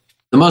 That's right.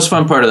 The most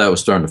fun part of that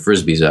was throwing the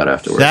Frisbees out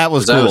afterwards. That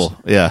was cool.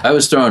 I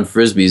was throwing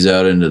Frisbees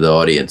out into the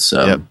audience.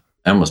 I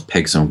almost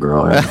pegged some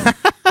girl. That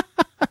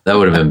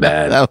would have been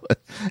bad.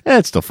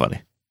 It's still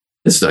funny.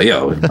 It's still,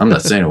 I'm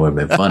not saying it would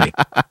have been funny.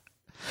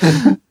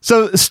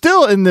 So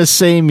still in this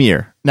same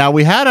year. Now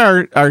we had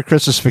our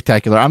Christmas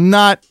Spectacular. I'm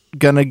not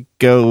going to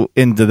go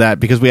into that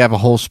because we have a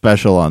whole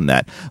special on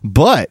that.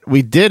 But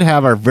we did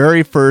have our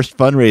very first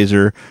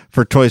fundraiser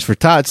for Toys for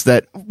Tots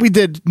that we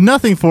did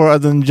nothing for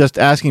other than just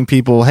asking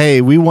people, hey,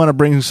 we want to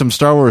bring some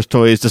Star Wars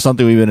toys to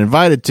something we've been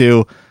invited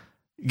to.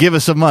 Give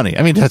us some money.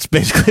 I mean, that's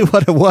basically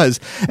what it was.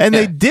 And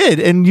they did.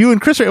 And you and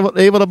Chris were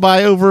able to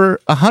buy over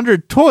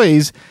 100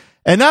 toys.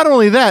 And not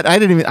only that, I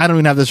don't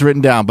even have this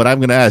written down, but I'm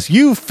going to ask,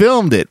 you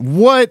filmed it.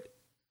 What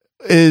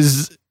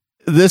is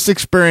this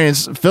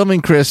experience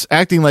filming Chris,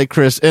 acting like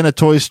Chris in a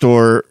toy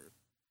store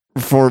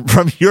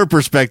from your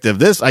perspective?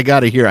 This I got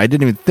to hear. I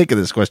didn't even think of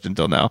this question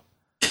until now.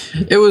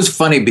 It was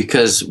funny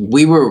because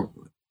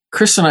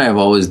Chris and I have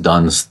always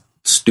done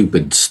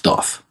stupid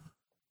stuff,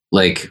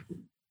 like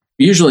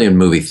usually in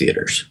movie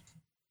theaters.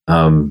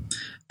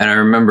 And I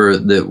remember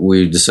that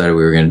we decided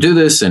we were going to do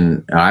this,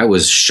 and I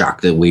was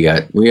shocked that we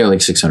got like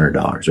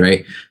 $600,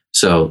 right?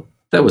 So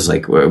that was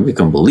like, we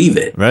couldn't believe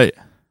it. Right.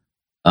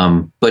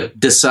 But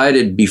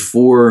decided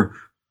before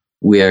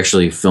we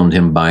actually filmed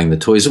him buying the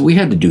toys that we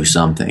had to do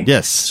something.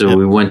 Yes. So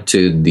we went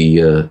to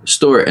the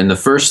store, and the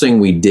first thing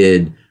we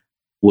did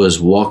was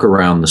walk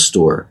around the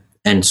store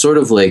and sort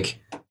of like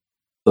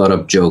thought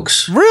up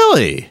jokes.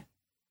 Really?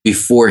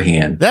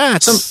 Beforehand.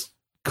 That's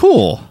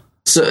cool.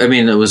 So I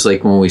mean, it was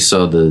like when we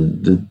saw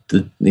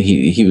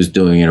he was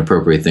doing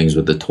inappropriate things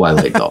with the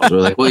Twilight dolls.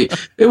 We're like, well,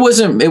 it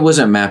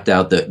wasn't mapped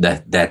out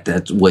that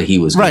that's what he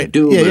was going to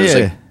do. Yeah, but it's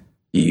like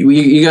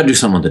you got to do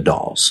something with the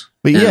dolls.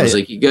 But it was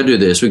like, you got to do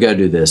this. We got to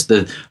do this.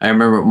 I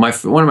remember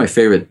one of my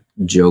favorite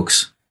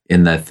jokes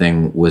in that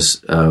thing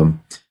was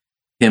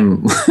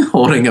him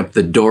holding up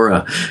the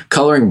Dora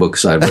coloring book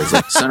sideways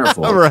like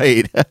centerfold.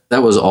 Right.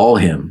 That was all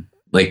him.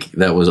 Like,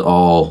 that was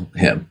all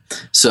him.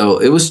 So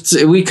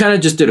we kind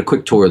of just did a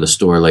quick tour of the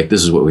store. Like,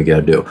 this is what we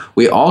got to do.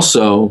 We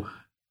also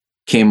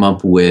came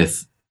up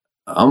with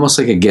almost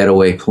like a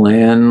getaway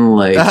plan.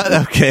 Like,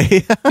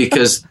 okay.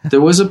 because there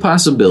was a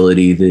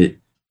possibility that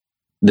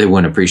they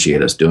wouldn't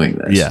appreciate us doing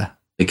this. Yeah.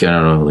 Like, I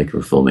don't know, like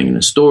we're filming in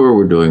a store,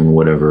 we're doing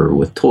whatever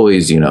with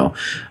toys,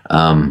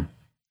 And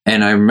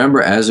I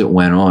remember as it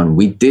went on,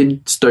 we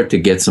did start to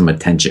get some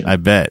attention. I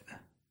bet.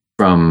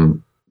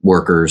 From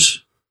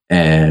workers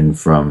and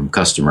from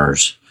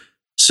customers.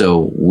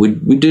 So we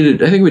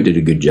did it. I think we did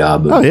a good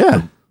job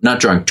of not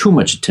drawing too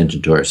much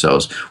attention to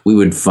ourselves. We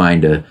would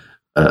find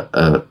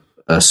a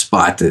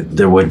spot that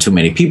there weren't too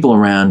many people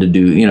around to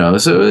do,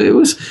 so it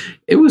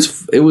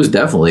was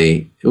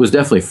definitely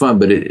fun,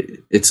 but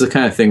it's the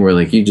kind of thing where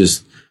like you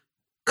just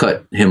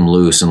cut him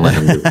loose and let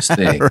him do his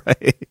thing.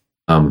 Right.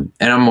 And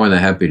I'm more than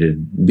happy to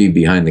be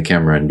behind the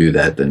camera and do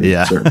that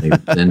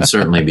than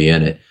certainly be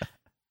in it.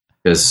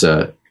 Because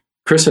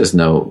Chris has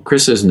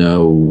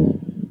no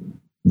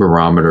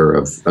barometer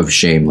of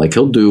shame. Like,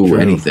 he'll do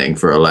anything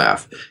for a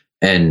laugh.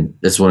 And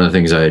that's one of the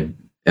things I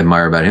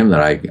admire about him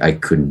that I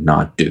could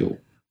not do.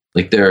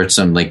 Like, there are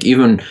some, like,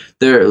 even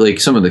there, like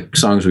some of the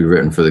songs we've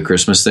written for the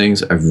Christmas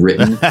things I've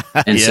written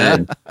and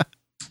said,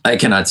 I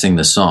cannot sing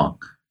this song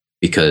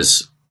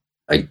because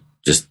I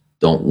just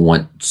don't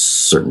want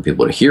certain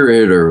people to hear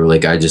it, or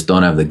like, I just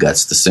don't have the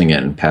guts to sing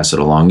it and pass it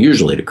along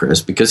usually to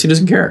Chris because he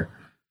doesn't care.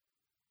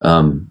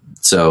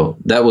 So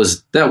that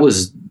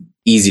was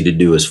easy to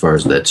do as far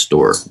as that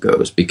store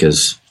goes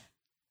because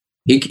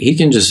he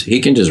can just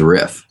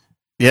riff.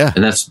 Yeah.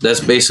 And that's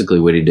basically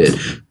what he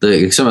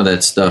did. Some of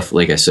that stuff,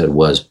 like I said,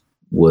 was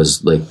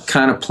like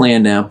kind of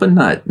planned out, but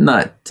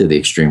not to the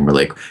extreme where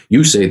like,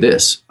 you say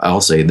this, I'll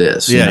say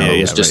this.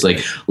 It's just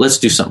like, let's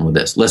do something with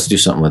this. Let's do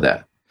something with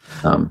that.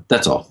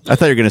 That's all. I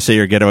thought you were going to say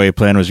your getaway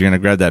plan was you're going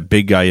to grab that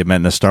big guy you met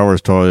in the Star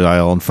Wars toy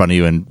aisle in front of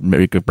you and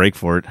make a break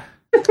for it.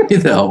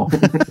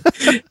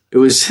 It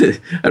was, I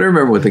don't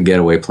remember what the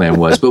getaway plan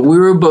was, but we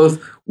both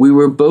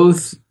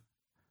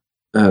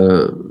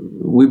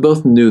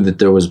knew that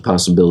there was a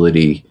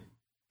possibility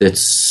that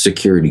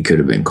security could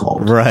have been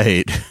called.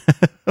 Right.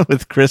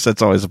 With Chris,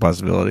 that's always a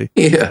possibility.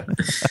 Yeah.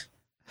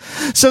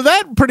 So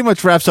that pretty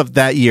much wraps up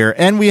that year.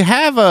 And we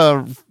have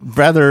a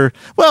rather,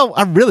 well,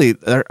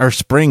 our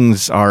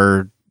springs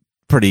are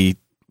pretty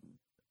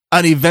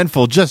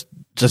uneventful just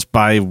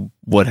by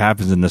what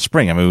happens in the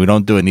spring. I mean, we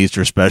don't do an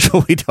Easter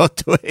special. We don't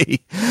do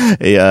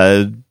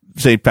a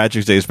St.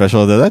 Patrick's Day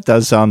special, although that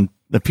does sound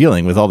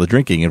appealing with all the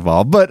drinking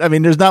involved. But I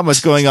mean, there's not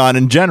much going on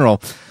in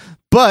general.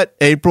 But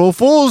April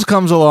Fool's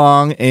comes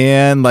along,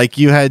 and like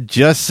you had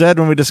just said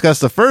when we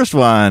discussed the first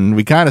one,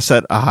 we kind of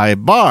set a high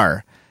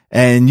bar.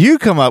 And you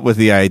come up with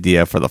the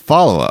idea for the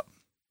follow-up.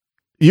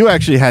 You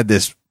actually had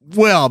this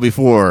well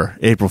before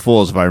April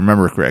Fool's, if I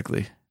remember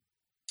correctly.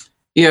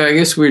 Yeah, I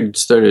guess we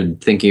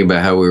started thinking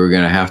about how we're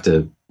going to have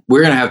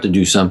to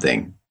do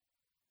something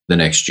the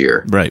next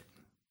year. Right.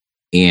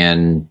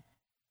 And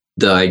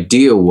the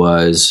idea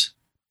was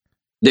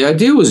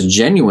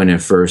genuine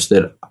at first,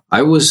 that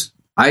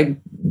I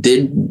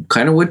did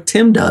kind of what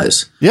Tim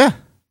does. Yeah.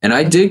 And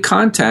I did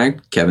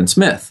contact Kevin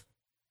Smith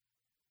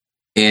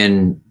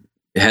and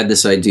had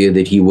this idea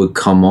that he would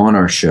come on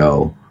our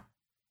show.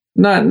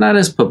 Not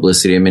as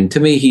publicity. I mean, to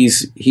me,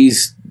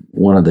 he's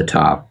one of the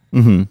top,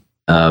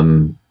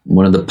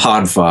 one of the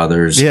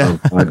podfathers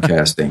of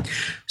podcasting.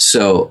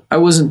 So I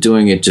wasn't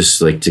doing it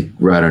just like to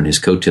ride on his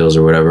coattails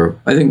or whatever.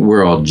 I think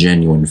we're all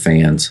genuine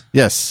fans.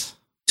 Yes.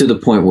 To the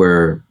point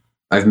where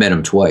I've met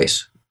him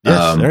twice.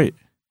 Yes, right.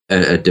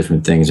 At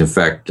different things. In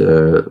fact,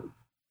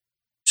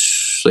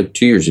 like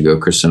 2 years ago,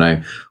 Chris and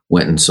I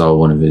went and saw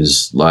one of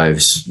his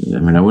lives. I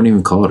mean, I wouldn't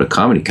even call it a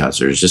comedy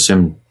concert. It's just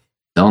him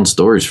telling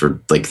stories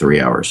for like 3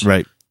 hours.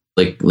 Right.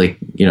 Like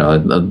you know,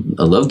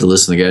 I love to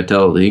listen to the guy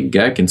tell. The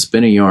guy can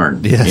spin a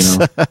yarn. Yes. You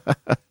know,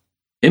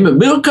 him and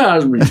Bill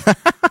Cosby.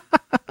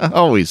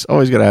 always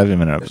got to have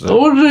him in an episode.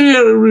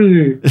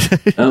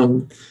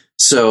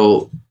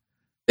 So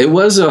it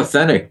was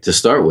authentic to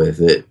start with.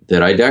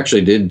 That I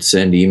actually did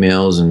send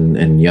emails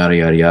and yada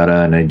yada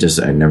yada, and I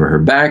never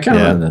heard back.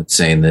 I'm not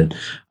saying that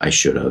I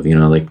should have. You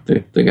know, like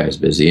the guy's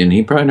busy, and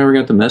he probably never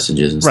got the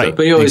messages and stuff.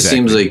 But he always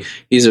seems like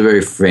he's a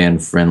very fan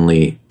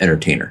friendly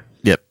entertainer.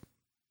 Yep.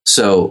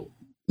 So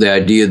the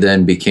idea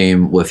then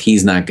became, well, if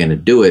he's not going to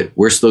do it,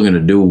 we're still going to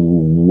do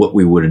what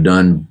we would have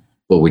done,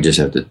 but we just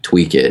have to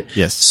tweak it.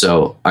 Yes.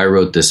 So I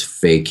wrote this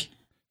fake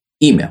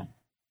email.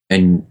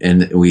 And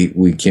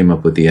we came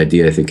up with the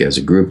idea, I think, as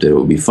a group, that it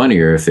would be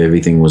funnier if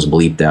everything was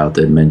bleeped out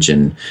that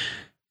mentioned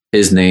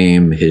his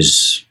name,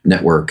 his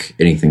network,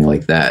 anything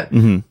like that.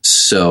 Mm-hmm.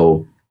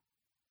 So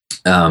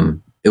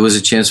it was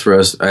a chance for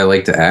us. I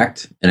like to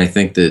act, and I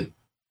think the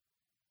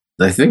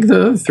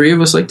three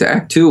of us like to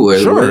act too.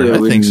 Sure,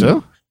 I think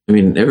so. I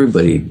mean,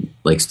 everybody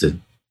likes to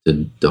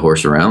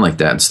horse around like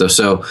that and stuff.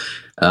 So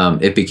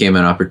it became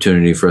an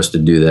opportunity for us to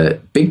do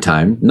that big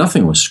time.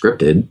 Nothing was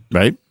scripted.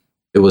 Right.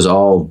 It was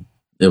all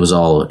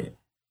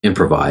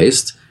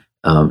improvised,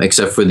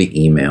 except for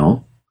the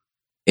email.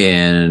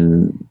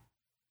 And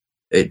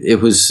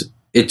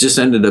it just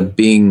ended up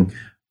being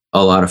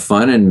a lot of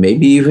fun and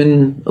maybe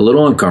even a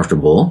little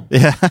uncomfortable.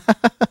 Yeah.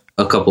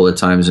 A couple of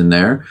times in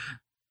there.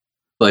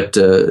 But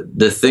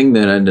the thing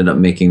that ended up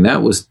making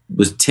that was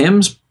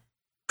Tim's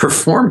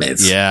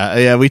performance.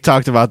 Yeah. We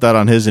talked about that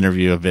on his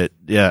interview a bit.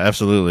 Yeah,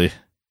 absolutely.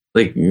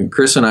 Like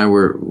Chris and I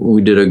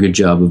we did a good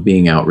job of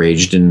being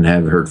outraged and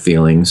have hurt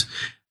feelings.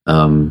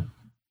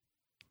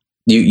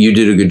 You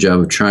did a good job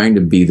of trying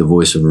to be the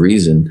voice of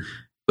reason,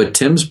 but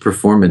Tim's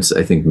performance,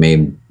 I think,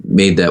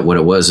 made that what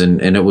it was.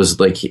 And it was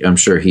like, I'm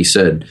sure he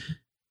said,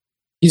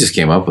 he just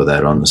came up with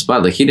that on the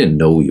spot. Like, he didn't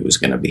know he was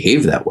going to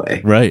behave that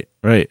way. Right.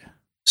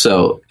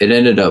 So it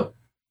ended up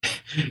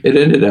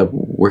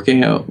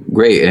working out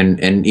great.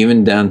 And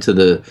even down to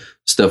the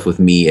stuff with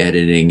me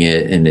editing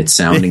it and it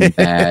sounding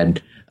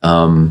bad.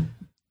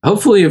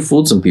 Hopefully it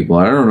fooled some people.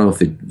 I don't know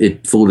if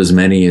it fooled as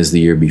many as the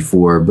year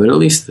before, but at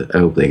least I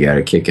hope they got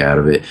a kick out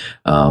of it.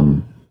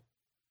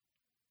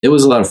 It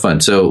was a lot of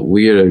fun. So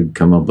we got to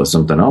come up with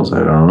something else.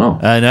 I don't know.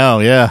 I know.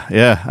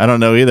 Yeah. I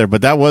don't know either,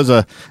 but that was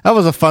a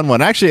fun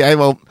one. Actually, I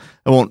won't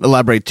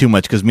elaborate too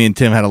much because me and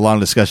Tim had a long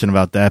discussion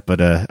about that,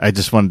 but I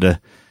just wanted to,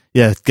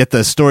 get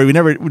the story. We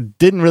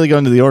didn't really go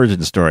into the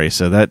origin story.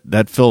 So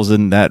that fills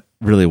in that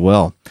really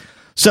well.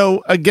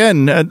 So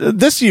again,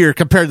 this year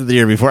compared to the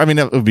year before, I mean,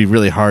 it would be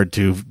really hard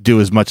to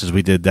do as much as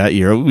we did that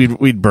year.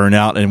 We'd burn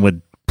out and we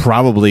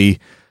probably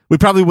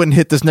wouldn't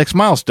hit this next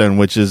milestone,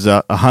 which is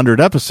 100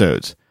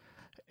 episodes.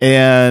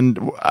 And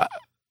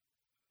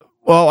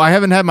well, I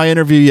haven't had my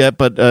interview yet,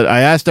 but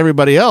I asked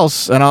everybody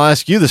else, and I'll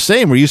ask you the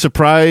same. Were you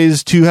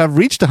surprised to have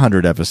reached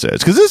 100 episodes?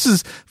 Because this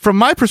is, from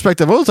my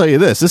perspective, I will tell you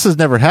this has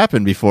never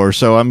happened before.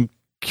 So I'm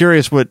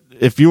curious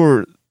if you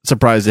were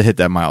surprised to hit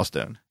that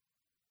milestone.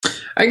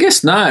 I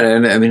guess not.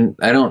 I mean,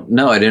 I don't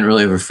know. I didn't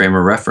really have a frame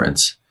of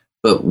reference,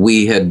 but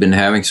we had been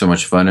having so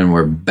much fun and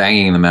we're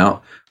banging them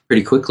out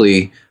pretty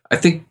quickly. I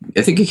think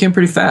it came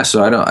pretty fast.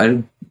 So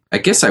I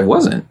guess I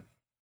wasn't.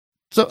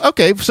 So,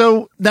 okay.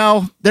 So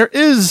now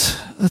there's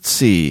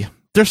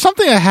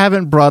something I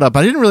haven't brought up.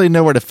 I didn't really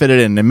know where to fit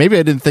it in, and maybe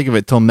I didn't think of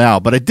it till now,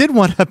 but I did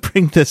want to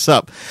bring this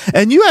up,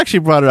 and you actually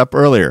brought it up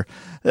earlier.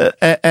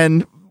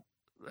 And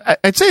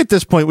I'd say at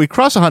this point, we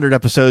cross 100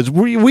 episodes.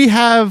 We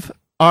have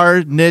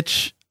our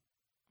niche,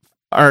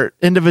 our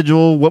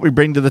individual, what we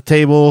bring to the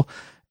table,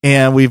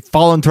 and we've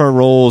fallen to our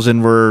roles,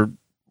 and we're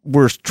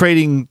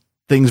trading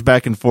things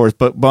back and forth.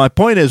 But my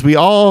point is, we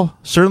all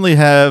certainly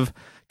have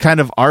kind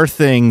of our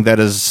thing that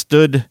has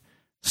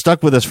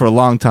stuck with us for a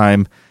long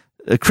time.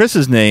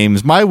 Chris's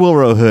name's My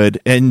Wilrow Hood,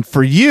 and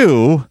for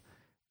you,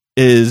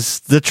 is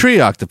the tree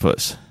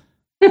octopus.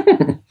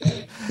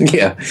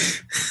 Yeah.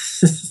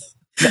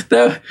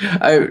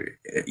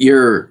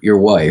 Your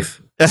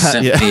wife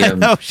sent me I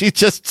know, she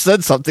just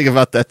said something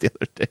about that the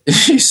other day.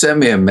 She sent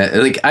me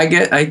I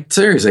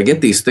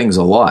get these things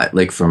a lot,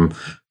 like from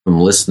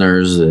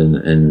listeners,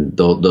 and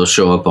they'll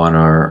show up on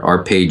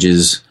our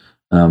pages.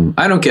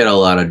 I don't get a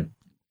lot of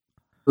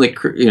like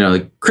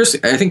Chris.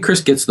 I think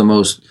Chris gets the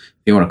most,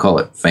 if you want to call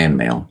it, fan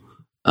mail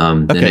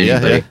than anybody.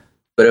 Yeah.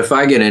 But if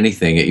I get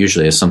anything, it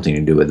usually has something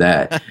to do with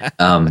that.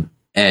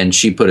 And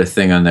she put a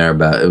thing on there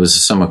about, it was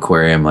some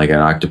aquarium, like an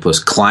octopus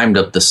climbed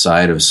up the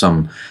side of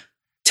some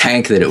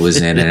tank that it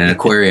was in an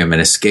aquarium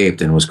and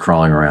escaped and was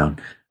crawling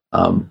around.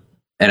 And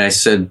I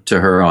said to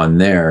her on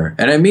there,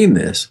 and I mean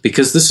this,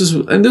 because this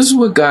is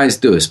what guys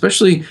do,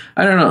 especially,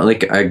 I don't know,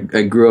 like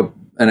I grew up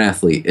an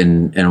athlete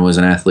and was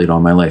an athlete all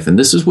my life. And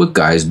this is what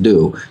guys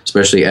do,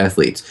 especially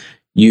athletes.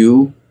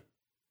 You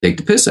take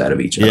the piss out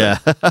of each other. Yeah.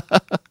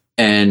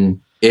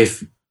 And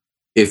if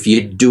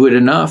you do it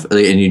enough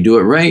and you do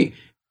it right,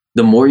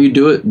 the more you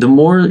do it, the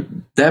more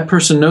that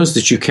person knows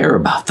that you care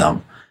about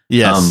them.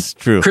 Yes,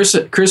 true. Chris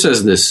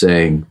has this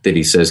saying that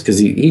he says, because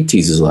he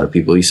teases a lot of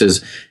people. He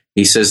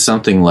says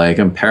something like,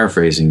 I'm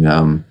paraphrasing,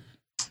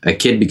 a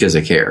kid because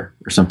I care,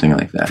 or something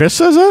like that. Chris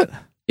says that?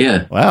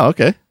 Yeah. Wow,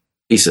 okay.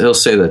 He'll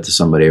say that to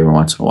somebody every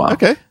once in a while.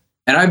 Okay.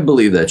 And I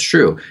believe that's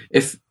true.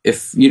 If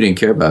you didn't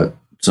care about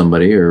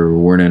somebody or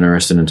weren't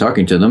interested in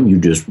talking to them, you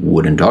just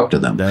wouldn't talk to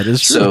them. That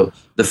is true. So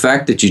the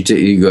fact that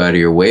you go out of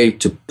your way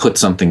to put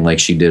something like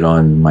she did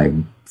on my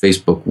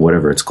Facebook,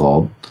 whatever it's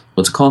called.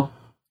 What's it called?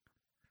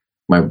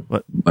 My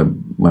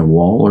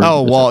wall?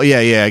 Or wall. Yeah.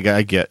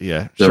 I get.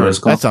 Yeah. Sure.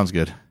 That sounds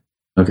good.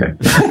 Okay.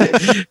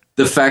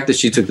 The fact that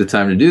she took the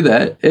time to do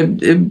that,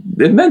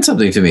 it meant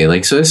something to me.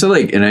 Like, so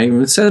like, and I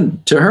even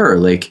said to her,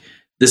 like,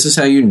 this is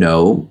how you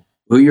know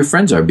who your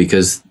friends are,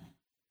 because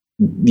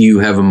you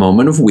have a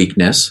moment of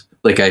weakness,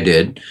 like I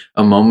did,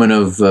 a moment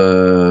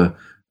of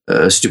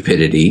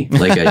stupidity,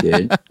 like I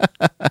did,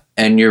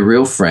 and your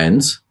real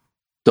friends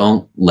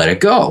don't let it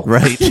go.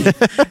 Right.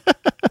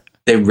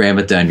 They ram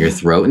it down your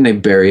throat and they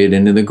bury it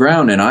into the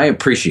ground, and I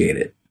appreciate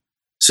it.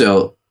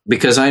 So,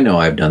 because I know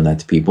I've done that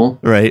to people.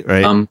 Right.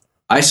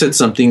 I said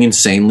something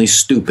insanely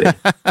stupid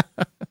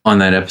on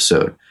that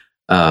episode.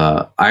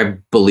 I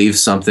believed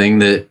something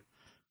that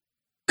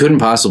couldn't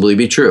possibly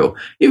be true,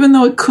 even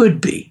though it could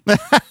be.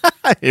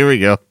 Here we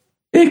go.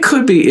 It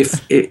could be,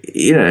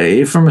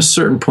 if from a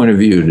certain point of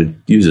view, to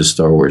use a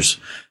Star Wars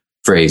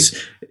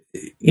phrase,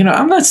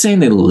 I'm not saying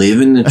they live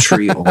in the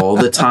tree all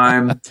the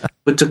time,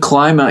 but to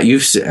climb out,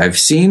 I've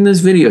seen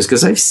those videos,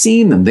 because I've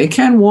seen them. They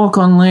can walk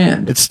on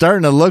land. It's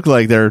starting to look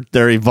like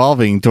they're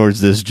evolving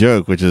towards this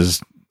joke, which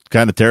is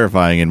kind of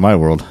terrifying in my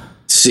world.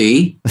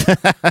 See?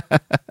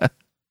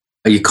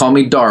 You call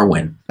me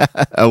Darwin.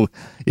 Oh,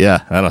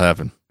 yeah, that'll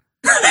happen.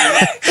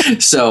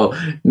 So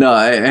no,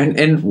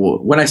 and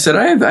when I said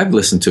I've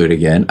listened to it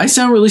again, I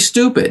sound really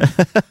stupid.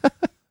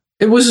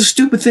 It was a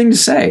stupid thing to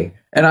say,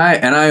 and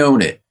I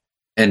own it,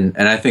 and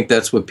I think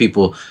that's what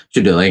people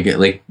should do.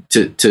 Like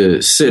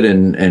to sit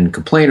and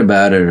complain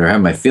about it or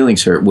have my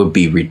feelings hurt would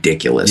be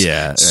ridiculous.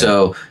 Yeah.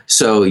 So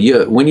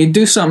when you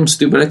do something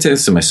stupid, I tell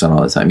this to my son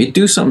all the time. You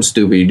do something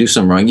stupid, you do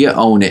something wrong, you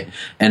own it,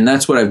 and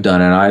that's what I've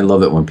done. And I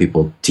love it when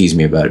people tease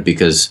me about it,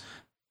 because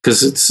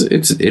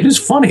it is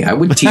funny. I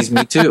would tease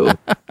me too.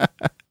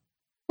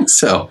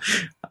 So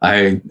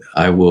I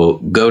will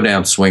go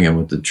down swinging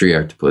with the tree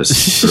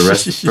octopus for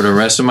the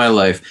rest of my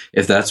life.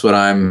 If that's what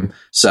I'm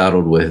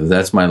saddled with, if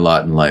that's my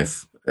lot in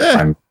life,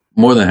 I'm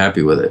more than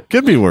happy with it.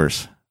 Could be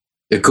worse.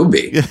 It could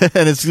be.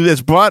 And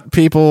it's brought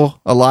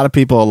a lot of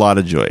people a lot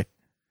of joy.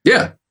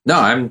 Yeah. No,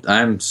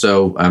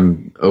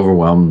 I'm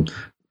overwhelmed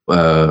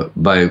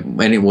by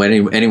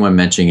anyone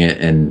mentioning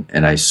it,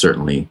 and I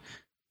certainly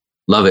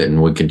love it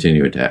and would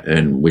continue to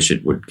and wish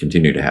it would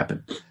continue to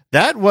happen.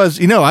 That was,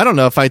 I don't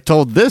know if I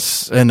told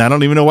this, and I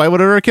don't even know why it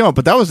would ever came up,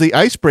 but that was the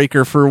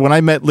icebreaker for when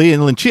I met Lee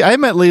and Lin Chi. I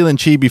met Lee and Lin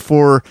Chi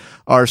before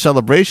our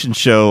celebration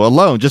show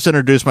alone, just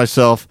introduced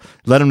myself,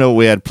 let him know what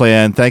we had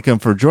planned, thank him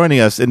for joining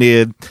us. And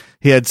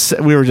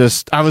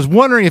I was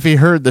wondering if he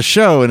heard the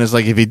show, and it's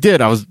like, if he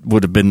did,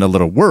 would have been a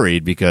little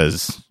worried,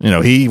 because,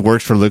 he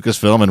works for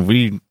Lucasfilm and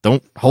we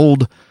don't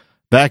hold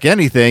back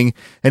anything.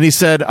 And he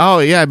said, oh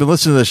yeah, I've been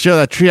listening to the show.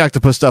 That tree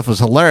octopus stuff was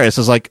hilarious.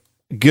 I was like,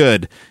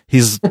 good.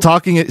 He's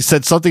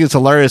said something that's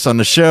hilarious on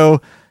the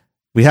show.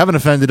 We haven't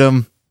offended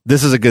him.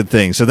 This is a good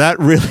thing. So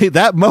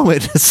that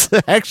moment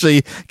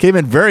actually came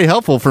in very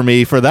helpful for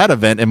me for that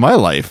event in my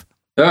life.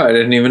 Oh, I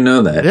didn't even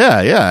know that.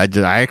 Yeah.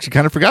 I actually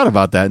kind of forgot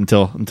about that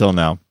until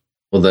now.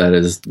 Well,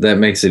 that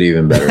makes it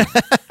even better.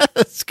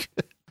 That's good.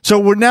 So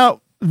we're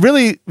now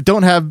really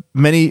don't have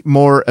many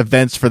more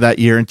events for that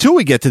year until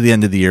we get to the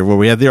end of the year, where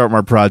we have the Art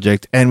Mart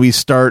project and we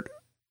start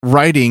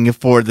writing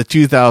for the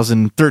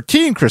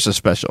 2013 Christmas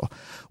special,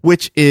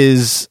 which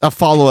is a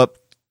follow-up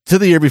to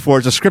the year before.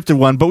 It's a scripted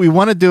one, but we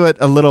want to do it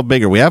a little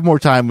bigger. We have more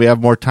time. We have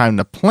more time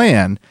to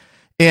plan.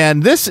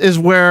 And this is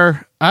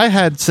where I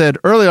had said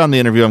early on in the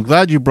interview, I'm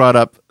glad you brought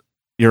up,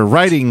 your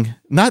writing,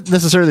 not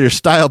necessarily your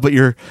style, but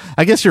your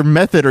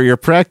method or your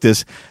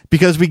practice,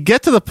 because we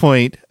get to the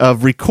point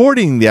of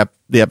recording the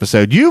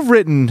episode. You've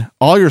written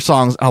all your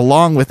songs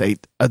along with a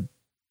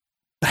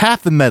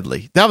half the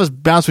medley. That was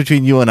bounced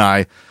between you and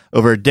I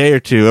over a day or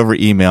two over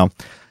email.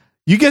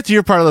 You get to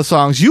your part of the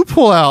songs, you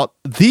pull out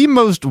the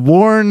most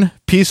worn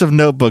piece of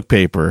notebook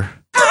paper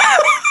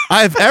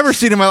I've ever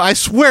seen in my life. I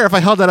swear if I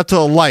held that up to a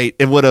light,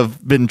 it would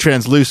have been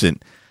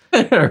translucent.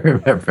 I don't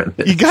remember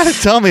this. You got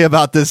to tell me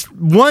about this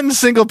one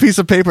single piece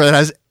of paper that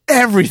has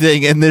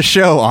everything in this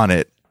show on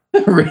it.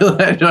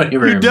 Really? I don't even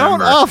remember. You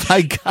don't? Oh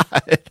my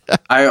God.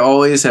 I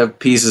always have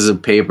pieces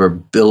of paper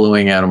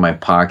billowing out of my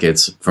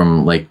pockets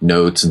from like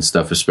notes and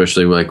stuff,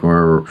 especially like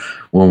when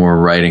we're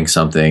writing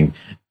something.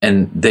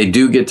 And they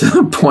do get to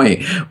the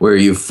point where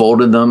you've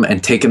folded them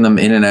and taken them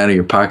in and out of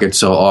your pocket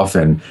so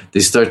often, they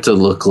start to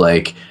look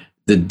like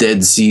the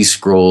Dead Sea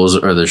Scrolls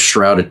or the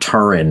Shroud of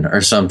Turin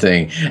or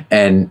something.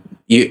 And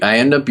I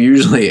end up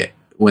usually,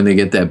 when they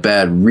get that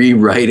bad,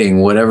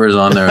 rewriting whatever's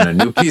on there on a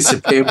new piece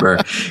of paper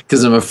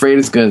because I'm afraid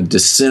it's going to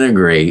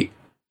disintegrate.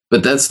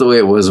 But that's the way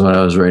it was when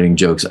I was writing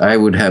jokes. I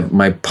would have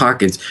my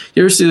pockets.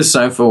 You ever see the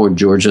Seinfeld where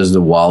George has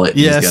the wallet?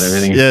 Yes. He's got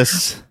everything.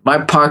 Yes. My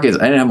pockets,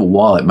 I didn't have a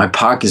wallet. My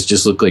pockets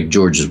just look like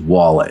George's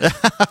wallet.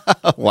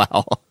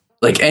 Wow.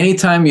 Like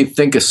anytime you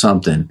think of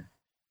something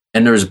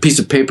and there was a piece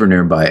of paper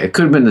nearby, it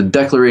could have been the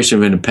Declaration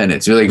of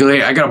Independence. You're like,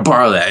 hey, I got to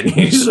borrow that. And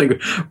you just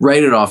like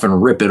write it off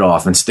and rip it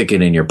off and stick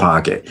it in your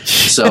pocket.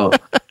 So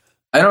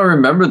I don't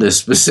remember this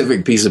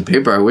specific piece of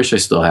paper. I wish I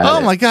still had it.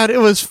 Oh my God. It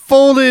was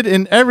folded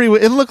in every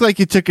way. It looked like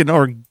you took an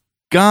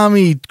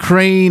origami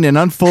crane and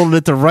unfolded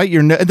it to write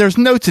your note. There's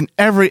notes in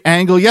every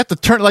angle. You have to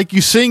turn, like you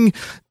sing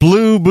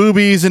Blue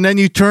Boobies and then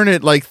you turn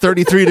it like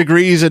 33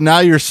 degrees and now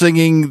you're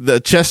singing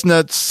the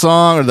Chestnuts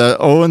song or the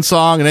Owen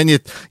song. And then you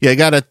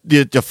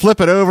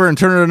flip it over and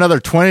turn it another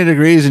 20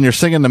 degrees and you're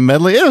singing the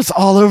medley. It was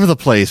all over the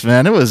place,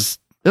 man. It was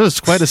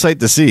quite a sight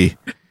to see.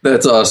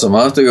 That's awesome.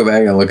 I'll have to go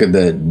back and look at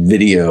that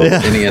video,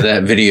 any of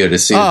that video to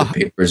see if the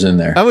paper's in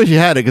there. I wish you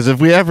had it, because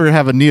if we ever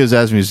have a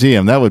NEOZAZ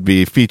museum, that would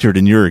be featured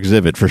in your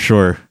exhibit for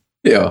sure.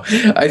 Yeah,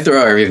 I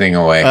throw everything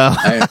away.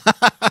 I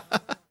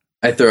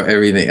throw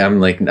everything. I'm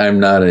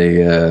not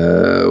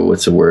a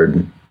what's the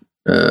word?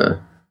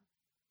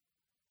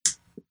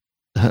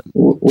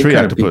 What tree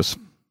kind octopus.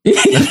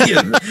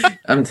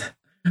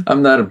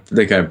 I'm not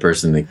the kind of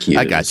person that keeps.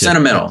 I got you.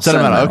 Sentimental.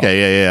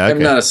 Okay, yeah. Okay.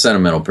 I'm not a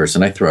sentimental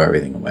person. I throw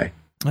everything away.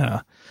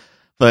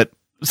 But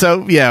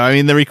so yeah, I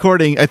mean the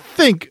recording. I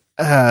think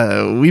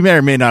we may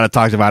or may not have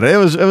talked about it.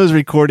 It was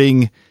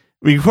recording.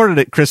 We recorded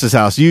at Chris's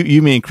house.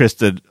 You, me, and Chris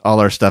did all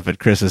our stuff at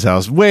Chris's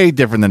house. Way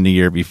different than the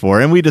year before.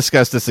 And we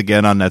discussed this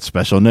again on that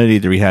special. No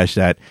need to rehash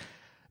that.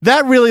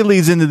 That really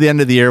leads into the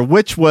end of the year,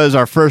 which was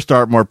our first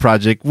Artmore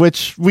project,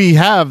 which we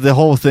have the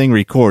whole thing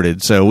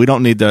recorded. So we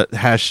don't need to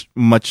hash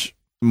much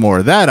more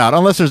of that out,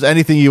 unless there's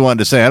anything you wanted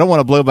to say. I don't want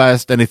to blow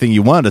past anything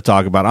you wanted to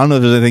talk about. I don't know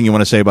if there's anything you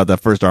want to say about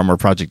that first Artmore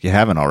project you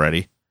haven't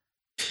already.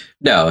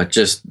 No,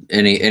 just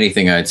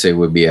anything I'd say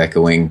would be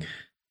echoing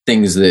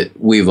things that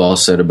we've all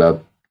said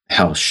about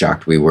how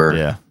shocked we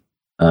were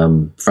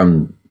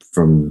from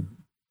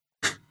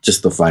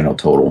just the final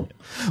total.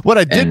 What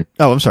I did.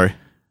 I'm sorry.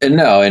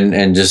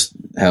 And just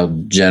how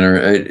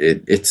generous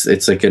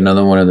it's like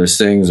another one of those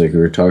things like we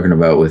were talking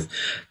about with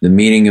the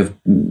meeting of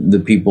the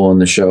people on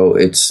the show.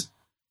 It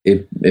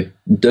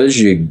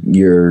does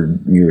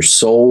your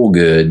soul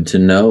good to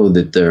know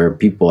that there are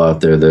people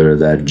out there that are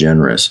that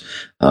generous.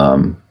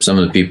 Some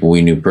of the people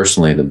we knew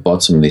personally that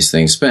bought some of these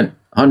things spent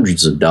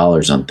hundreds of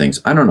dollars on things.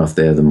 I don't know if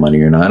they have the money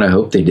or not. I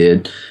hope they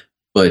did,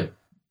 but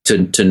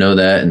to know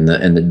that and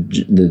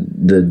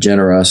the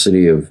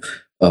generosity of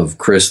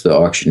Chris, the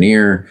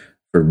auctioneer,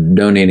 for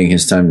donating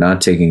his time,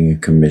 not taking a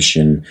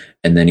commission,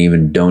 and then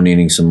even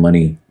donating some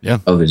money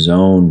of his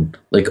own,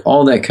 like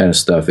all that kind of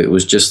stuff. It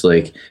was just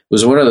like, it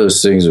was one of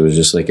those things. It was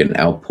just like an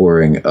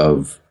outpouring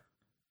of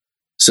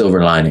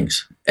silver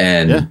linings,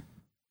 and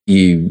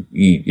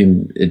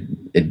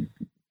it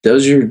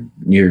does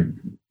your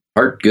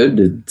heart good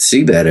to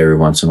see that every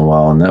once in a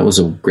while. And that was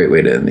a great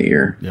way to end the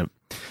year. Yep.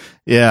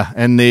 Yeah.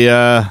 And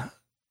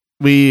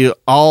we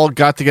all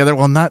got together.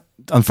 Well,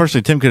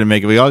 unfortunately, Tim couldn't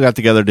make it. We all got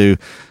together to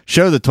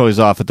show the toys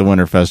off at the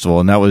Winter Festival.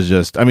 And that was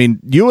just, I mean,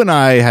 you and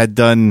I had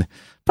done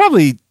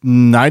probably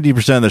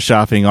 90% of the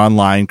shopping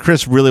online.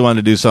 Chris really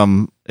wanted to do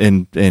some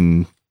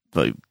in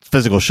like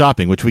physical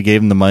shopping, which we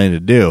gave him the money to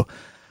do.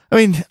 I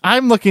mean,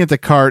 I'm looking at the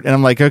cart and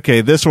I'm like, okay,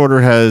 this order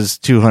has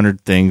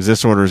 200 things.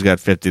 This order's got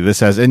 50.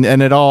 This has, and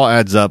it all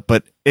adds up,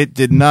 but it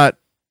did not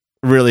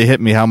really hit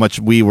me how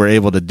much we were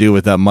able to do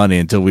with that money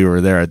until we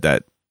were there at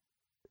that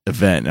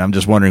event. And I'm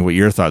just wondering what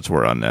your thoughts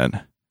were on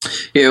that.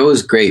 Yeah, it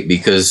was great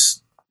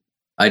because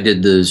I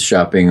did the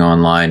shopping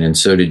online and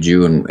so did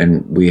you.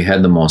 And we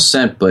had them all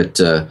sent,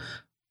 but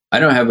I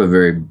don't have a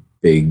very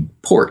big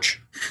porch.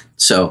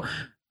 So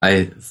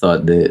I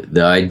thought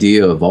the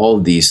idea of all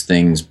of these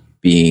things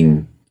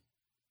being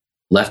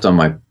left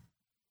on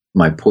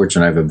my porch,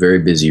 and I have a very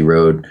busy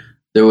road.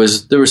 There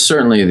was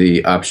certainly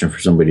the option for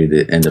somebody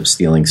to end up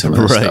stealing some of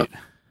the stuff.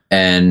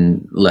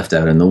 and left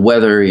out in the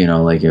weather,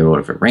 like, what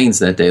if it rains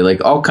that day?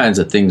 Like, all kinds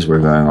of things were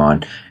going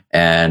on.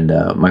 And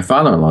my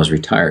father-in-law is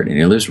retired, and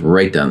he lives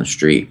right down the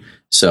street.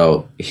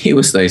 So he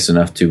was nice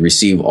enough to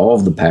receive all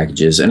of the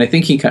packages, and I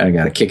think he kind of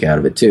got a kick out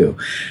of it too,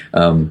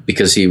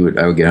 because I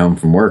would get home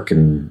from work,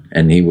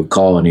 and he would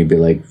call, and he'd be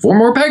like, 4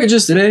 more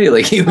packages today.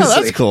 Like, he was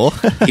that's like, cool.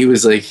 He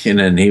was like, and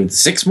then he would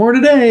 6 more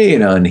today,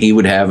 and he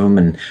would have them,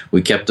 and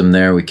we kept them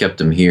there, we kept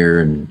them here,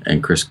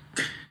 and Chris,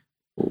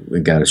 we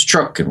got his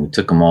truck, and we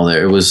took them all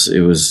there. It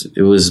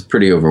was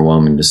pretty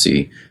overwhelming to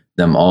see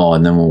them all,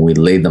 and then when we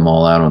laid them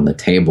all out on the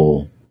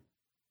table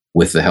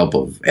with the help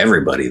of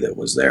everybody that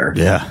was there,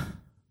 yeah.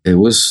 It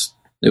was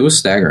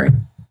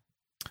staggering.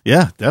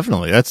 Yeah,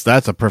 definitely.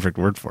 That's a perfect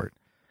word for it.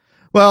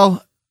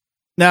 Well,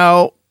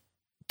 now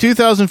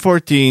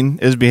 2014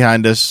 is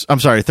behind us. I'm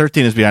sorry,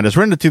 13 is behind us.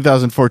 We're into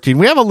 2014.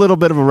 We have a little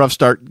bit of a rough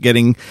start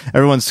getting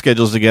everyone's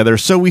schedules together,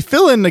 so we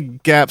fill in the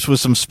gaps with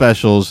some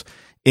specials.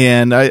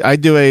 And I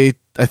do a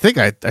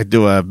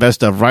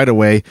best of right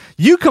away.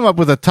 You come up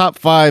with a top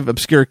 5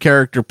 obscure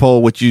character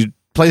poll, which you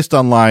placed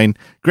online.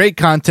 Great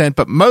content,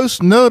 but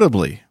most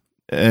notably,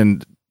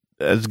 and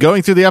as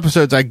going through the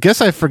episodes, I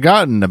guess I've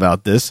forgotten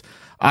about this.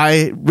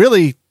 I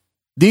really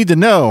need to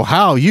know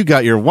how you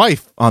got your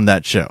wife on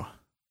that show.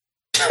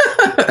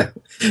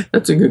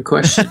 That's a good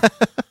question.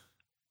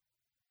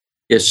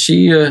 Yes,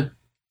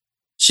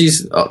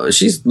 she's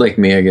like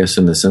me, I guess,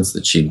 in the sense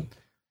that she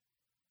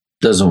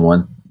doesn't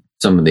want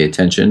some of the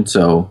attention.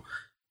 So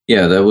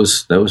yeah, that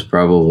was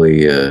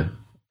probably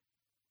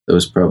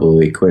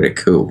quite a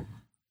coup.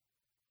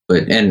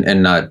 But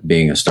and not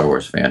being a Star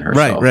Wars fan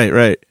herself.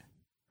 Right.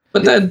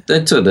 But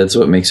that's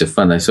what makes it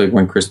fun. That's like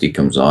when Christy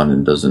comes on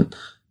and doesn't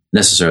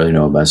necessarily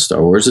know about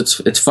Star Wars.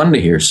 It's fun to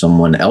hear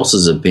someone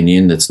else's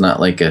opinion that's not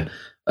like a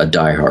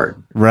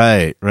diehard.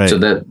 Right. So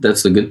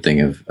that's the good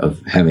thing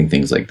of having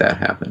things like that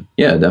happen.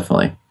 Yeah,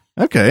 definitely.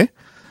 Okay.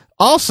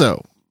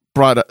 Also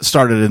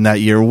started in that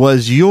year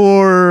was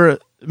your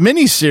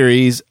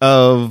mini-series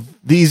of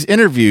these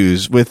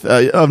interviews with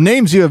of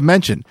names you have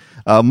mentioned.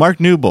 Mark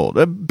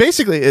Newbold.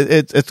 Basically,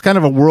 it's kind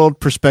of a world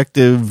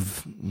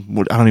perspective.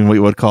 I don't even know what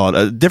you would call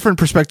it. Different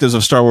perspectives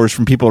of Star Wars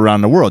from people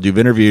around the world. You've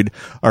interviewed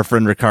our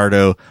friend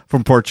Ricardo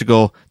from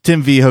Portugal,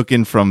 Tim V.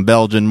 Hooken from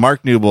Belgium,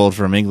 Mark Newbold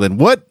from England.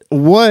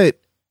 What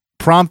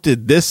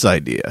prompted this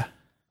idea?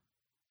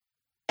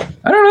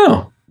 I don't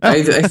know.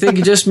 I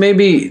think just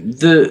maybe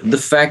the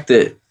fact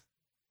that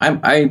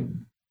I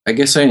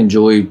guess I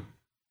enjoy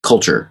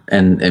culture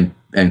and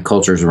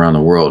cultures around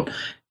the world.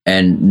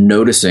 And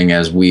noticing,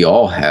 as we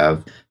all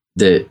have,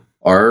 that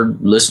our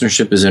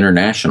listenership is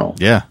international.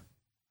 Yeah.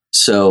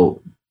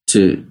 So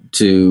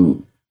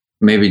to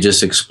maybe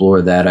just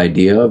explore that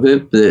idea of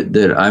it,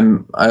 that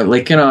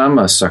I'm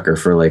a sucker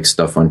for like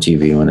stuff on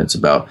TV when it's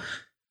about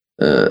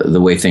the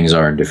way things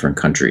are in different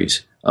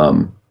countries.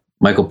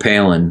 Michael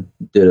Palin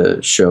did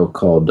a show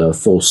called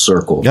Full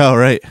Circle. Oh,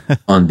 right.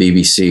 On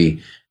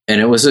BBC, and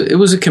it was a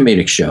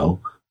comedic show,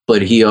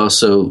 but he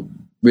also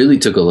really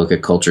took a look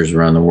at cultures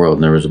around the world.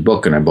 And there was a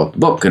book, and I bought the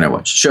book, and I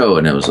watched the show,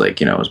 and it was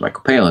like, it was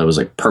Michael Palin. It was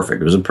like perfect.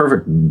 It was a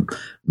perfect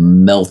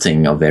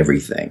melting of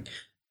everything.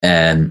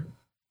 And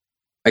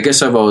I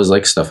guess I've always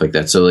liked stuff like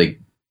that. So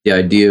like the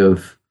idea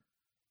of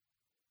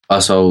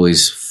us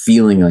always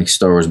feeling like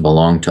Star Wars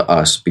belonged to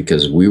us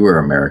because we were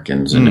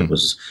Americans, and it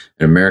was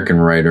an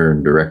American writer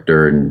and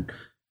director,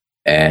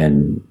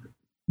 and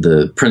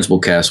the principal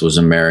cast was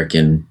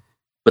American,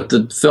 but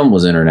the film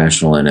was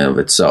international in and of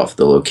itself.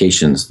 The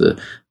locations, the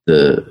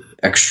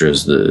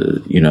extras,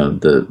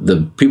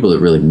 the people that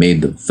really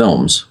made the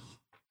films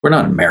were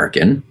not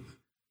American,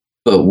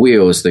 but we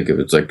always think of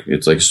it's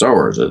like Star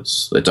Wars.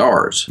 It's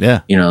ours.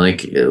 Yeah.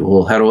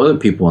 Well, how do other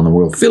people in the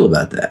world feel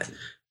about that?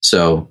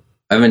 So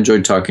I've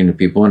enjoyed talking to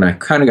people, and I've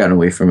kind of gotten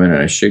away from it,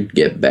 and I should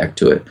get back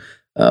to it.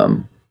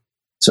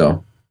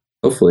 So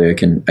hopefully I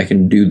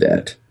can do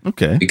that.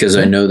 Okay. Because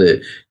I know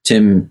that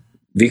Tim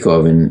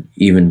Vikov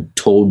even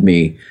told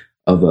me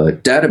of a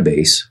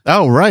database.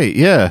 Oh, right.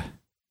 Yeah.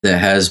 That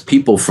has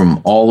people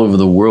from all over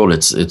the world.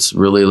 It's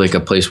really like a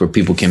place where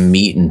people can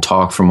meet and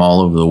talk from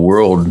all over the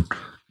world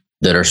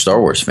that are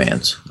Star Wars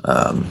fans.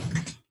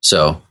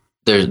 So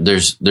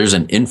there's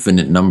an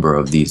infinite number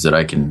of these that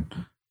I can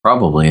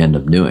probably end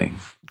up doing.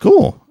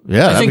 Cool.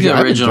 Yeah, I think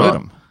the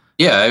original.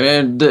 Yeah,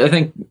 I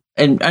think,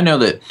 and I know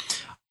that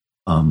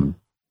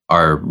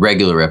our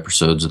regular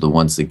episodes are the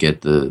ones that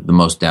get the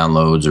most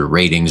downloads or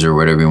ratings or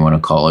whatever you want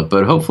to call it.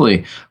 But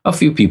hopefully, a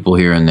few people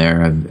here and there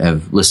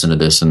have listened to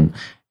this and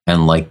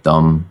liked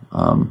them.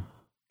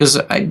 Because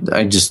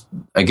I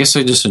guess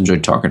I just enjoy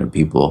talking to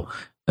people.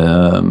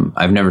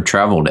 I've never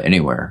traveled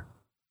anywhere.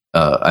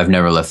 I've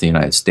never left the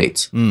United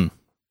States,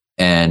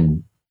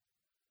 and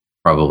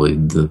probably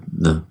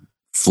the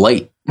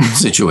flight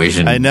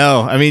situation. I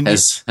know. I mean,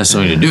 has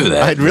something to do with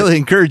that. I'd really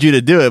encourage you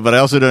to do it, but I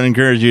also don't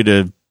encourage you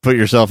to put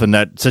yourself in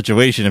that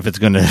situation if it's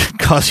going to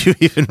cause you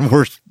even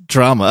worse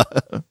trauma.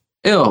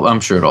 I'm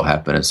sure it'll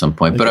happen at some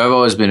point. But I've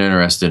always been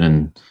interested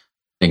in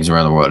things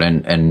around the world,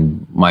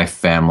 and my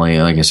family.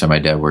 Like I said, my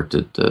dad worked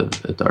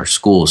at our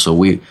school, so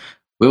we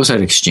we always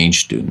had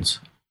exchange students.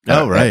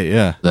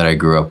 Yeah. That I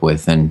grew up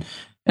with, and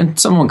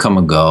someone come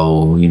and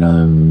go,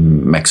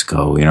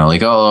 Mexico,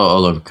 like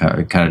all over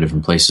kind of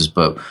different places.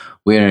 But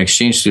we had an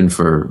exchange student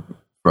for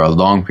a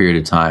long period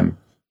of time.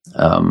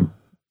 A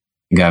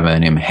guy by the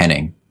name of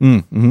Henning,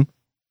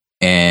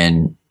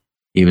 and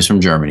he was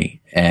from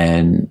Germany,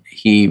 and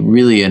he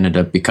really ended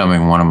up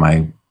becoming one of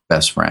my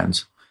best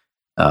friends,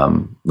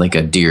 like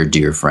a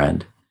dear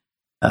friend.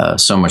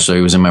 So much so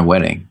he was in my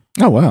wedding.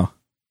 Oh wow!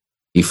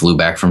 He flew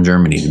back from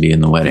Germany to be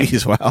in the wedding.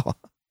 Jeez, wow.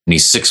 And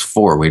he's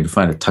 6'4". We had to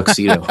find a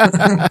tuxedo for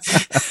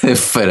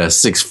a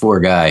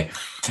 6'4" guy.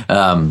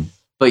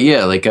 But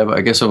yeah, like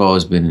I guess I've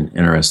always been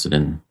interested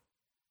in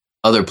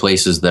other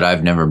places that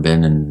I've never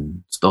been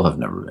and still have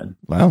never been.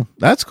 Wow,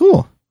 that's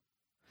cool.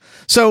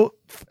 So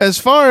as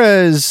far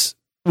as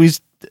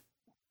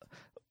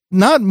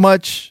not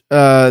much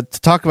to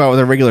talk about with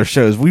our regular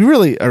shows, we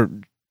really are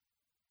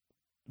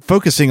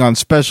focusing on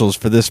specials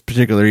for this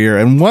particular year.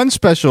 And one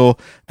special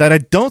that I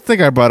don't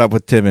think I brought up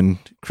with Tim and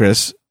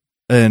Chris,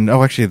 and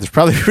actually, there's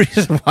probably a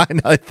reason why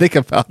now I think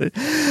about it,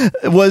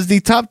 was the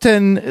top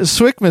 10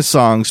 SWIC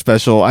song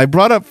special I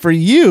brought up for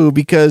you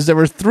because there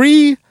were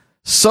 3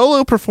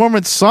 solo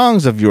performance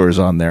songs of yours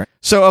on there.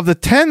 So of the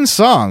 10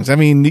 songs, I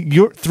mean,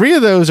 3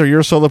 of those are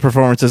your solo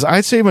performances.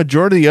 I'd say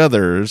majority of the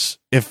others,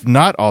 if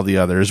not all the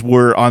others,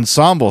 were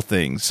ensemble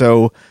things.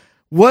 So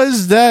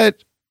was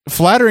that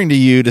flattering to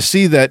you to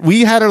see that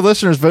we had our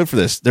listeners vote for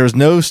this? There was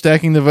no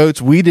stacking the votes.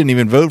 We didn't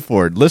even vote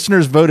for it.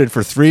 Listeners voted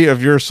for 3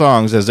 of your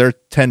songs as their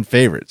 10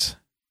 favorites.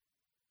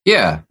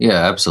 Yeah,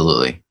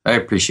 absolutely. I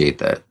appreciate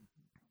that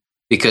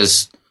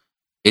because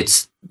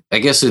I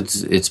guess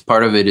it's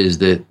part of it is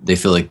that they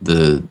feel like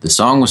the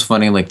song was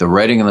funny, like the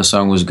writing of the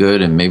song was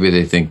good, and maybe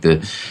they think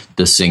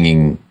the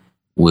singing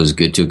was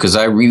good too. Because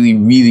I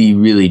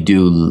really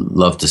do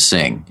love to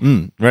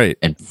sing. Right.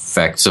 In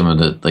fact, some of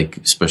the, like,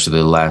 especially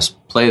the last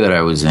play that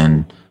I was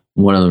in,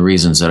 one of the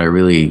reasons that I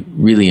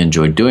really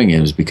enjoyed doing it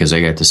was because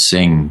I got to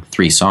sing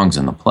 3 songs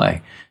in the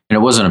play, and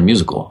it wasn't a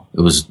musical.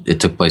 It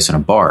took place in a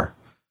bar,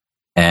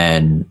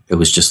 and it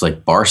was just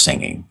like bar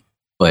singing,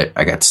 but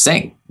I got to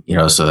sing.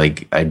 So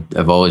like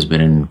I've always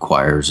been in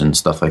choirs and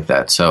stuff like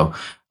that. So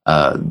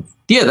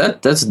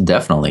that's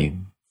definitely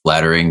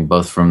flattering,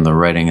 both from the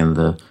writing of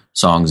the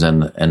songs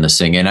and the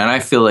singing. And I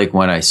feel like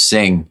when I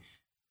sing,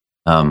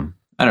 I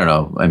don't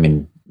know. I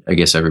mean, I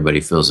guess everybody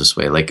feels this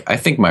way. Like I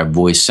think my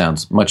voice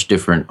sounds much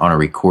different on a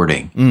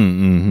recording.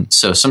 Mm-hmm.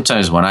 So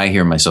sometimes when I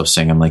hear myself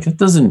sing, I'm like, it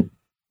doesn't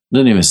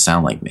even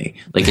sound like me.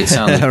 Like it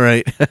sounds like,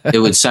 right. It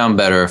would sound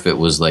better if it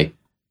was like,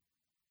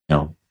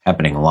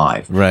 happening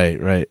live.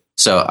 Right.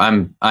 So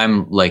I'm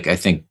like, I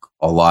think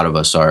a lot of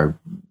us are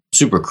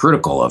super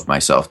critical of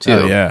myself too.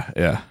 Oh,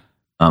 yeah.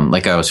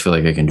 Like I always feel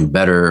like I can do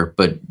better,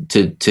 but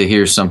to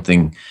hear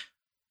something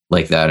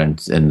like that and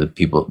the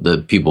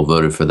people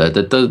voted for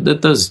that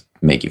does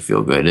make you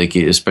feel good, like,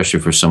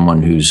 especially for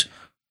someone who's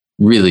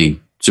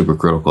really super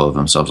critical of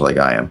themselves like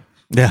I am.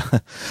 Yeah.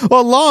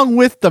 Well, along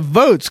with the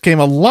votes came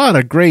a lot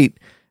of great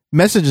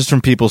messages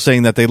from people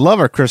saying that they love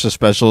our Christmas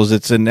specials.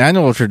 It's an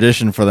annual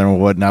tradition for them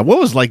and whatnot. What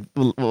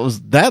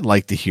was that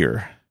like to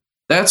hear?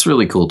 That's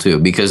really cool too,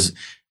 because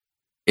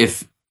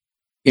if,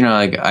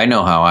 like I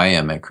know how I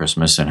am at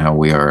Christmas and how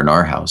we are in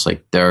our house.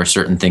 Like there are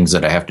certain things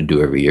that I have to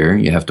do every year.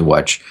 You have to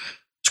watch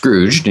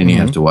Scrooged and you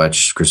have to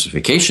watch Christmas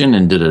Vacation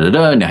and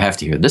and I have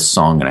to hear this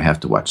song and I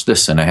have to watch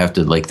this and I have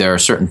to, like, there are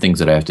certain things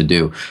that I have to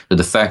do. But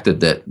the fact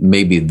that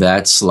maybe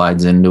that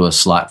slides into a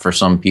slot for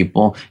some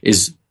people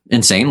is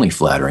insanely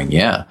flattering.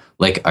 Yeah.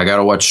 Like I got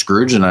to watch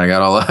Scrooge and I got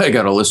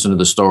to listen to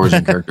the Star Wars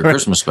and Character right.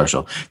 Christmas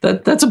special.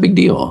 That's a big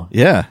deal.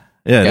 Yeah.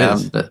 Yeah.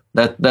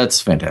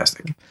 That's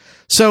fantastic.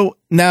 So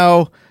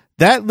now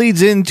that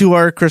leads into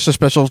our Christmas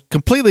special,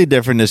 completely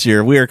different this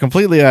year. We are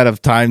completely out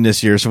of time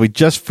this year, so we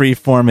just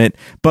freeform it,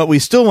 but we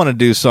still want to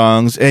do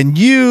songs, and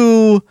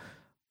you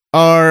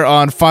are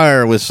on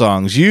fire with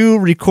songs. You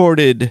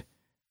recorded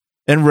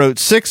and wrote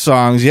 6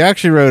 songs. You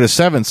actually wrote a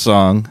 7th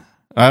song.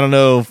 I don't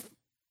know if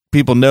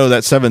people know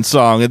that 7th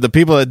song. The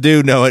people that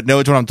do know it know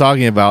which one I'm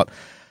talking about.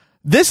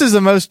 This is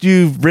the most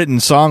you've written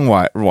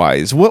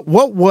song-wise. What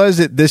was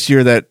it this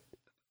year that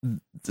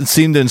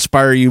seemed to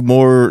inspire you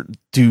more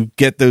to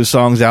get those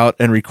songs out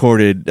and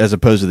recorded as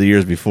opposed to the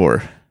years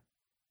before?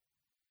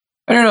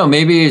 I don't know.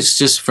 Maybe it's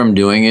just from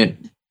doing it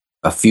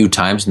a few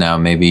times now,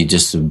 maybe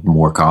just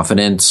more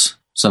confidence,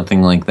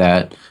 something like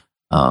that.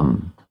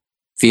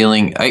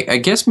 Feeling, I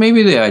guess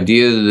maybe the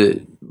idea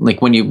that, like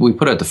when we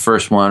put out the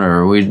first one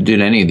or we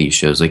did any of these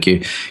shows, like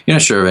you're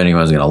not sure if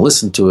anyone's going to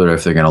listen to it or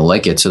if they're going to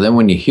like it. So then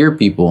when you hear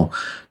people,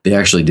 they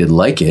actually did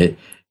like it,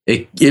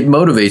 it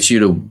motivates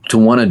you to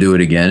want to do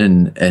it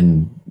again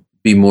and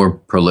be more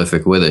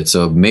prolific with it.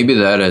 So maybe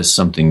that has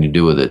something to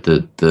do with it,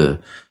 the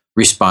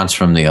response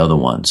from the other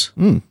ones.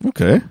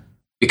 Okay.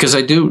 Because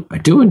I do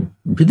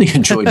really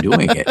enjoy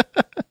doing it.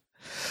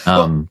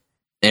 And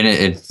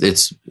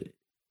it's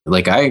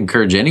like, I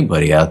encourage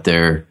anybody out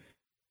there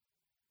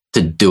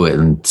to do it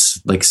and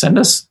like send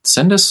us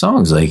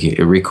songs, like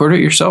record it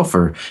yourself,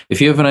 or if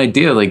you have an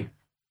idea, like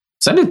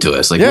send it to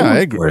us. Like, I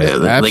agree.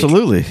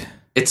 Absolutely. Like,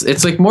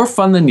 it's like more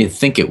fun than you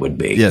think it would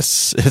be.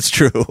 Yes, it's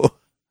true.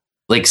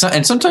 Like,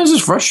 and sometimes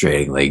it's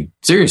frustrating. Like,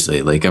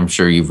 seriously, like, I'm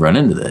sure you've run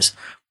into this.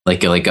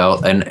 Like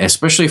and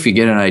especially if you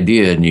get an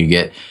idea and you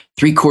get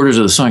 3/4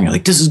 of the song, you're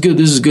like, this is good.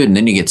 And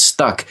then you get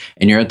stuck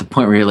and you're at the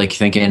point where you're like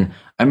thinking,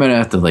 I'm going to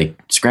have to like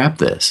scrap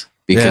this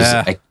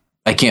because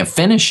I can't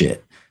finish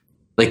it.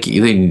 Like,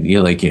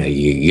 you're like,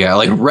 you got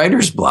like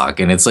writer's block.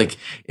 And it's like,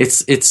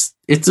 it's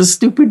a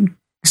stupid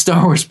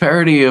Star Wars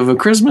parody of a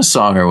Christmas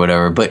song or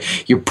whatever,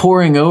 but you're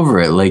poring over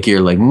it like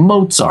you're like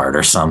Mozart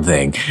or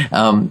something.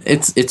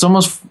 It's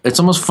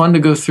almost fun to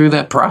go through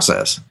that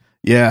process.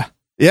 Yeah,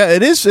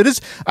 it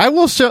is. I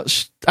will show.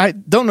 I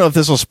don't know if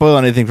this will spoil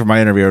anything from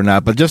my interview or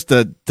not, but just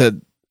to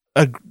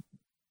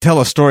tell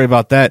a story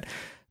about that.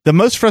 The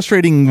most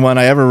frustrating one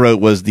I ever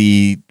wrote was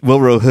the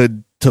Wilro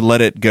Hood to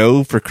Let It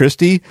Go for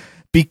Christy,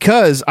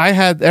 because I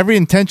had every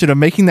intention of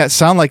making that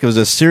sound like it was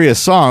a serious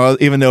song,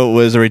 even though it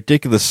was a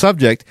ridiculous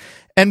subject.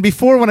 And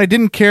before, when I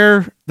didn't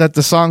care that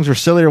the songs were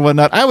silly or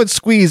whatnot, I would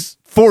squeeze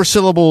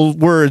 4-syllable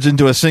words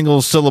into a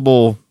single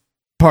syllable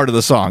part of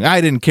the song.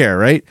 I didn't care,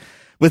 right?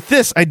 With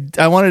this,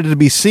 I wanted it to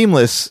be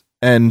seamless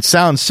and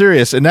sound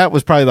serious, and that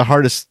was probably the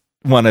hardest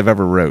one I've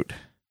ever wrote.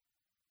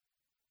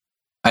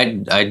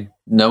 I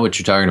know what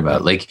you're talking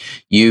about. Like,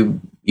 you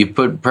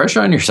put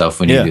pressure on yourself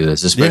when you do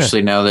this,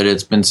 especially now that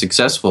it's been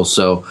successful.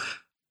 So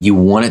you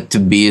want it to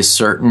be a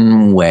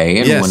certain way,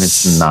 and when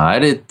it's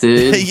not, it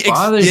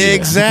bothers you.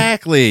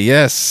 Exactly.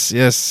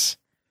 Yes.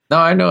 No,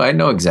 I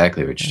know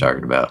exactly what you're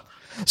talking about.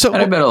 So,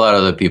 and I bet a lot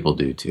of other people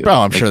do too.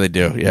 Oh, I'm sure they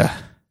do. Yeah.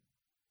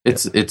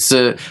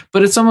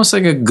 But it's almost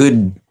like a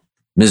good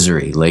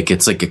misery. Like,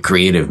 it's like a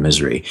creative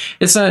misery.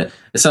 It's not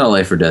a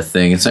life or death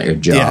thing. It's not your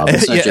job.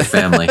 It's not your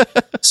family.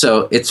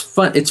 So it's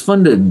fun. It's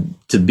fun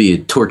to be a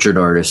tortured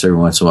artist every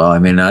once in a while. I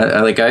mean,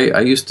 I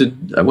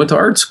went to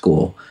art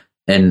school.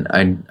 And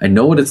I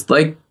know what it's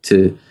like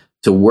to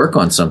work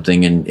on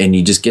something, and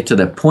you just get to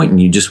that point,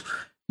 and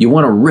you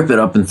want to rip it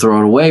up and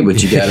throw it away,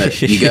 but you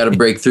gotta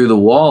break through the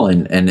wall,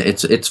 and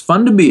it's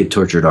fun to be a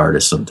tortured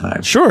artist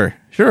sometimes. Sure,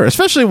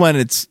 especially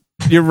when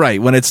you're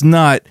right, when it's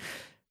not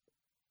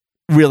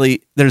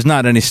really, there's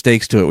not any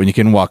stakes to it, when you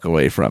can walk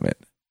away from it.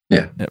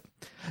 Yeah.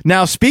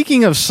 Now,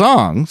 speaking of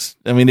songs,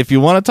 I mean, if you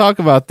want to talk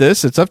about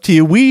this, it's up to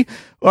you. We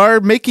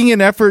are making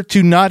an effort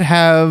to not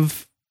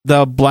have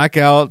the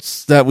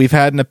blackouts that we've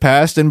had in the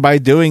past, and by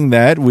doing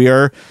that, we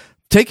are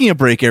taking a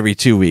break every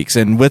 2 weeks,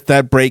 and with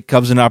that break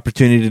comes an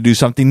opportunity to do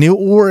something new,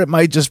 or it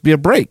might just be a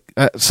break.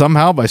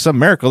 Somehow, by some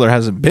miracle, there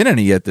hasn't been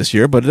any yet this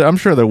year, but I'm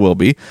sure there will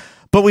be.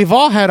 But we've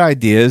all had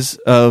ideas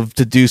to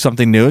do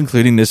something new,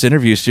 including this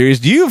interview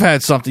series. You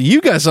got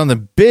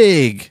something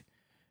big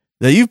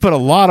that you've put a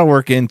lot of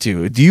work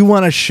into. Do you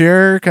want to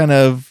share, kind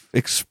of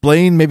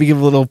explain, maybe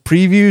give a little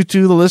preview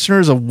to the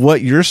listeners of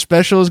what your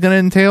special is going to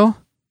entail?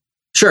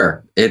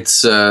 Sure.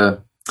 It's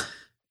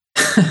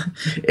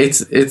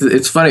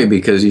it's funny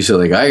because you say,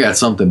 like, I got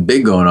something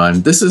big going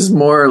on. This is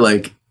more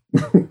like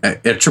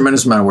a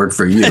tremendous amount of work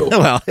for you.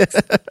 Well,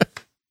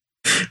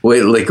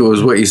 wait, like it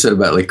was what you said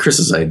about like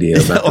Chris's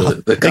idea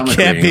about the it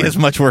can't be as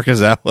much work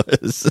as that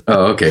was.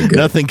 Oh, okay, good.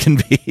 Nothing can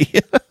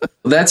be.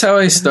 That's how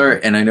I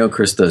start, and I know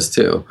Chris does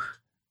too.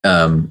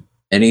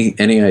 Any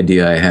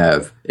idea I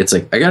have, it's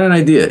like, I got an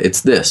idea.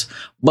 It's this,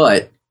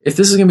 but if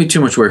this is going to be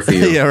too much work for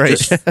you, yeah, right.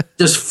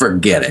 just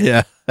forget it.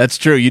 Yeah, that's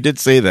true. You did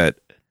say that.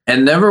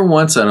 And never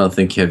once, I don't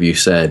think, have you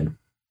said,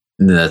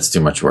 that's too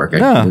much work.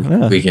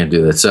 No. We can't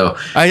do that. So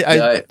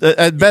I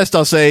at best,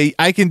 I'll say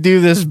I can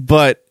do this,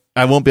 but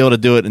I won't be able to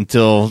do it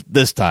until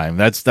this time.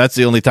 That's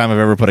the only time I've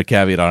ever put a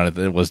caveat on it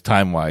that it was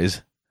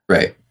time-wise.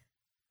 Right.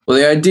 Well,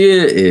 the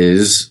idea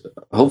is,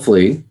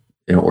 hopefully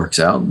it works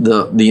out.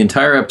 The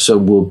entire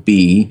episode will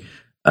be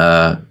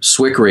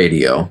SWIC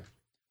Radio,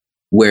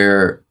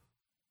 where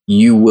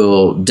you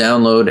will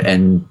download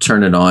and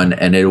turn it on,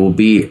 and it will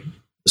be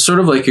sort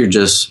of like you're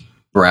just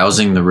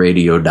browsing the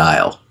radio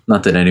dial.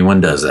 Not that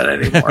anyone does that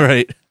anymore.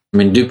 Right. I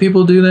mean, do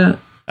people do that?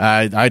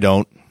 I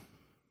don't.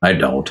 I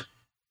don't.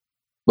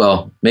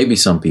 Well, maybe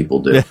some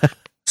people do.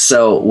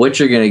 So what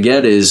you're going to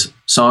get is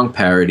song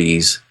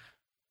parodies,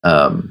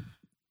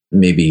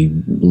 maybe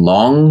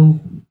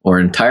long or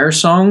entire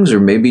songs, or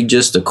maybe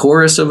just a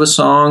chorus of a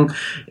song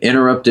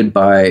interrupted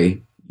by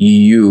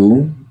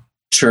you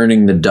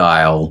turning the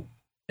dial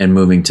and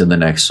moving to the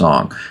next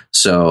song.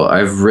 So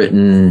I've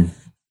written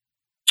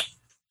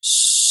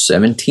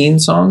 17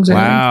 songs.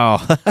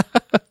 Wow.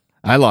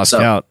 I lost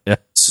count. Yeah.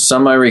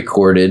 Some I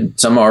recorded,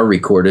 some are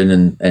recorded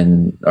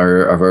and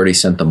I've already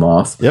sent them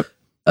off. Yep.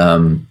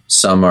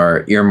 Some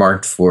are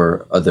earmarked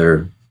for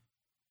other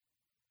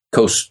I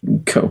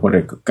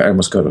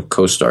almost go to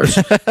co-stars,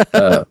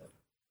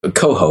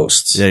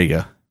 co-hosts. There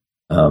you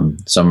go.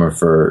 Some are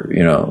for,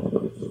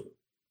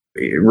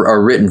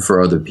 are written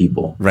for other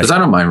people. Right. Because I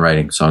don't mind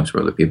writing songs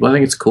for other people. I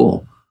think it's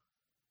cool.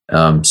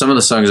 Some of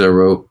the songs I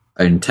wrote,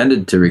 I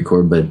intended to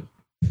record, but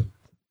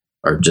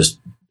are just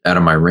out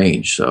of my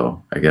range.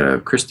 So I got to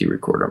Christy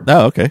record them.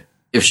 Oh, okay.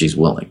 If she's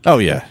willing. Oh,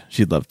 yeah.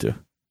 She'd love to.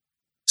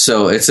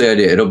 So it's the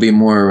idea. It'll be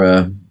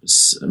more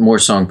more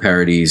song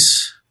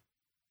parodies,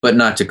 but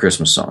not to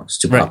Christmas songs,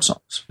 to pop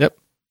songs. Yep.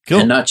 Cool.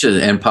 And not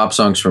just pop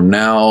songs from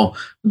now.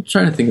 I'm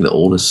trying to think of the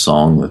oldest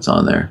song that's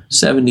on there.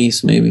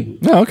 70s, maybe.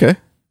 Oh, okay.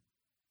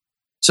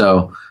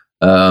 So,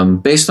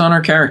 based on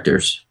our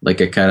characters,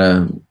 like I kind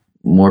of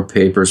more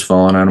papers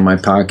falling out of my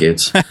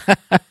pockets,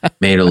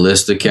 made a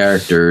list of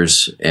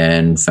characters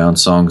and found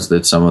songs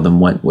that some of them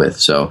went with.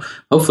 So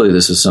hopefully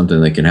this is something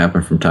that can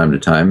happen from time to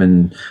time.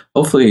 And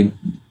hopefully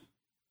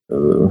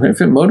if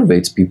it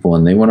motivates people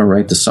and they want to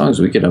write the songs,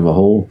 we could have a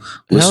whole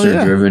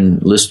listener-driven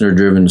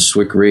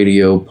SWIC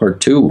Radio Part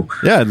 2.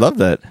 Yeah, I'd love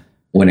that.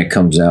 When it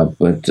comes out.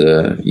 But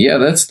yeah,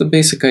 that's the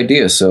basic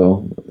idea.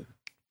 So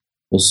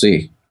we'll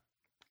see.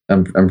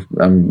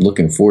 I'm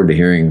looking forward to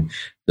hearing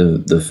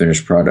the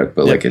finished product,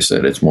 but like I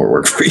said, it's more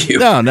work for you.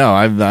 No,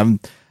 I'm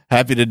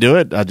happy to do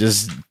it. I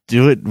just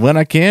do it when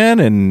I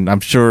can, and I'm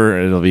sure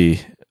it'll be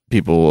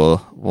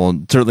people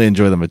will certainly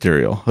enjoy the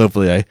material.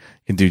 Hopefully, I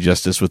can do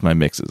justice with my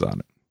mixes on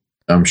it.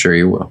 I'm sure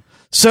you will.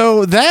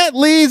 So that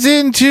leads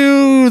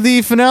into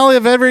the finale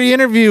of every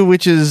interview,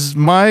 which is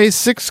my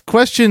 6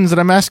 questions that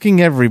I'm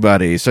asking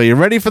everybody. So you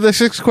ready for the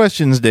 6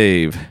 questions,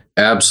 Dave?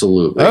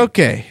 Absolutely.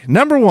 Okay.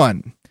 Number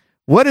 1.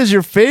 What is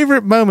your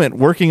favorite moment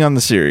working on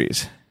the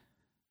series?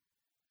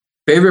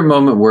 Favorite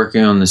moment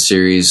working on the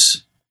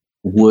series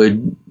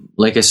would,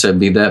 like I said,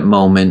 be that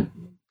moment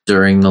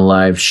during the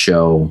live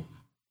show.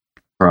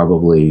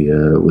 Probably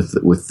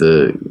with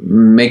the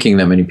making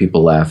that many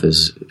people laugh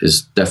is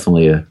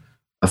definitely a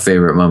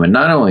favorite moment,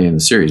 not only in the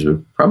series but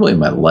probably in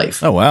my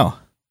life. Oh wow!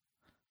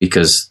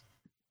 Because,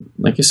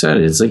 like I said,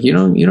 it's like you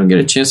don't get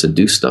a chance to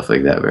do stuff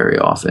like that very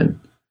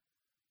often.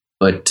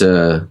 But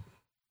I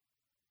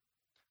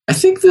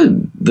think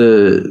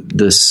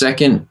the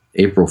second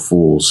April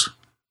Fools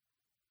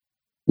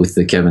with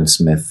the Kevin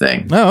Smith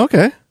thing. Oh,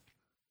 okay.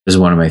 Is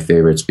one of my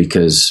favorites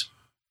because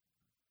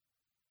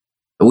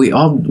we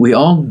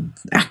all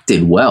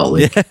acted well.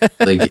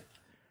 Like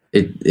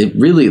it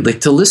really,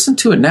 like, to listen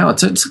to it now,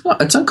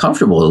 it's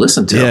uncomfortable to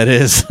listen to. Yeah, it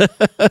is.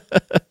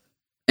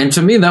 And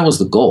to me, that was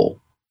the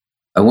goal.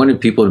 I wanted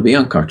people to be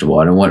uncomfortable.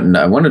 I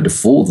wanted to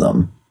fool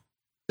them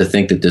to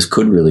think that this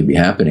could really be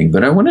happening,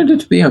 but I wanted it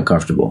to be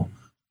uncomfortable.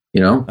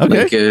 You know,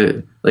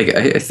 okay.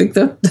 I think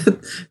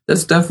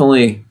that's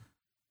definitely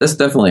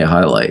a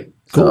highlight.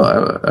 Cool.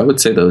 So I would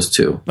say those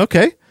 2.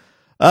 Okay.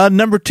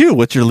 Number 2,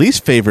 what's your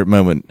least favorite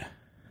moment?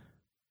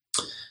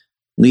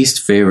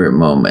 Least favorite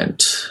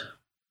moment.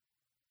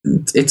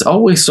 It's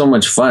always so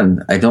much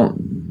fun. I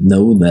don't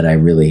know that I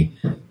really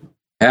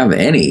have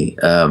any.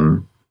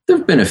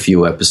 There've been a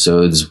few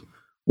episodes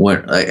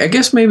when I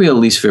guess maybe a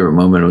least favorite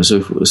moment was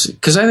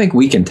because I think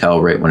we can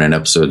tell right when an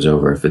episode's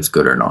over if it's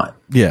good or not.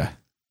 Yeah.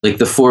 Like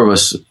the 4 of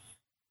us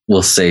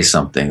will say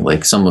something,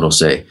 like someone will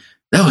say,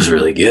 "That was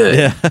really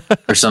good,"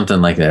 or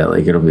something like that.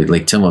 Like it'll be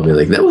like Tim will be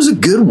like, "That was a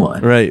good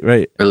one," right?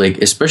 Or like,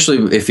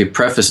 especially if you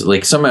preface it,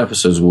 like some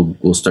episodes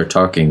we'll start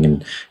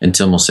talking and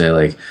Tim will say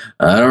like,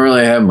 "I don't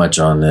really have much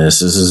on this.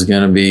 This is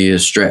going to be a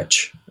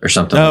stretch," or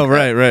something. Oh,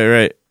 like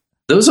right.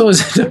 Those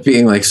always end up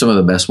being like some of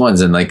the best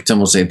ones, and like Tim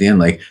will say at the end,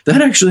 like,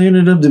 "That actually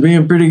ended up to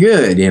being pretty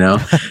good," you know.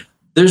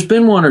 There's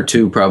been 1 or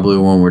 2 probably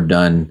when we're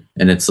done,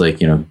 and it's like,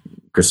 you know,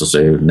 Chris will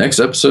say, "Next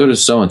episode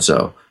is so and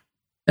so,"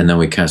 and then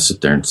we kind of sit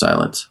there in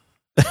silence.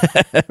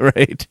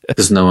 Right.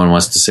 Because no one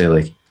wants to say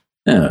like,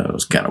 it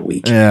was kind of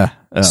weak. Yeah.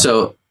 Oh.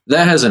 So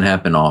that hasn't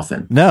happened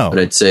often. No. But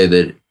I'd say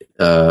that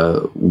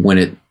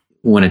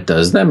when it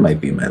does, that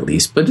might be my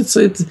least. But it's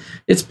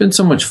been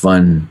so much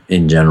fun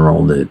in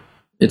general that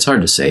it's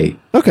hard to say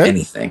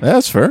anything.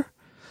 That's fair.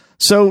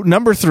 So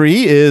number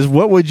 3 is,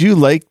 what would you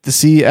like to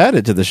see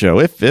added to the show,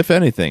 if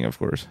anything, of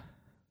course?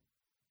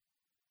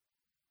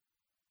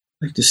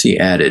 Like to see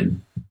added.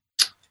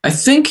 I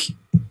think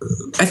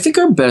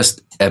our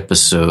best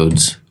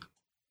episodes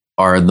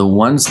are the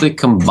ones that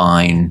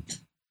combine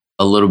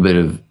a little bit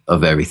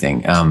of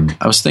everything.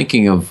 I was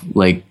thinking of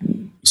like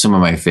some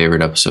of my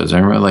favorite episodes. I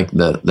remember like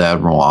the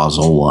Admiral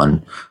Ozzel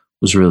one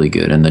was really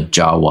good, and the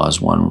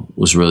Jawas one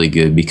was really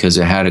good because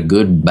it had a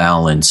good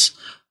balance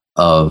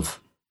of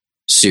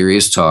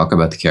serious talk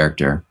about the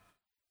character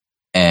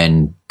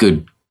and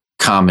good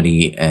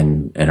comedy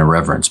and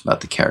irreverence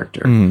about the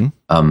character.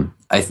 Mm-hmm.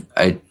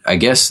 I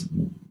guess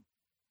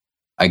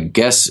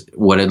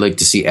what I'd like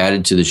to see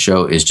added to the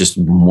show is just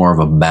more of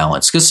a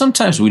balance, because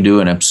sometimes we do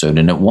an episode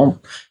and it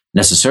won't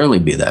necessarily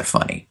be that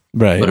funny,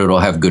 right? But it'll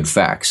have good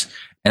facts.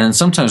 And then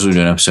sometimes we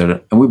do an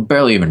episode and we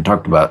barely even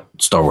talked about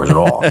Star Wars at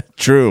all.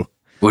 True.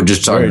 We're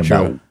just talking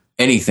about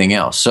anything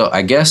else. So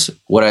I guess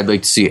what I'd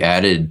like to see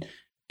added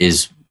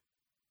is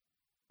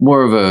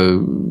more of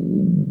a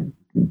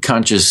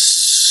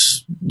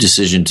conscious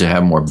decision to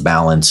have more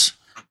balance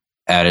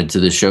added to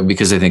the show,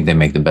 because I think they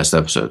make the best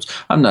episodes.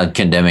 I'm not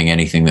condemning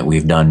anything that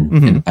we've done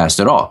in the past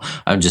at all.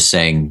 I'm just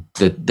saying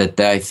that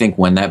I think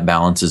when that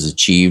balance is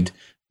achieved,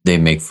 they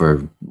make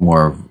for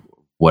more of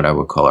what I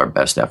would call our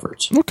best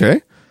efforts.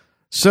 Okay.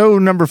 So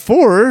number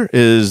 4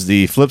 is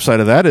the flip side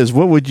of that, is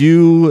what would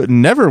you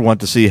never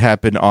want to see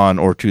happen on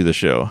or to the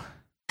show?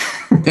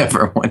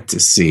 Never want to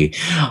see.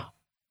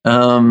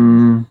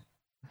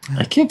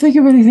 I can't think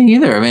of anything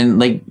either. I mean,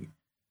 like,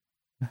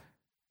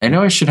 I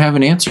know I should have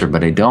an answer,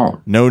 but I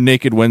don't. No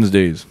Naked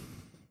Wednesdays.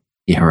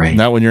 Yeah, right.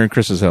 Not when you're in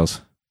Chris's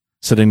house,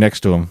 sitting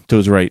next to him, to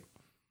his right.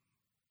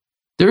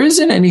 There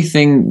isn't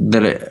anything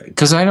that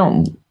because I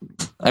don't.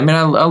 I mean,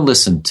 I'll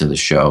listen to the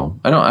show.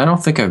 I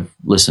don't think I've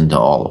listened to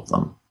all of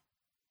them,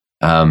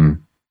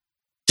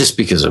 just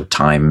because of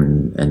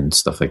time and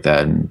stuff like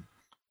that. And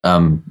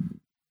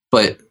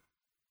but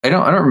I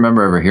don't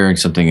remember ever hearing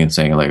something and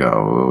saying like,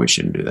 "Oh, we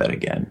shouldn't do that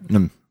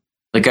again."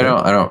 Like I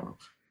don't.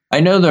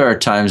 I know there are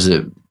times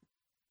that,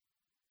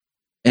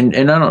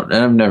 and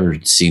I've never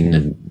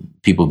seen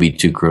people be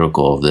too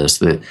critical of this.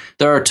 That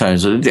there are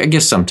times. I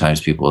guess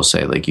sometimes people will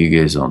say like, "You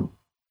guys don't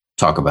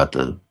talk about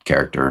the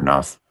character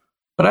enough,"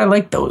 but I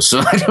like those. So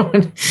I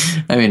don't.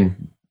 I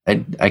mean,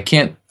 I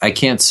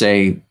can't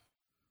say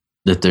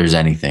that there's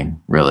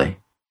anything really.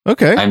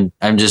 Okay.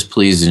 I'm just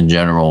pleased in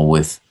general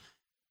with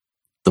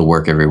the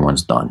work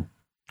everyone's done.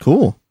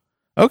 Cool.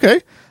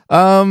 Okay.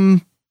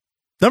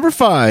 Number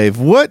 5.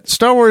 What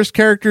Star Wars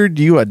character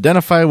do you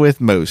identify with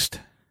most?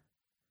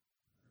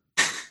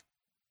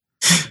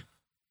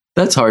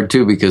 That's hard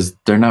too because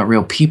they're not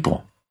real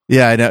people.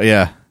 Yeah, I know.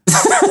 Yeah.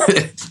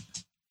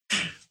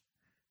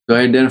 So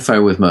I identify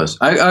with most.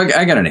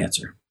 I got an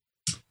answer.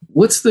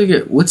 What's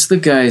the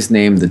guy's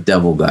name? The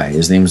devil guy.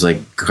 His name's like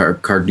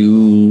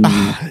Cardu.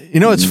 You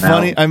know, it's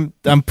funny.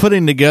 I'm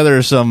putting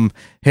together some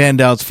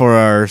handouts for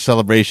our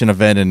celebration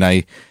event,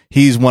 and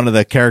he's one of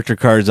the character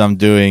cards I'm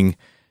doing,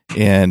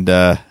 and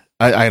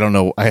I don't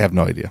know. I have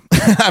no idea.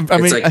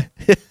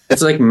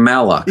 It's like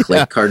Malak,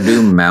 like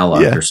Cardu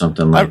Malak or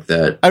something like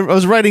that. I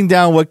was writing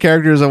down what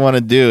characters I want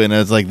to do, and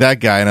it's like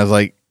that guy, and I was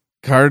like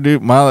Cardu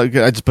Malak.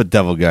 I just put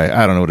devil guy.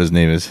 I don't know what his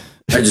name is.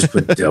 I just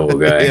put devil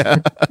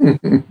guy.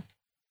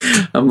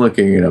 I'm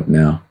looking it up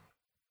now.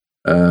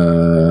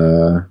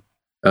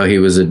 He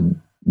was a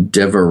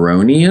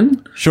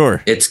Deveronian?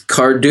 Sure. It's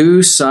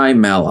Cardu Sai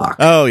Malak.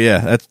 Oh,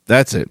 yeah.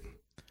 That's it.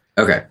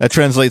 Okay. That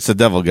translates to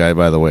devil guy,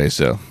 by the way,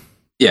 so.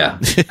 Yeah.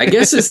 I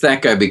guess it's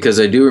that guy because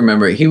I do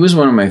remember he was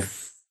one of my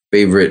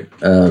favorite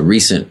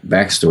recent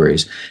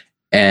backstories.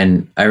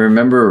 And I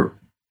remember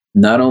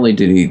not only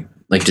did he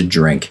like to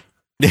drink,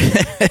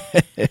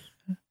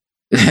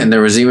 and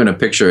there was even a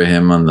picture of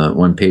him on the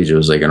one page. It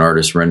was like an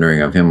artist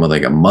rendering of him with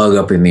like a mug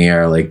up in the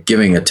air, like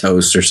giving a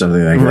toast or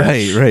something like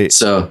that. Right.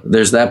 So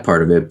there's that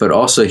part of it. But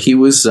also he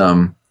was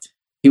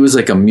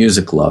like a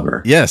music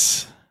lover.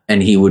 Yes.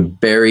 And he would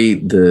bury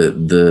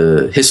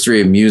the history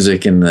of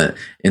music in the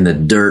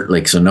dirt,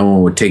 like so no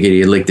one would take it. He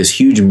had like this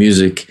huge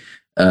music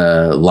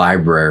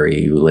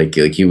library, like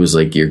he was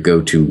like your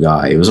go-to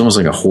guy. It was almost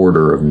like a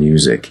hoarder of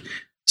music.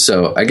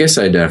 So I guess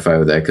I identify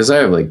with that because I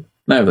have like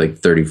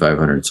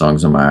 3,500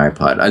 songs on my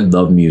iPod. I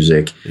love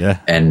music,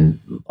 and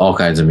all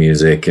kinds of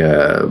music.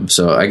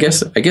 So I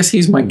guess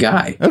he's my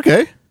guy.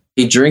 Okay,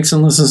 he drinks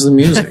and listens to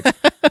music.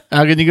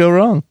 How can you go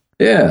wrong?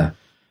 Yeah.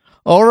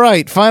 All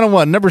right, final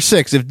one, number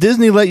 6. If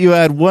Disney let you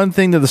add one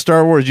thing to the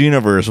Star Wars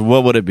universe,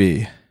 what would it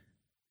be?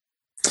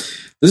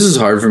 This is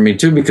hard for me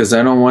too because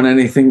I don't want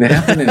anything to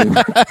happen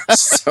anymore.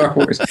 Star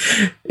Wars.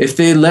 If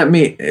they let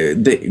me,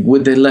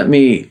 would they let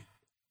me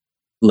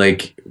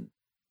like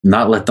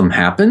not let them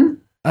happen?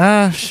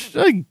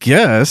 I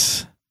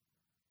guess.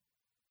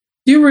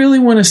 Do you really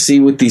want to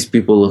see what these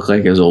people look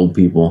like as old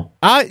people?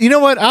 You know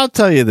what? I'll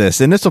tell you this,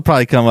 and this will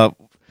probably come up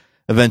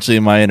eventually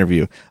in my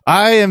interview.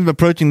 I am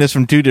approaching this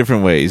from 2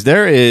 different ways.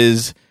 There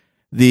is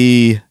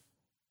there's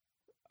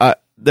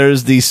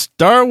the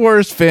Star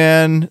Wars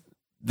fan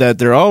that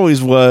there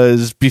always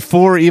was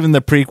before even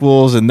the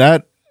prequels, and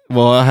that,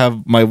 well, I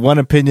have my one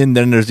opinion.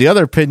 Then there's the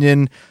other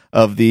opinion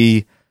of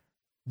the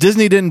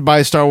Disney didn't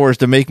buy Star Wars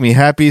to make me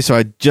happy, so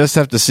I just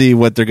have to see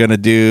what they're going to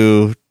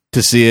do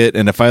to see it.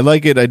 And if I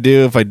like it, I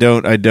do. If I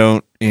don't, I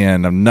don't.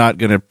 And I'm not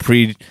going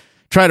to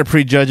try to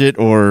prejudge it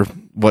or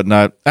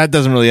whatnot. That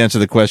doesn't really answer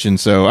the question.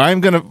 So I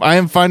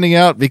am finding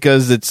out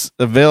because it's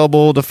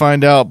available to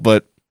find out,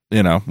 but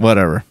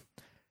whatever.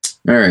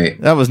 All right.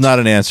 That was not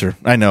an answer.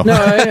 I know. No,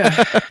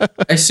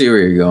 I see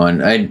where you're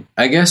going.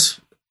 I guess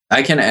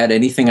I can add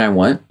anything I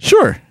want.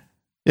 Sure.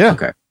 Yeah.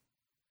 Okay.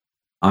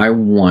 I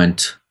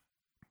want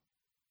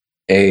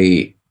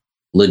a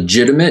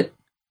legitimate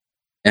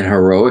and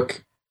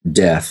heroic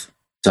death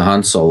to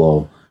Han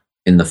Solo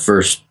in the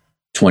first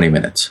 20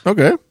 minutes.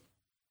 Okay.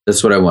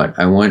 That's what I want.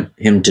 I want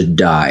him to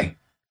die.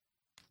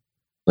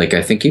 Like,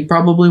 I think he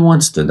probably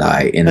wants to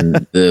die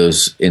in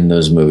those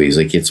movies.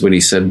 Like, it's what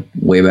he said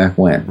way back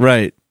when.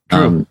 Right.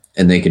 And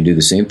they can do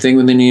the same thing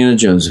with Indiana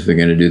Jones if they're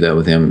going to do that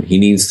with him. He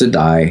needs to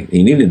die.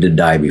 He needed to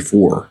die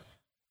before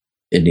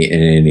in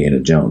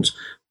Indiana Jones.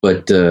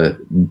 But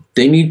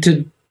they need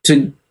to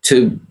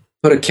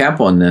put a cap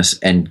on this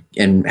and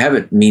have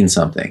it mean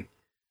something.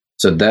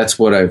 So that's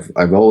what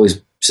I've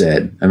always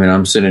said. I mean,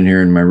 I'm sitting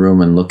here in my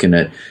room and looking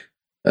at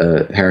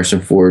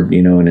Harrison Ford,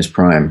 in his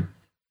prime.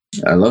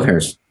 I love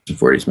Harrison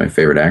Ford. He's my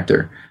favorite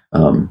actor.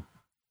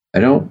 I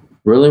don't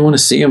really want to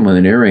see him with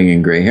an earring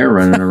and gray hair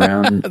running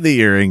around. The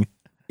earring.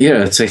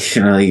 Yeah, it's like,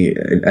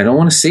 I don't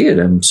want to see it.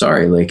 I'm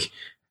sorry. Like,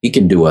 He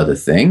can do other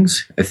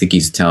things. I think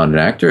he's a talented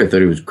actor. I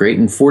thought he was great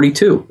in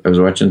 42. I was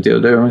watching it the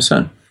other day with my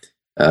son.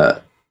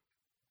 I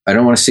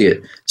don't want to see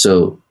it.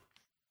 So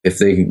if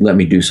they let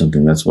me do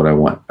something, that's what I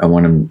want. I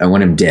want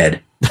him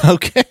dead.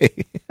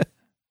 Okay.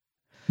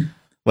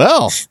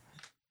 Well.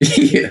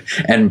 Yeah.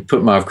 And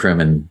put Mav Krim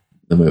in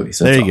the movie.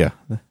 So there you go.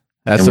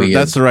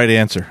 That's the right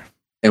answer.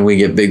 And we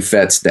get big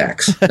fat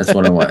stacks. That's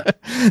what I want.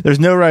 There's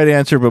no right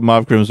answer, but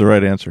Mav Krim's the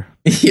right answer.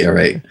 Yeah,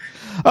 right.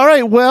 All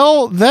right.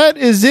 Well, that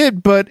is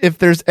it. But if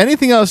there's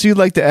anything else you'd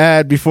like to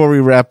add before we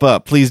wrap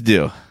up, please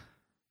do.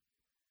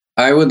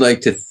 I would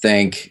like to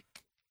thank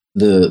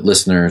the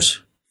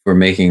listeners for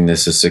making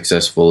this as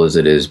successful as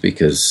it is,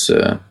 because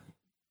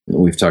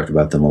we've talked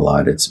about them a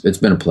lot. It's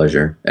been a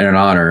pleasure and an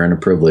honor and a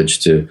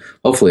privilege to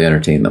hopefully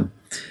entertain them.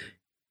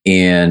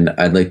 And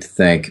I'd like to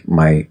thank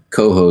my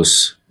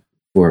co-hosts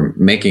for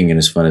making it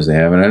as fun as they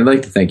have. And I'd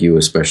like to thank you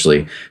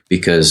especially,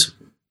 because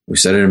we've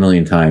said it a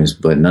million times,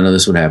 but none of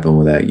this would happen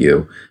without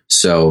you.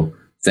 So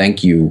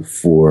thank you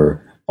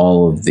for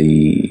all of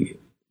the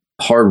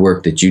hard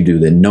work that you do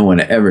that no one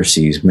ever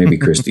sees. Maybe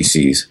Christy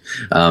sees,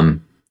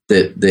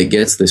 that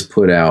gets this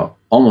put out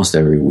almost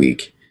every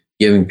week,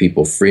 giving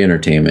people free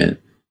entertainment.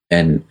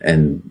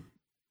 And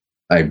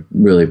I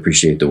really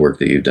appreciate the work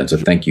that you've done. So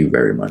thank you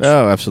very much.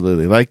 Oh,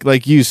 absolutely.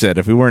 Like you said,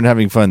 if we weren't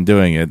having fun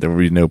doing it, there would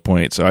be no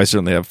point. So I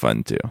certainly have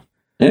fun too.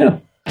 Yeah.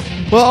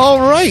 Well, all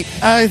right.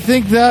 I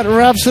think that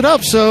wraps it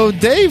up. So,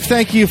 Dave,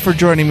 thank you for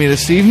joining me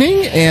this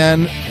evening,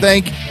 and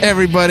thank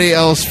everybody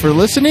else for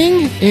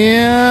listening.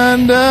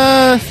 And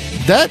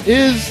that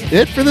is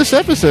it for this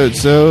episode.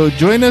 So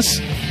join us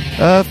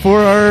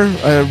for our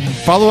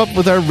follow-up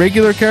with our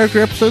regular character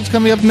episodes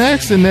coming up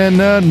next, and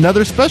then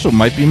another special.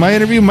 Might be my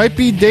interview, might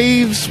be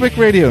Dave's SWIC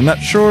Radio. Not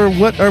sure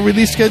what our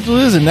release schedule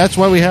is, and that's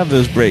why we have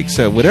those breaks.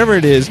 So whatever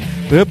it is,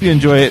 we hope you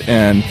enjoy it,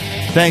 and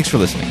thanks for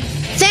listening.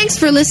 Thanks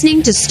for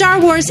listening to Star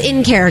Wars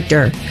in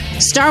Character.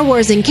 Star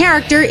Wars in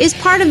Character is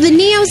part of the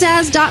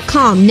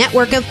NEOZAZ.com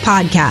network of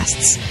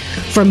podcasts.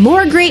 For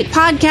more great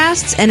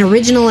podcasts and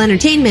original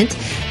entertainment,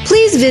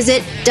 please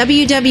visit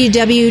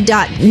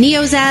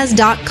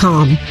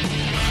www.neozaz.com.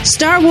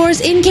 Star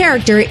Wars in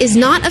Character is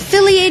not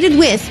affiliated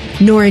with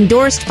nor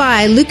endorsed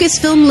by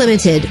Lucasfilm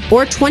Limited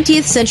or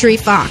 20th Century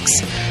Fox.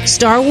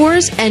 Star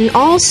Wars and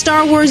all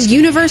Star Wars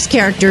universe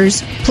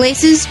characters,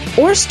 places,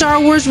 or Star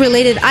Wars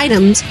related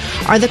items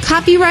are the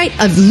copyright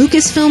of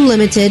Lucasfilm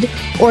Limited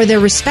or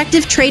their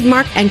respective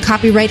trademark and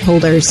copyright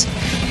holders.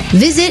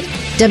 Visit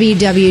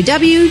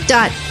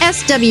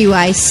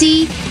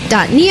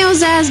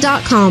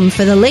www.swic.neozaz.com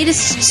for the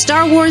latest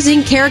Star Wars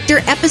in Character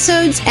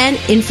episodes and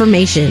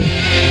information.